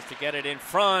 Tries to get it in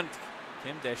front.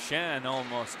 Kim Deschamps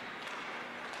almost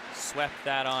swept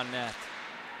that on net.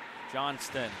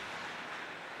 Johnston.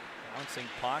 Bouncing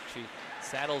puck. She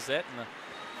settles it in the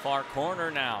far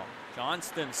corner now.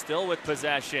 Johnston still with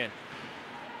possession.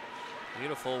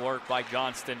 Beautiful work by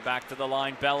Johnston. Back to the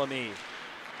line, Bellamy.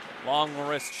 Long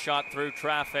wrist shot through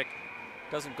traffic.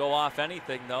 Doesn't go off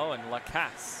anything though, and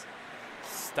Lacasse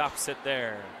stops it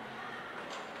there.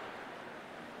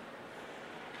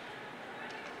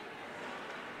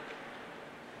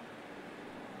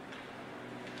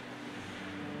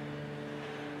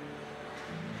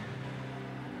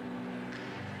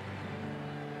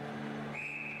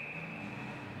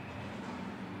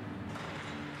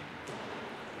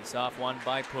 Off one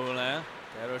by Poulin.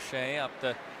 Desrochers up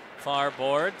the far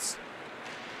boards.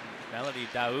 Melody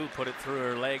Daoust put it through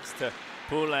her legs to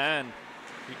Poulin.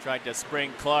 She tried to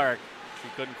spring Clark. She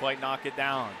couldn't quite knock it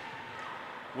down.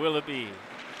 Willoughby.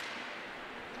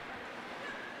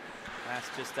 Pass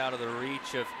just out of the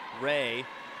reach of Ray.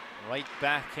 Right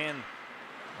back in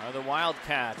are the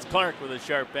Wildcats. Clark with a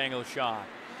sharp angle shot.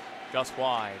 Just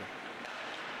wide.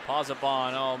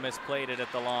 Pozzebon, misplayed it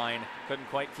at the line. Couldn't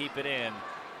quite keep it in.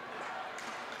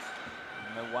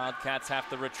 And the Wildcats have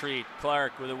to retreat.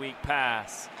 Clark with a weak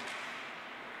pass.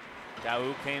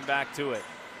 Daoust came back to it.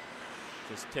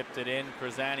 Just tipped it in.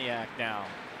 Krasniak now.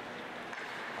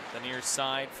 Up the near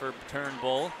side for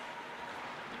Turnbull.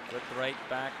 Flipped right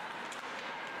back.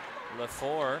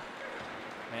 Lefort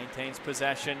maintains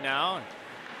possession now. And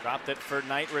dropped it for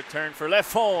Knight. Return for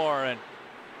Lefort. And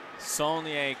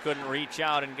Saunier couldn't reach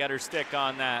out and get her stick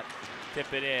on that.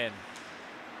 Tip it in.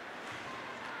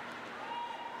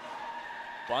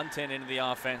 Bunton into the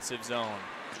offensive zone.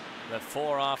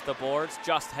 Lefort off the boards,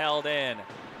 just held in.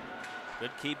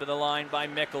 Good keep of the line by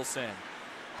Mikkelsen.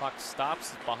 Puck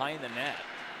stops behind the net.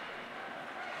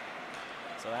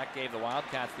 So that gave the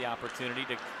Wildcats the opportunity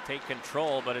to take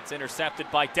control, but it's intercepted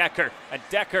by Decker. And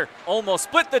Decker almost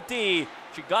split the D.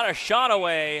 She got a shot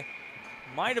away.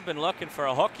 Might have been looking for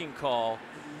a hooking call.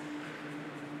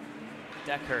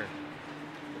 Decker.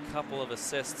 Couple of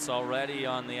assists already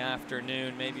on the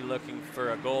afternoon, maybe looking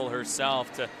for a goal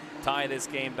herself to tie this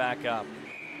game back up.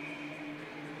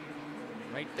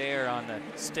 Right there on the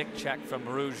stick check from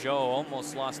Rougeau,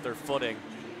 almost lost their footing.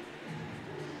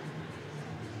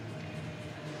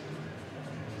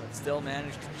 But still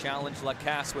managed to challenge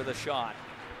Lacasse with a shot.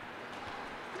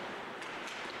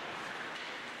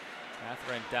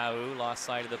 Catherine Daoust lost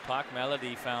sight of the puck.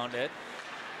 Melody found it.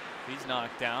 He's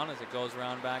knocked down as it goes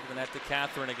around back of the net to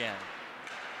Catherine again,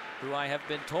 who I have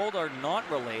been told are not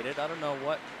related. I don't know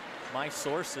what my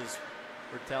sources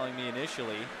were telling me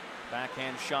initially.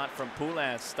 Backhand shot from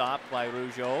Poulin stopped by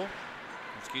Boissonneau.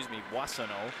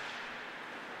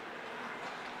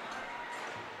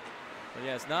 But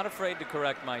yes, not afraid to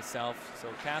correct myself. So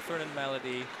Catherine and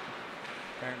Melody,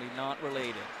 apparently not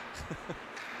related,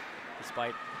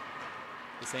 despite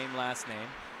the same last name.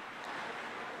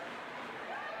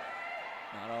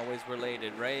 Not always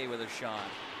related. Ray with a shot.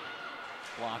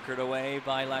 Blockered away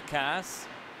by Lacasse.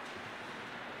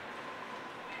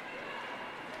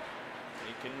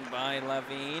 Taken by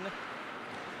Levine.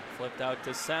 Flipped out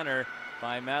to center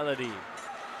by Melody.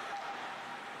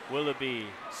 Willoughby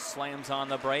slams on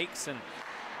the brakes and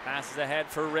passes ahead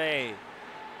for Ray.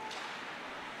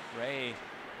 Ray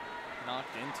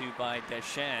knocked into by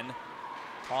Deschênes.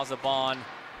 Pozzebon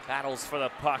battles for the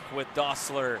puck with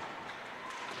Dossler.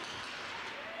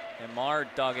 Emard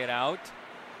dug it out.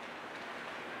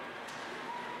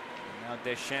 And now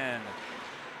Deschênes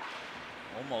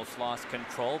almost lost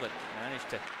control, but managed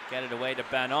to get it away to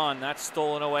Bannon. That's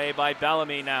stolen away by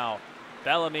Bellamy now.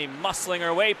 Bellamy muscling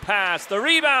her way past. The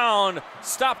rebound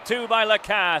stopped too by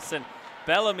Lacasse, and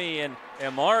Bellamy and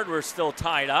Emard were still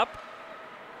tied up.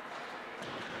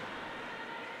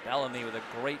 Bellamy with a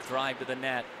great drive to the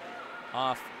net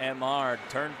off Emard.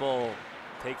 Turnbull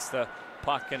takes the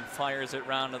puck and fires it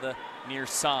round to the near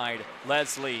side.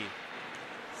 Leslie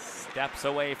steps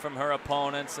away from her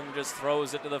opponents and just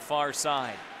throws it to the far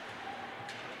side.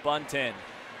 Bunton.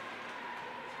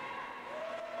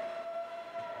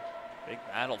 Big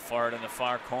battle for it in the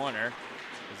far corner.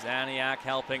 Zaniak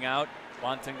helping out.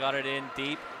 Bunton got it in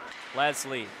deep.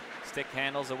 Leslie stick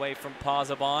handles away from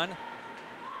Pozzebon.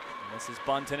 This is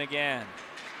Bunton again.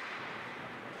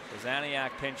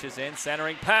 Zaniak pinches in,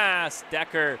 centering pass.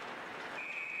 Decker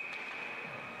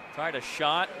tried a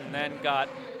shot and then got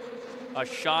a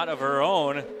shot of her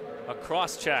own. A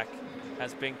cross check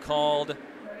has been called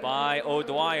by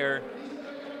O'Dwyer.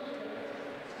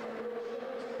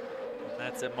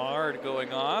 That's Emard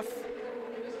going off.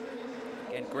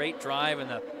 Again, great drive, and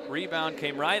the rebound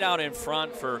came right out in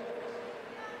front for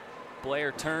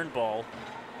Blair Turnbull.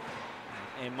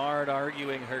 Emard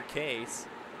arguing her case.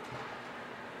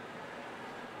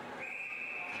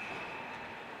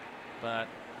 But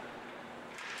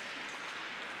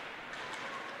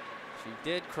she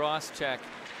did cross-check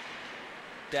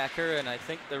Decker, and I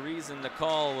think the reason the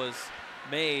call was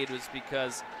made was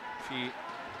because she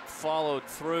followed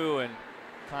through and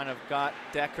kind of got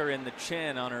Decker in the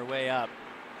chin on her way up.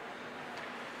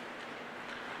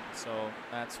 So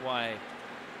that's why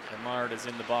Emard is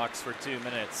in the box for 2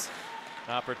 minutes.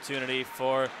 An opportunity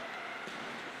for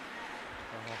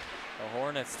the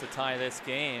Hornets to tie this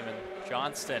game, and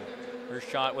Johnston, her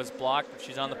shot was blocked, but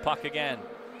she's on the puck again.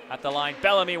 At the line,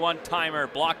 Bellamy one-timer,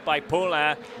 blocked by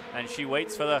Poulin, and she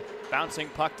waits for the bouncing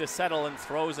puck to settle and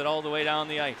throws it all the way down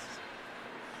the ice.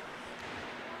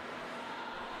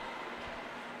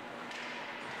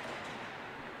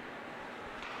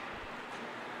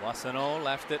 Boissonneau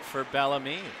left it for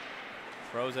Bellamy.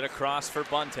 Throws it across for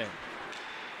Bunting.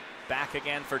 Back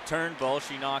again for Turnbull.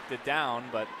 She knocked it down,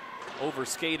 but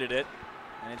overskated it,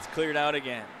 and it's cleared out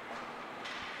again.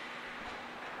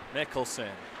 Mickelson.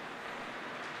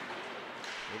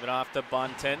 Move it off to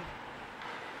Bunton.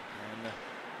 And the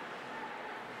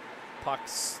puck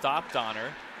stopped on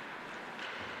her.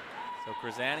 So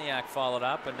Krasaniak followed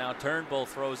up, and now Turnbull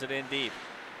throws it in deep.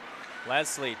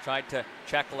 Leslie tried to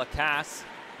check Lacasse.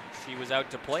 She was out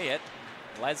to play it.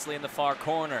 Leslie in the far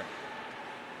corner.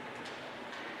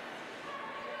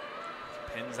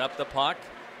 Pins up the puck.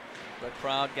 The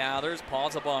crowd gathers.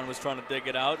 Pozzebon was trying to dig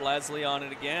it out. Leslie on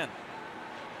it again.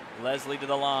 Leslie to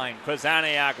the line.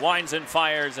 Krasaniak winds and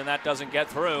fires, and that doesn't get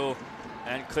through.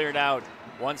 And cleared out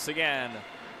once again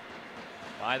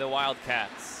by the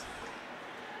Wildcats.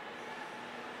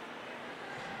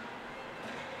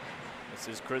 This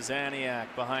is Krasaniak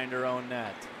behind her own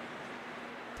net.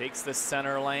 Takes the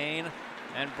center lane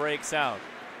and breaks out.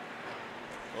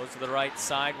 Goes to the right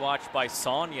side, watched by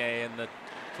Saunier, and the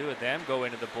two of them go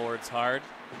into the boards hard.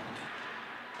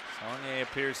 Saunier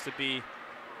appears to be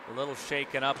a little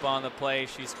shaken up on the play.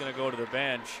 She's going to go to the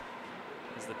bench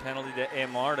as the penalty to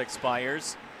Emard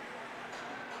expires.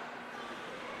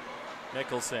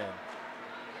 Mickelson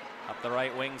up the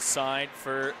right wing side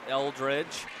for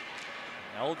Eldridge.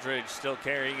 Eldridge still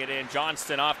carrying it in.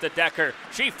 Johnston off to Decker.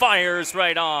 She fires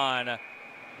right on.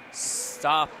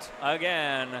 Stopped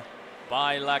again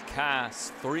by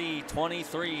Lacasse.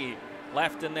 3:23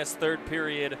 left in this third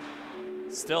period.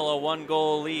 Still a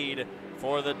 1-goal lead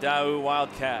for the Daoust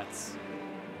Wildcats.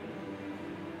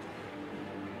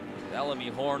 Bellamy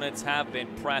Hornets have been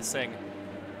pressing,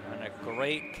 and a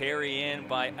great carry in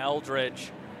by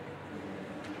Eldridge.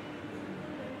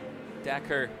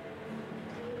 Decker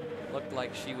looked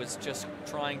like she was just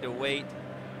trying to wait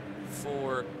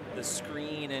for the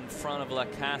screen in front of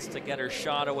Lacasse to get her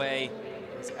shot away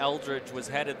as Eldridge was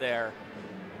headed there.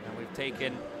 And we've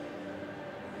taken,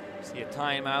 see, a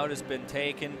timeout has been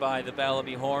taken by the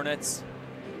Bellamy Hornets.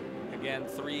 Again,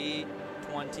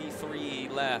 3:23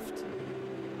 left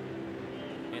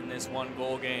in this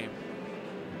one-goal game.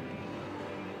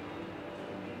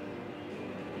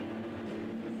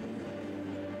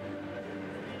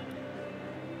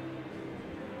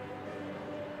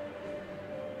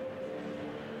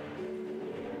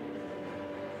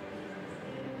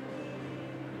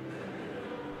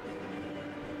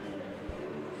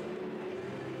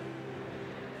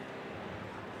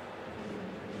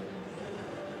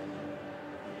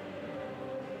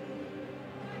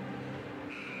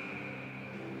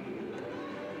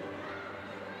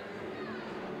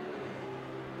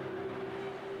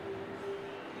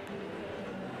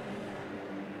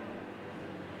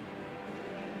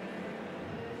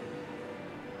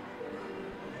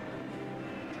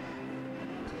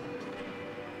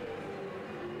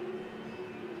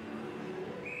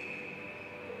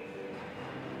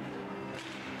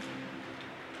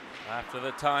 After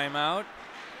the timeout,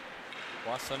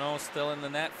 Boissonneau still in the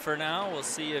net for now. We'll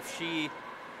see if she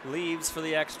leaves for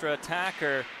the extra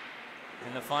attacker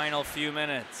in the final few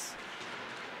minutes.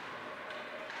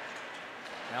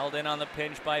 Held in on the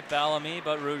pinch by Bellamy,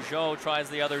 but Rougeau tries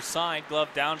the other side.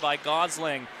 Glove down by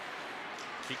Gosling.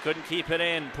 She couldn't keep it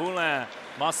in. Poulin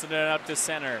muscled it out to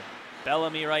center.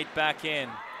 Bellamy right back in.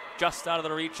 Just out of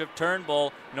the reach of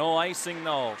Turnbull. No icing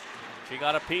though. She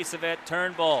got a piece of it.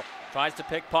 Turnbull tries to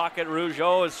pickpocket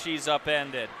Rougeau as she's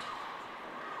upended.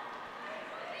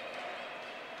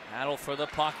 Battle for the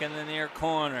puck in the near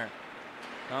corner.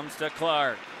 Comes to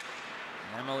Clark.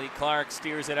 Emily Clark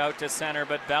steers it out to center,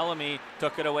 but Bellamy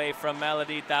took it away from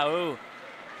Melody Daoust.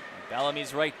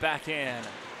 Bellamy's right back in.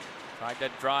 Tried to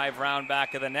drive round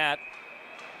back of the net,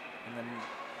 and then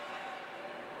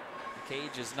the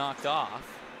cage is knocked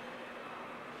off.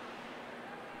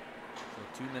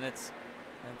 So 2 minutes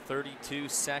and 32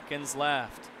 seconds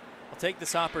left. I'll take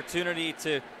this opportunity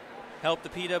to help the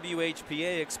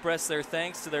PWHPA express their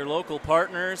thanks to their local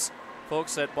partners,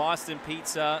 folks at Boston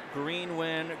Pizza, Green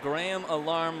Wind, Graham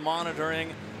Alarm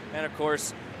Monitoring, and of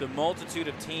course the multitude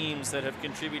of teams that have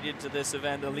contributed to this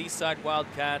event: the Leaside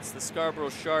Wildcats, the Scarborough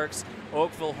Sharks,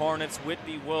 Oakville Hornets,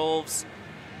 Whitby Wolves,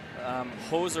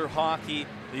 Hoser Hockey,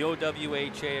 the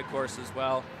OWHA of course as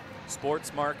well,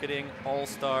 Sports Marketing, All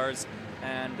Stars,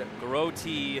 and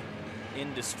Groti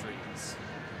Industries.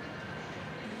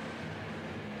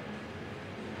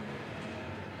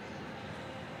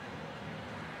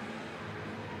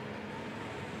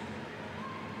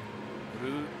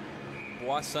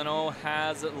 Boissonneau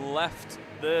has left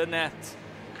the net.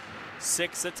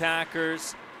 6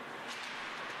 attackers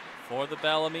for the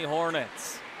Bellamy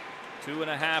Hornets.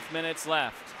 2.5 minutes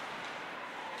left.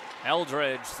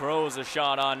 Eldridge throws a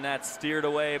shot on net, steered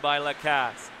away by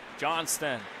Lacasse.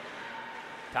 Johnston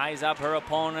ties up her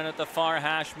opponent at the far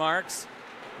hash marks.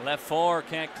 Left 4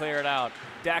 can't clear it out.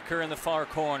 Decker in the far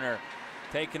corner,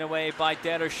 taken away by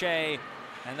Daoust,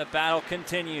 and the battle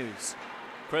continues.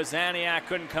 Krasaniak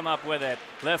couldn't come up with it.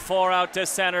 Left 4 out to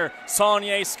center.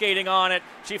 Saunier skating on it.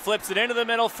 She flips it into the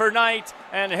middle for Knight,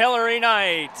 and Hillary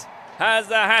Knight has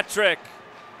the hat trick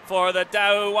for the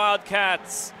Daoust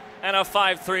Wildcats and a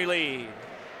 5-3 lead.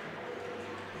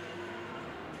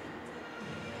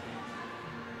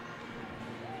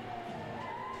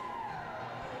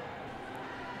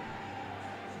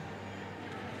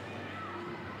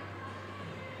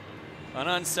 An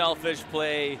unselfish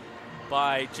play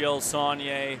by Jill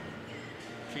Saunier.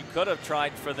 She could have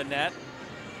tried for the net,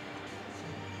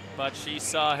 but she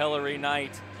saw Hillary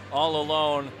Knight all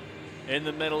alone in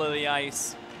the middle of the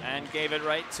ice and gave it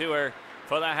right to her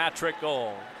for the hat-trick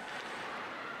goal.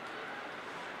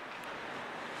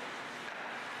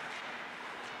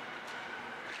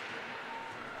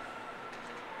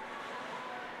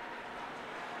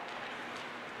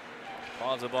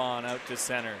 Pozzebon out to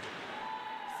center.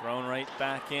 Thrown right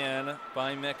back in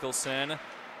by Mickelson.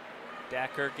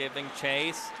 Decker giving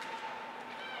chase.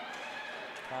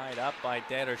 Tied up by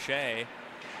Daoust and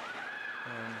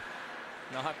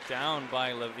knocked down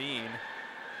by Levine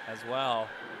as well.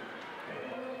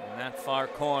 In that far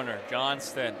corner,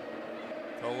 Johnston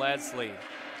to Leslie.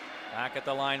 Back at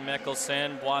the line,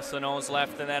 Mickelson. Boissonneau's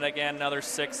left the net again. Another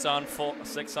 6 on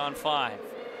 5.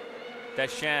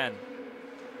 Deschênes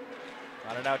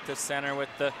got it out to center with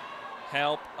the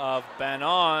help of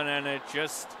Bannon, and it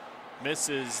just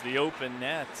misses the open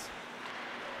net.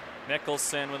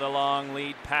 Mickelson with a long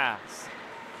lead pass.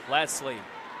 Leslie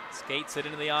skates it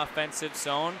into the offensive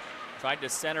zone. Tried to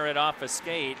center it off a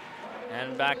skate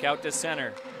and back out to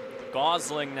center.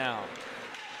 Gosling now.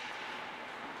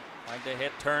 Trying to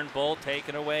hit Turnbull,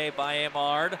 taken away by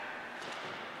Amard.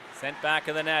 Sent back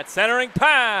of the net. Centering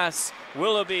pass.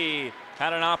 Willoughby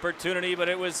had an opportunity, but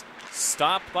it was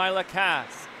stopped by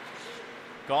Lacasse.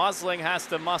 Gosling has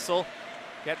to muscle,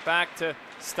 get back to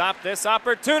stop this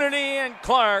opportunity, and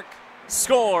Clark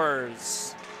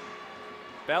scores.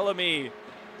 Bellamy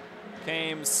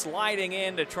came sliding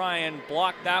in to try and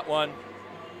block that one.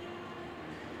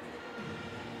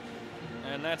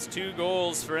 And that's 2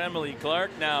 goals for Emily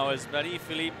Clark now as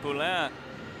Marie-Philippe Poulin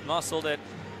muscled it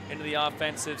into the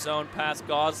offensive zone past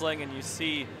Gosling, and you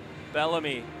see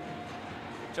Bellamy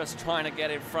just trying to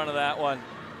get in front of that one.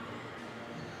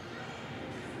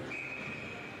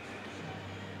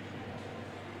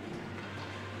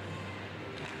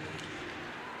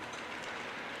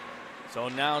 So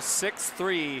now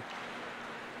 6-3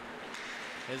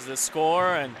 is the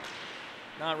score, and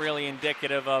not really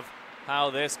indicative of how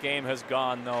this game has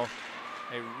gone, though.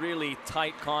 A really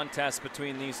tight contest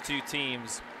between these two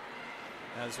teams,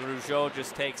 as Rougeau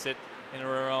just takes it into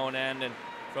her own end and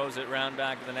throws it round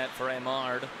back of the net for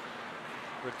Amard.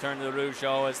 Return to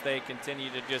Rougeau as they continue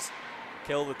to just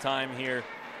kill the time here.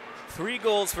 3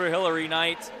 goals for Hilary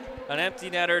Knight, an empty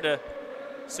netter to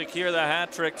secure the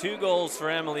hat trick. 2 goals for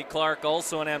Emily Clark,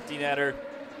 also an empty netter.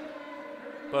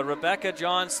 But Rebecca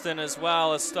Johnston as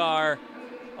well, a star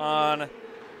on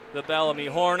the Bellamy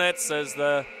Hornets, as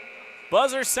the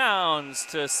buzzer sounds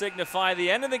to signify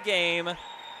the end of the game.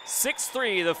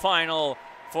 6-3 the final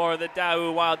for the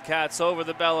Daoust Wildcats over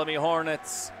the Bellamy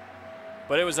Hornets.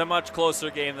 But it was a much closer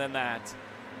game than that.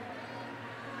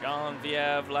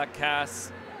 Genevieve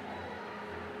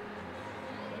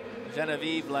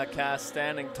Lacasse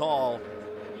standing tall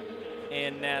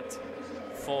in net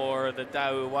for the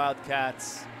Daoust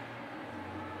Wildcats.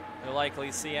 You'll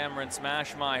likely see Emryn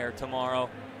Smashmeyer tomorrow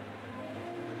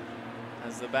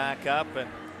as the backup, and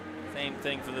same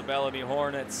thing for the Bellamy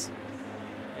Hornets.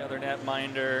 The other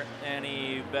netminder,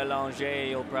 Annie Belanger,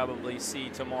 you'll probably see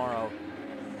tomorrow.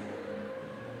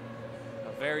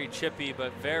 A very chippy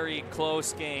but very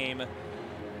close game.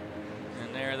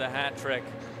 And there the hat trick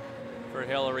for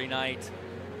Hilary Knight.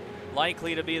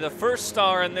 Likely to be the first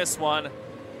star in this one.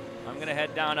 I'm going to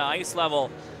head down to ice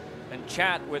level and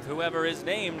chat with whoever is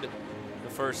named the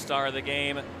first star of the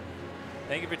game.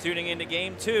 Thank you for tuning in to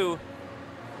Game 2.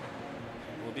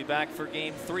 We'll be back for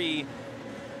Game 3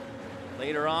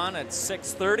 later on at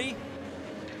 6:30.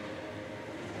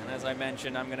 And as I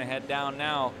mentioned, I'm going to head down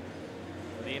now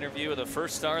for the interview of the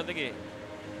first star of the game.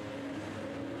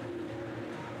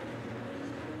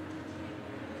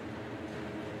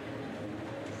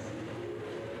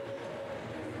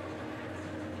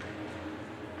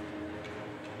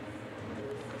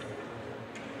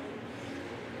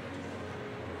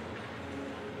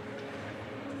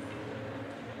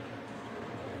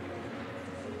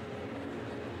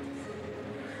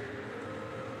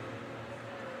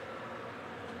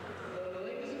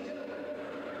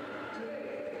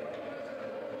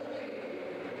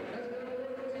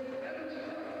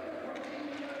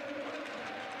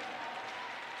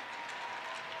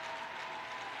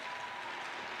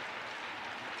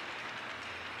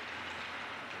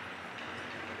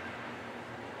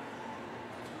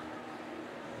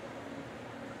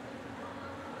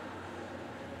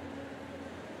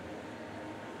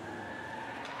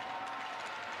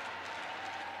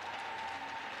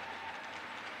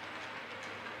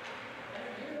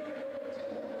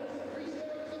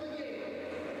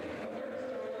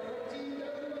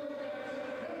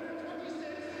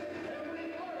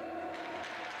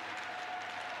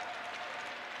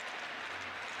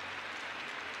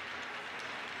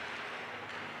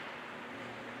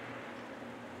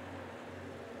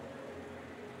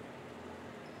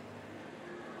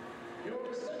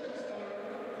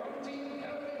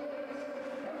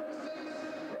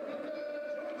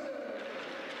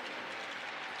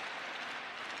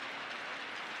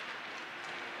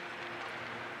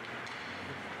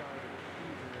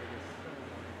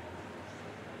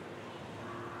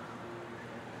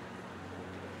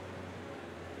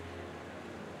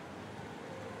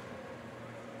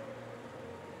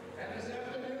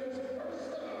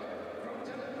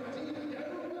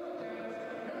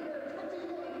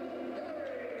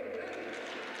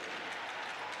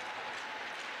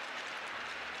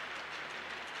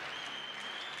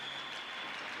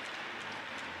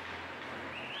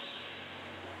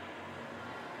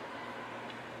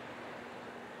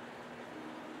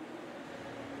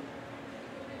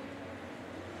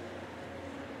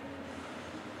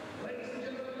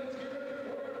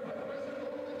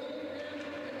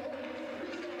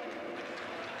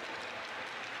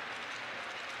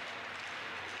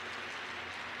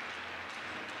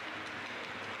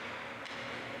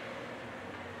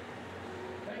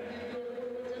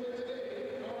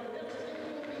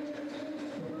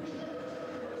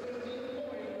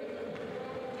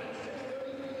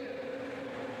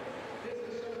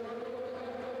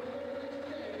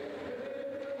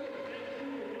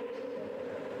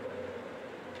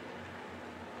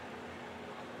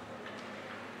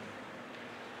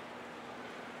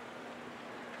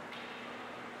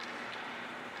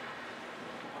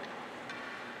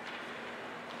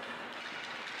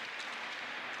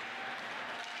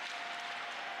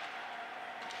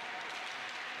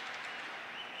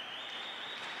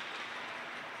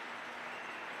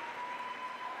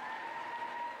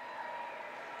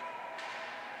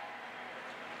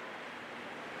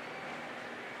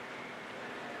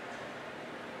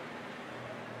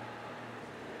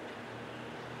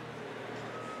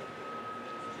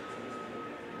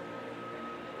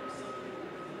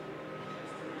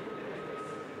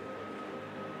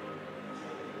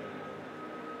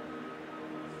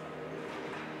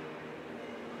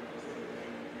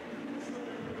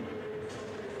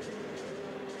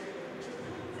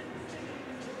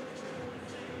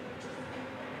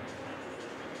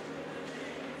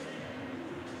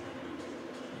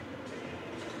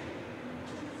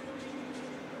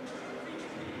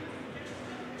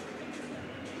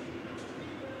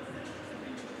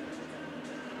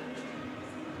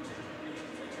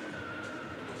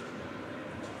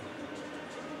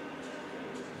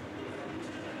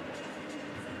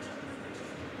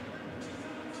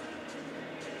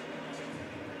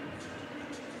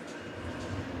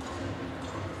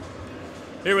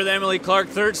 Here with Emily Clark,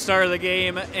 third star of the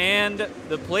game and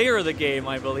the player of the game,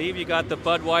 I believe. You got the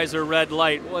Budweiser red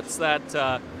light. What's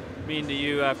that mean to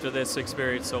you after this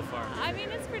experience so far? I mean,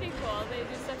 it's pretty cool. They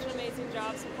do such an amazing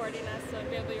job supporting us, so to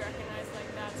be able to be recognized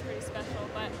like that is pretty special.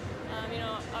 But, you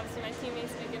know, obviously my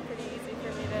teammates make it pretty easy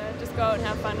for me to just go out and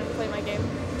have fun and play my game.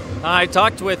 I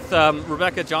talked with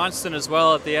Rebecca Johnston as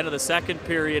well at the end of the second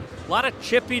period. A lot of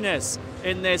chippiness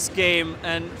in this game,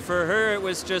 and for her it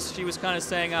was just, she was kind of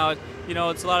saying how, you know,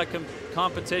 it's a lot of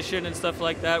competition and stuff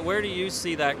like that. Where do you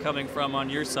see that coming from on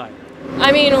your side?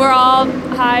 I mean, we're all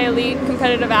high elite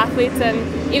competitive athletes,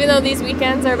 and even though these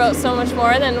weekends are about so much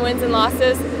more than wins and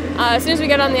losses, as soon as we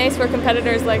get on the ice, we're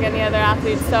competitors like any other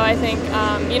athletes. So I think,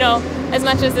 you know, as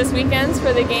much as this weekend's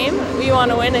for the game, we want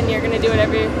to win, and you're going to do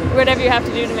whatever you have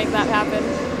to do to make that happen.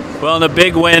 Well, and a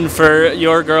big win for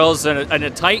your girls, and a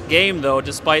tight game, though,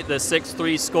 despite the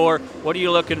 6-3 score. What are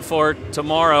you looking for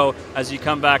tomorrow as you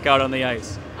come back out on the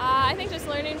ice? I think just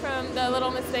learning from the little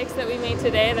mistakes that we made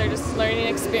today. They're just learning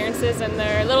experiences, and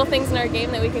they're little things in our game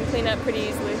that we can clean up pretty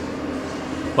easily.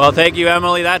 Well, thank you,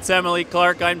 Emily. That's Emily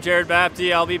Clark. I'm Jared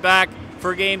Bapty. I'll be back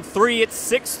for Game 3 at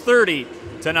 6:30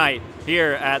 tonight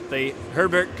here at the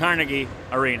Herbert Carnegie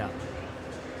Arena.